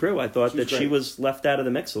the crew. I thought that she great. was left out of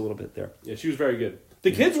the mix a little bit there. Yeah, she was very good.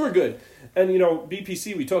 The kids were good. And,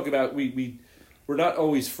 BPC, we talk about, we're not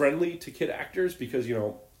always friendly to kid actors because,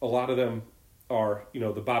 a lot of them are,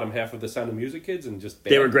 the bottom half of the Sound of Music kids and just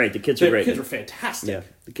bad. They were great. The kids were great. The kids were fantastic. Yeah,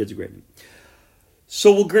 the kids are great.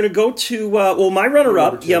 So we're going to go to, my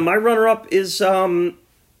runner-up. Yeah, my runner-up is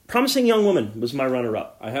Promising Young Woman was my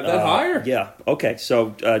runner-up. I have that higher. Yeah, okay.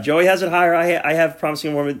 So Joey has it higher. I have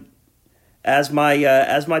Promising Young Woman as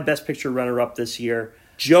my Best Picture runner-up this year.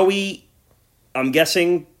 Joey, I'm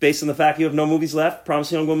guessing, based on the fact you have no movies left,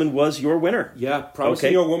 Promising Young Woman was your winner. Yeah,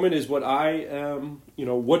 Promising Young Woman is what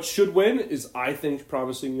what should win is I think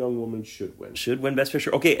Promising Young Woman should win. Should win Best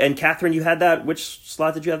Picture. Okay, and Catherine, you had that. Which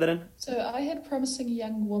slot did you have that in? So I had Promising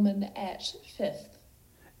Young Woman at 5th.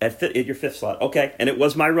 At your 5th slot. Okay, and it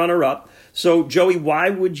was my runner-up. So, Joey, why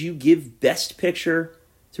would you give Best Picture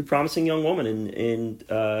to Promising Young Woman in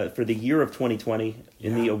for the year of 2020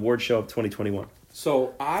 in the award show of 2021?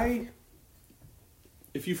 So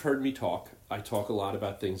if you've heard me talk, I talk a lot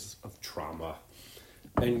about things of trauma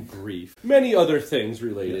and grief, many other things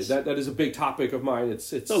related. Yes. That is a big topic of mine.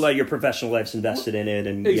 It's so like your professional life's invested in it,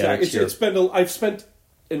 and exactly. I've spent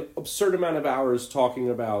an absurd amount of hours talking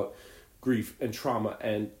about grief and trauma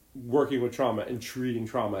and working with trauma and treating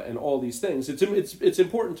trauma and all these things. It's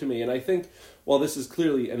important to me, and I think while this is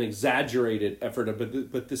clearly an exaggerated effort,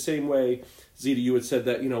 but the same way, Zita, you had said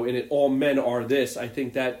that in it all men are this. I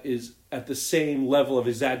think that is at the same level of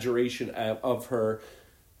exaggeration of her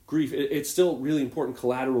grief. It's still really important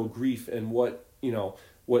collateral grief and what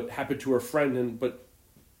happened to her friend, but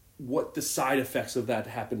what the side effects of that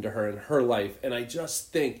happened to her in her life. And I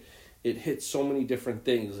just think it hits so many different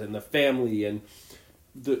things, and the family and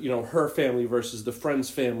her family versus the friend's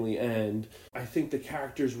family, and I think the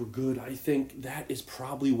characters were good. I think that is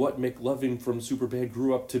probably what McLovin from Superbad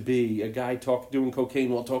grew up to be, a guy doing cocaine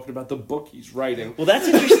while talking about the book he's writing. Well, that's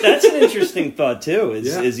an interesting thought too.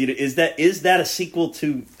 Is that a sequel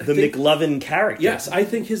to the McLovin character? Yes, I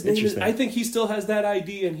think his name is. I think he still has that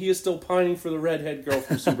ID, and he is still pining for the redhead girl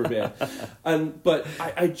from Superbad. But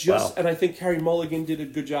I think Carey Mulligan did a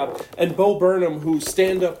good job, and Bo Burnham, whose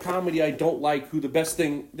stand-up comedy I don't like, who the best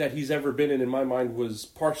thing that he's ever been in my mind was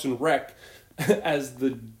Parks and Rec as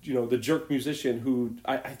the jerk musician who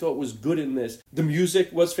I thought was good in this. The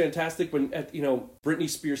music was fantastic when Britney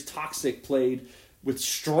Spears' Toxic played with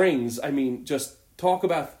strings. I mean, just talk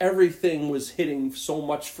about everything was hitting so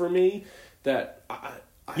much for me that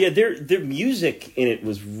their music in it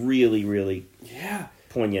was really, really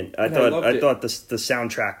poignant. I thought the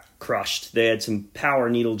soundtrack crushed. They had some power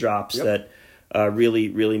needle drops that really,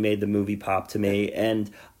 really made the movie pop to me. And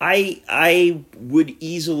I would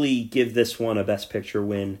easily give this one a Best Picture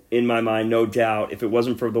win, in my mind, no doubt, if it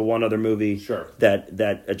wasn't for the one other movie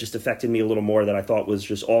that just affected me a little more, that I thought was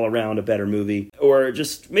just all around a better movie, or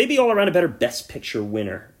just maybe all around a better Best Picture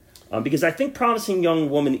winner. Because I think Promising Young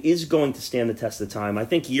Woman is going to stand the test of time. I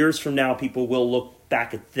think years from now, people will look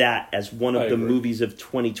back at that as one of the movies of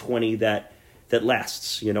 2020 that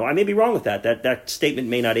lasts. I may be wrong with that. That statement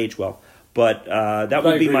may not age well. But that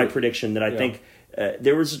would be my prediction. That I think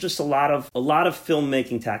there was just a lot of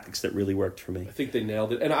filmmaking tactics that really worked for me. I think they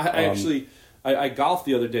nailed it. And I golfed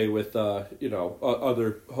the other day with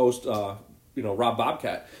other host Rob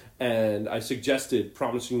Bobcat, and I suggested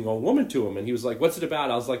Promising Young Woman to him, and he was like, "What's it about?"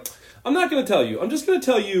 I was like, "I'm not going to tell you. I'm just going to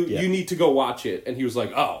tell you you need to go watch it." And he was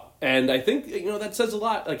like, "Oh," and I think that says a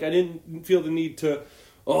lot. Like I didn't feel the need to.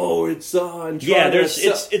 It's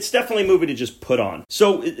it's definitely a movie to just put on.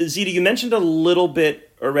 So, Zita, you mentioned a little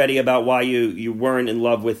bit already about why you weren't in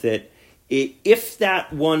love with it. If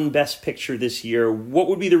that won Best Picture this year, what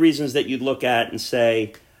would be the reasons that you'd look at and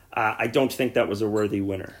say, I don't think that was a worthy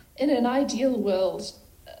winner? In an ideal world,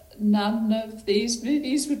 none of these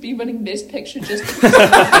movies would be winning Best Picture just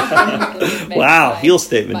because wow, heel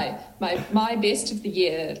statement. My best of the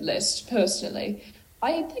year list, personally.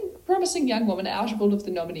 I think Promising Young Woman, out of all of the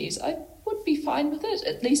nominees, I would be fine with it.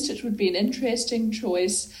 At least it would be an interesting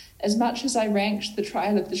choice. As much as I ranked The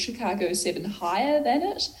Trial of the Chicago 7 higher than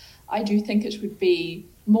it, I do think it would be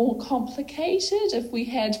more complicated if we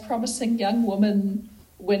had Promising Young Woman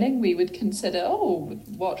winning. We would consider,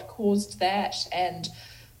 what caused that? And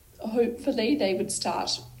hopefully they would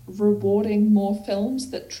start rewarding more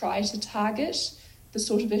films that try to target the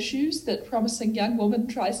sort of issues that Promising Young Woman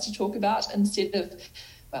tries to talk about, instead of,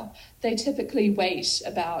 they typically wait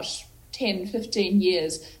about 10, 15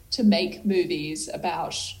 years to make movies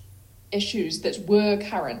about issues that were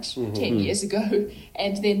current 10 years ago,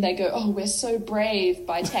 and then they go, we're so brave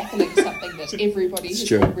by tackling something that everybody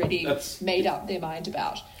has already made up their mind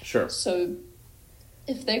about. Sure. So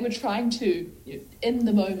if they were trying to, in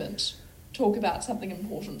the moment, talk about something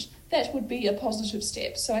important, that would be a positive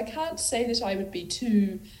step. So I can't say that I would be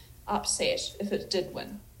too upset if it did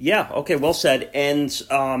win. Yeah, okay, well said. And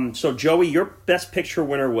so, Joey, your Best Picture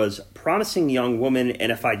winner was Promising Young Woman,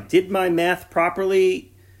 and if I did my math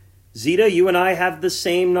properly, Zita, you and I have the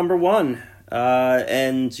same number one.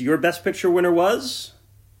 And your Best Picture winner was?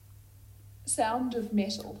 Sound of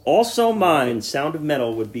Metal. Also mine. Sound of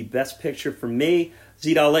Metal would be Best Picture for me.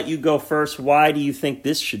 Zita, I'll let you go first. Why do you think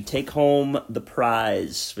this should take home the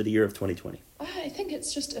prize for the year of 2020? I think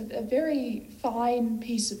it's just a very fine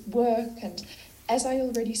piece of work, and as I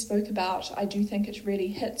already spoke about, I do think it really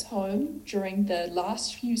hits home during the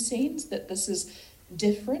last few scenes that this is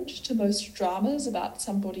different to most dramas about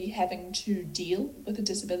somebody having to deal with a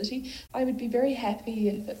disability. I would be very happy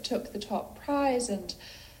if it took the top prize, and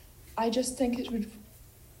I just think it would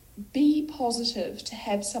be positive to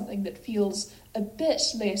have something that feels a bit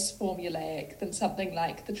less formulaic than something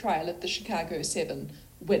like The Trial of the Chicago 7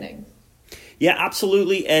 winning. Yeah,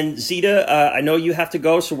 absolutely. And Zita, I know you have to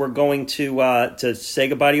go, so we're going to say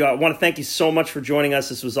goodbye to you. I want to thank you so much for joining us.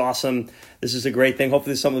 This was awesome. This is a great thing.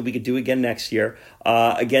 Hopefully it's something we could do again next year.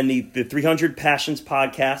 Again, the 300 Passions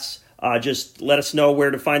podcast. Just let us know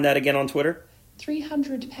where to find that again on Twitter.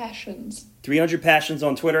 300 Passions. 300 Passions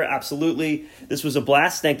on Twitter, absolutely. This was a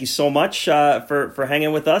blast. Thank you so much for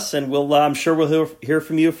hanging with us, and I'm sure we'll hear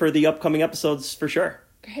from you for the upcoming episodes for sure.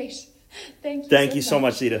 Great. Thank you. Thank you so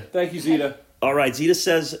much, Zita. Thank you, Zita. All right, Zita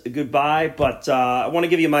says goodbye, but I want to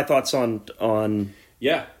give you my thoughts on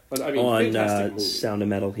fantastic movie. Sound of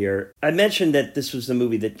Metal here. I mentioned that this was the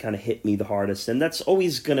movie that kind of hit me the hardest, and that's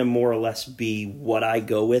always going to more or less be what I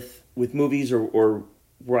go with movies, or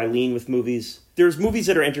where I lean with movies. There's movies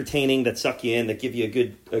that are entertaining, that suck you in, that give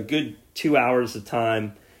you a good 2 hours of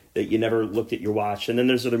time that you never looked at your watch, and then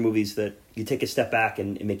there's other movies that you take a step back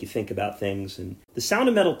and make you think about things. And The Sound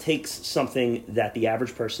of Metal takes something that the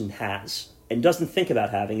average person has and doesn't think about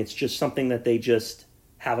having. It's just something that they just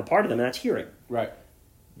have a part of them, and that's hearing. Right.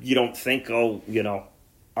 You don't think,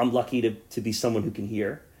 I'm lucky to be someone who can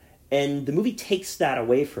hear. And the movie takes that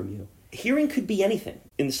away from you. Hearing could be anything.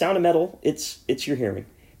 In The Sound of Metal, it's your hearing.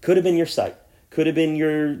 Could have been your sight. Could have been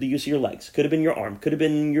the use of your legs. Could have been your arm. Could have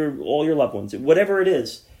been all your loved ones. Whatever it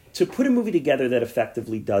is, to put a movie together that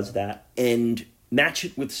effectively does that and match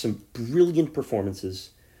it with some brilliant performances,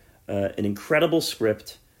 an incredible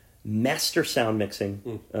script, master sound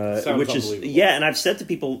mixing, which is, and I've said to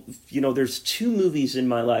people, there's two movies in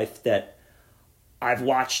my life that I've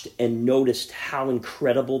watched and noticed how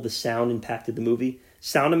incredible the sound impacted the movie.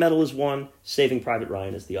 Sound of Metal is one, Saving Private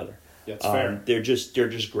Ryan is the other. That's fair. They're just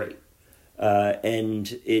great.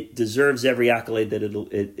 And it deserves every accolade that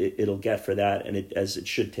it'll get for that, and it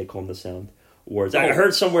should take home the Sound Awards. I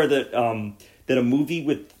heard somewhere that a movie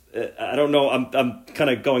with I don't know, I'm kind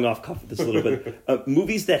of going off cuff with this a little bit.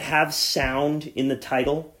 Movies that have sound in the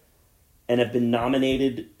title and have been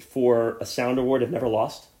nominated for a Sound Award have never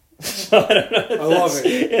lost. So I don't know I love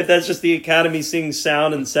it. If that's just the Academy seeing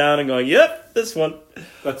sound and going, yep, this one.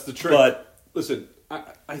 That's the trick. But listen,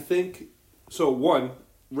 I think so. One,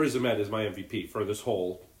 Riz Ahmed is my MVP for this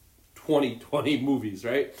whole 2020 movies,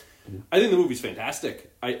 right? Mm-hmm. I think the movie's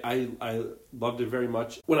fantastic. I loved it very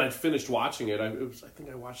much. When I finished watching it, I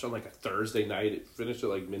think I watched on like a Thursday night. It finished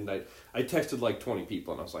at like midnight. I texted like 20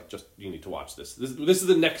 people, and I was like, you need to watch this. This is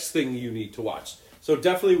the next thing you need to watch. So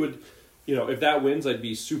definitely would, if that wins, I'd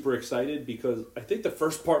be super excited, because I think the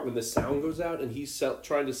first part when the sound goes out and he's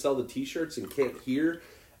trying to sell the T-shirts and can't hear,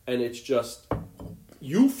 and it's just,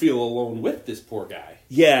 you feel alone with this poor guy.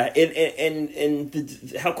 Yeah,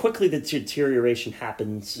 and how quickly the deterioration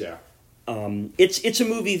happens. Yeah. It's a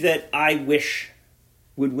movie that I wish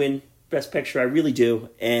would win Best Picture. I really do.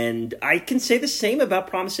 And I can say the same about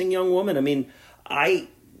Promising Young Woman. I mean,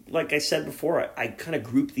 like I said before, I kind of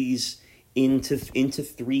group these into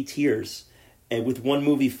three tiers, and with one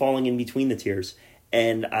movie falling in between the tiers.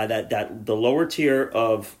 And that the lower tier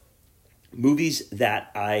of movies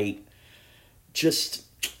that I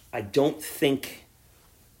don't think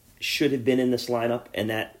should have been in this lineup, and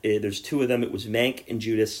that there's two of them. It was Mank and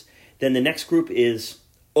Judas. Then the next group is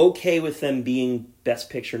okay with them being Best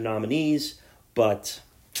Picture nominees, but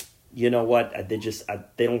you know what?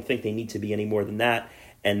 They don't think they need to be any more than that,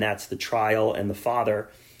 and that's The Trial and The Father.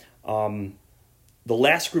 The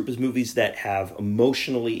last group is movies that have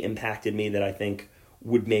emotionally impacted me that I think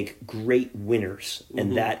would make great winners,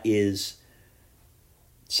 and that is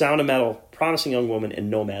Sound of Metal, Promising Young Woman,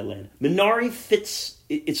 and Nomadland. Minari fits.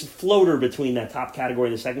 It's a floater between that top category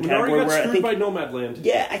and the second category. Minari got screwed by Nomadland.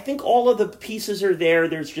 Yeah, I think all of the pieces are there.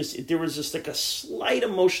 There was just like a slight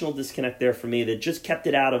emotional disconnect there for me that just kept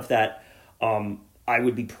it out of that. I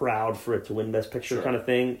would be proud for it to win Best Picture kind of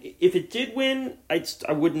thing. If it did win,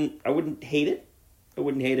 I wouldn't hate it. I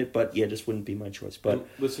wouldn't hate it, but yeah, it just wouldn't be my choice. But and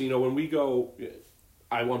listen, when we go,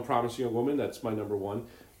 I want Promising Young Woman. That's my number one.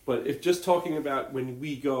 But if just talking about when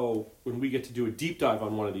we get to do a deep dive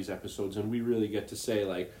on one of these episodes and we really get to say,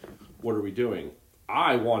 like, what are we doing?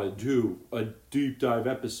 I want to do a deep dive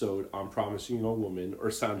episode on Promising Young Woman or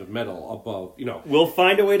Sound of Metal above, We'll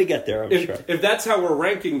find a way to get there, I'm sure. If that's how we're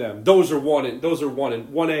ranking them, those are 1A,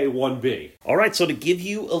 1B. All right, so to give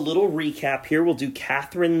you a little recap here, we'll do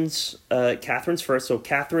Catherine's first. So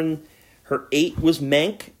Catherine, her 8 was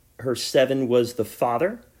Mank, her 7 was The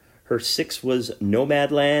Father, her 6 was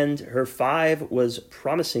Nomadland. Her 5 was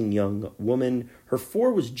Promising Young Woman. Her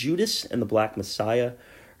 4 was Judas and the Black Messiah.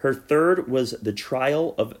 Her 3rd was The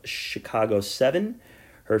Trial of Chicago 7.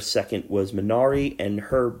 Her 2nd was Minari. And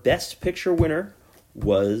her Best Picture winner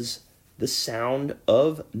was The Sound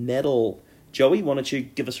of Metal. Joey, why don't you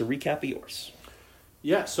give us a recap of yours?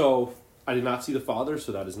 Yeah, so I did not see The Father,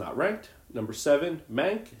 so that is not ranked. Number 7,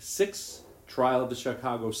 Mank. 6, Trial of the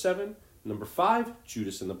Chicago 7. Number 5,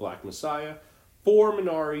 Judas and the Black Messiah. 4,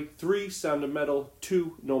 Minari. 3, Sound of Metal.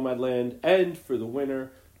 2, Nomadland. And for the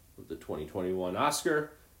winner of the 2021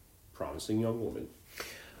 Oscar, Promising Young Woman.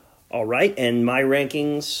 All right, and my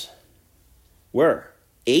rankings were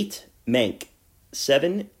 8, Mank.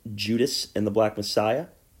 7, Judas and the Black Messiah.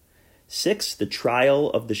 6, The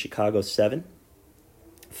Trial of the Chicago 7.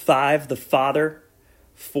 5, The Father.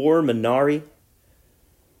 4, Minari.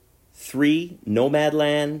 3,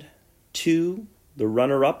 Nomadland. 2, the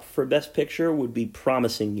runner-up for Best Picture would be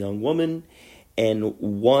Promising Young Woman. And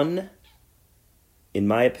 1, in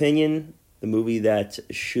my opinion, the movie that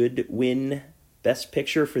should win Best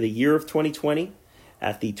Picture for the year of 2020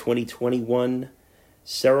 at the 2021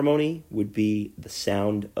 ceremony would be The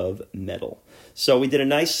Sound of Metal. So we did a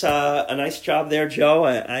nice job there, Joe.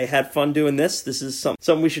 I had fun doing this. This is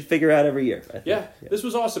something we should figure out every year. Yeah, this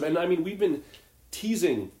was awesome. And I mean, we've been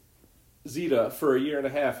teasing Zita for a year and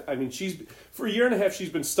a half. I mean, for a year and a half,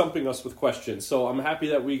 she's been stumping us with questions. So I'm happy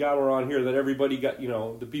that we got her on here, that everybody got,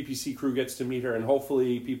 the BPC crew gets to meet her, and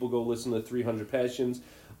hopefully people go listen to 300 Passions.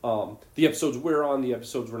 The episodes we're on, the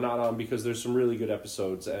episodes we're not on, because there's some really good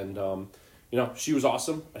episodes. And, she was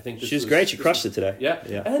awesome. I think she was great. She crushed it today.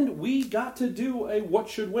 Yeah. And we got to do a What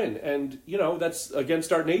Should Win. And, that's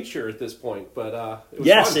against our nature at this point. But it was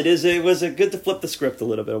fun. It is. It was good to flip the script a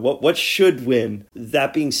little bit. What should win?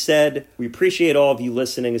 That being said, we appreciate all of you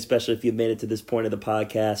listening, especially if you've made it to this point of the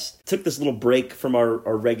podcast. Took this little break from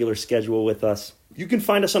our regular schedule with us. You can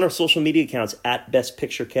find us on our social media accounts at Best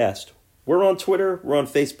Picture Cast. We're on Twitter. We're on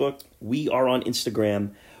Facebook. We are on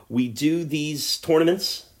Instagram. We do these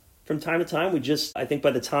tournaments from time to time. I think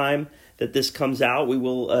by the time that this comes out, we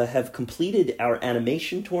will have completed our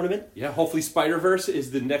animation tournament. Yeah, hopefully Spider-Verse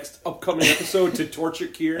is the next upcoming episode to torture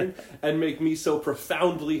Kieran and make me so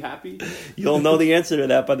profoundly happy. You'll know the answer to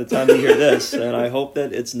that by the time you hear this, and I hope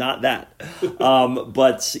that it's not that.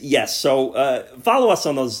 But yes, so follow us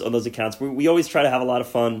on those accounts. We always try to have a lot of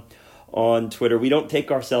fun on Twitter. We don't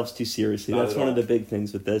take ourselves too seriously. That's one of the big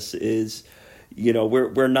things with this is,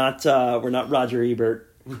 we're not Roger Ebert.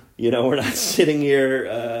 We're not sitting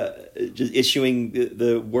here just issuing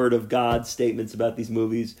the word of God statements about these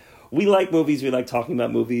movies. We like movies. We like talking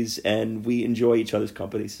about movies, and we enjoy each other's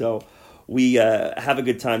company. So we have a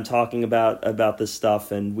good time talking about this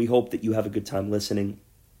stuff, and we hope that you have a good time listening.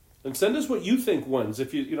 And send us what you think wins.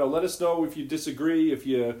 If you let us know if you disagree, if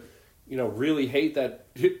you really hate that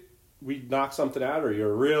we knock something out, or you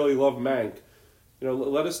really love Mank.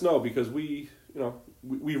 Let us know, because we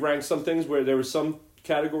ranked some things where there was some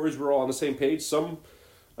categories we're all on the same page.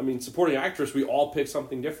 Supporting actress, we all pick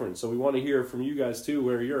something different. So we want to hear from you guys too,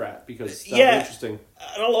 where you're at, because that's interesting.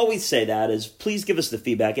 And I'll always say that is, please give us the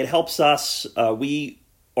feedback. It helps us. We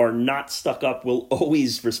are not stuck up. We'll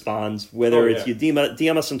always respond, whether it's you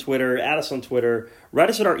DM us on Twitter, add us on Twitter, write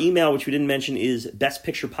us at our email, which we didn't mention, is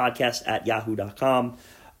bestpicturepodcast@yahoo.com.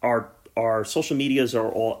 Our social medias are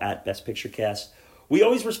all at Best Picture Cast. we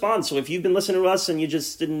always respond. So if you've been listening to us and you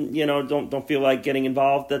just didn't, don't feel like getting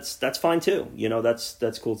involved, that's fine too.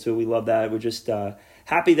 That's cool too. We love that. We're just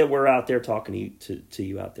happy that we're out there talking to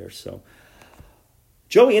you out there. So,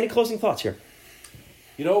 Joey, any closing thoughts here?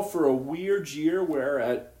 For a weird year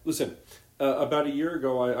where about a year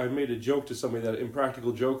ago, I made a joke to somebody that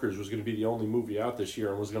Impractical Jokers was going to be the only movie out this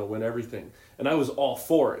year and was going to win everything. And I was all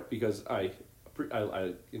for it because I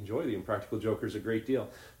enjoy the Impractical Jokers a great deal.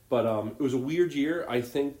 But it was a weird year. I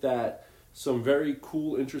think that some very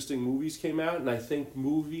cool, interesting movies came out, and I think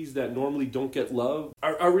movies that normally don't get love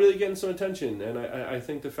are really getting some attention. And I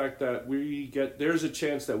think the fact that there's a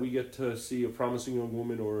chance that we get to see A Promising Young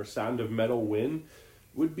Woman or Sound of Metal win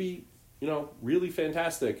would be, really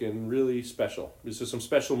fantastic and really special. There's some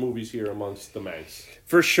special movies here amongst the Manx.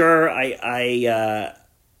 For sure.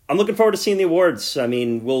 I'm looking forward to seeing the awards. I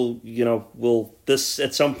mean, we'll this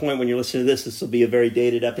at some point when you're listening to this will be a very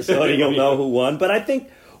dated episode and you'll know who won. But I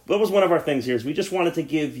think that was one of our things here is we just wanted to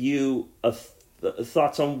give you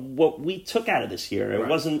thoughts on what we took out of this year.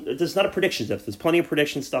 Right. There's not a predictions episode. There's plenty of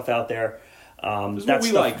prediction stuff out there. That's what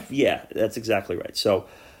we like. Yeah, that's exactly right. So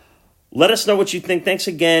let us know what you think. Thanks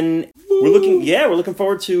again. We're looking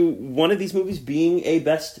forward to one of these movies being a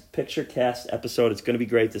Best Picture Cast episode. It's going to be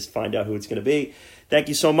great to find out who it's going to be. Thank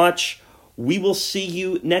you so much. We will see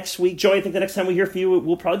you next week. Joey, I think the next time we hear from you,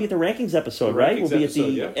 we'll probably be at the rankings episode, right? We'll be at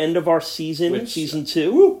the end of our season, season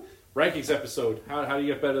 2. Rankings episode. How do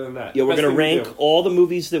you get better than that? Yeah, we're going to rank all the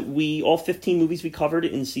movies all 15 movies we covered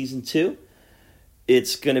in season 2.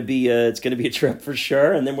 It's going to be a trip for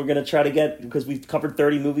sure, and then we're going to try to because we've covered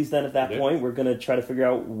 30 movies. Then at that point, we're going to try to figure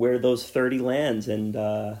out where those 30 lands and do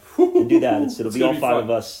that. It'll be all 5 of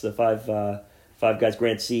us, the five guys: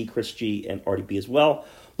 Grant C, Chris G, and Artie B as well.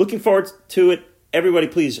 Looking forward to it. Everybody,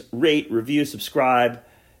 please rate, review, subscribe.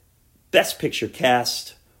 Best Picture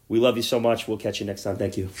Cast. We love you so much. We'll catch you next time.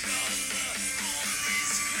 Thank you.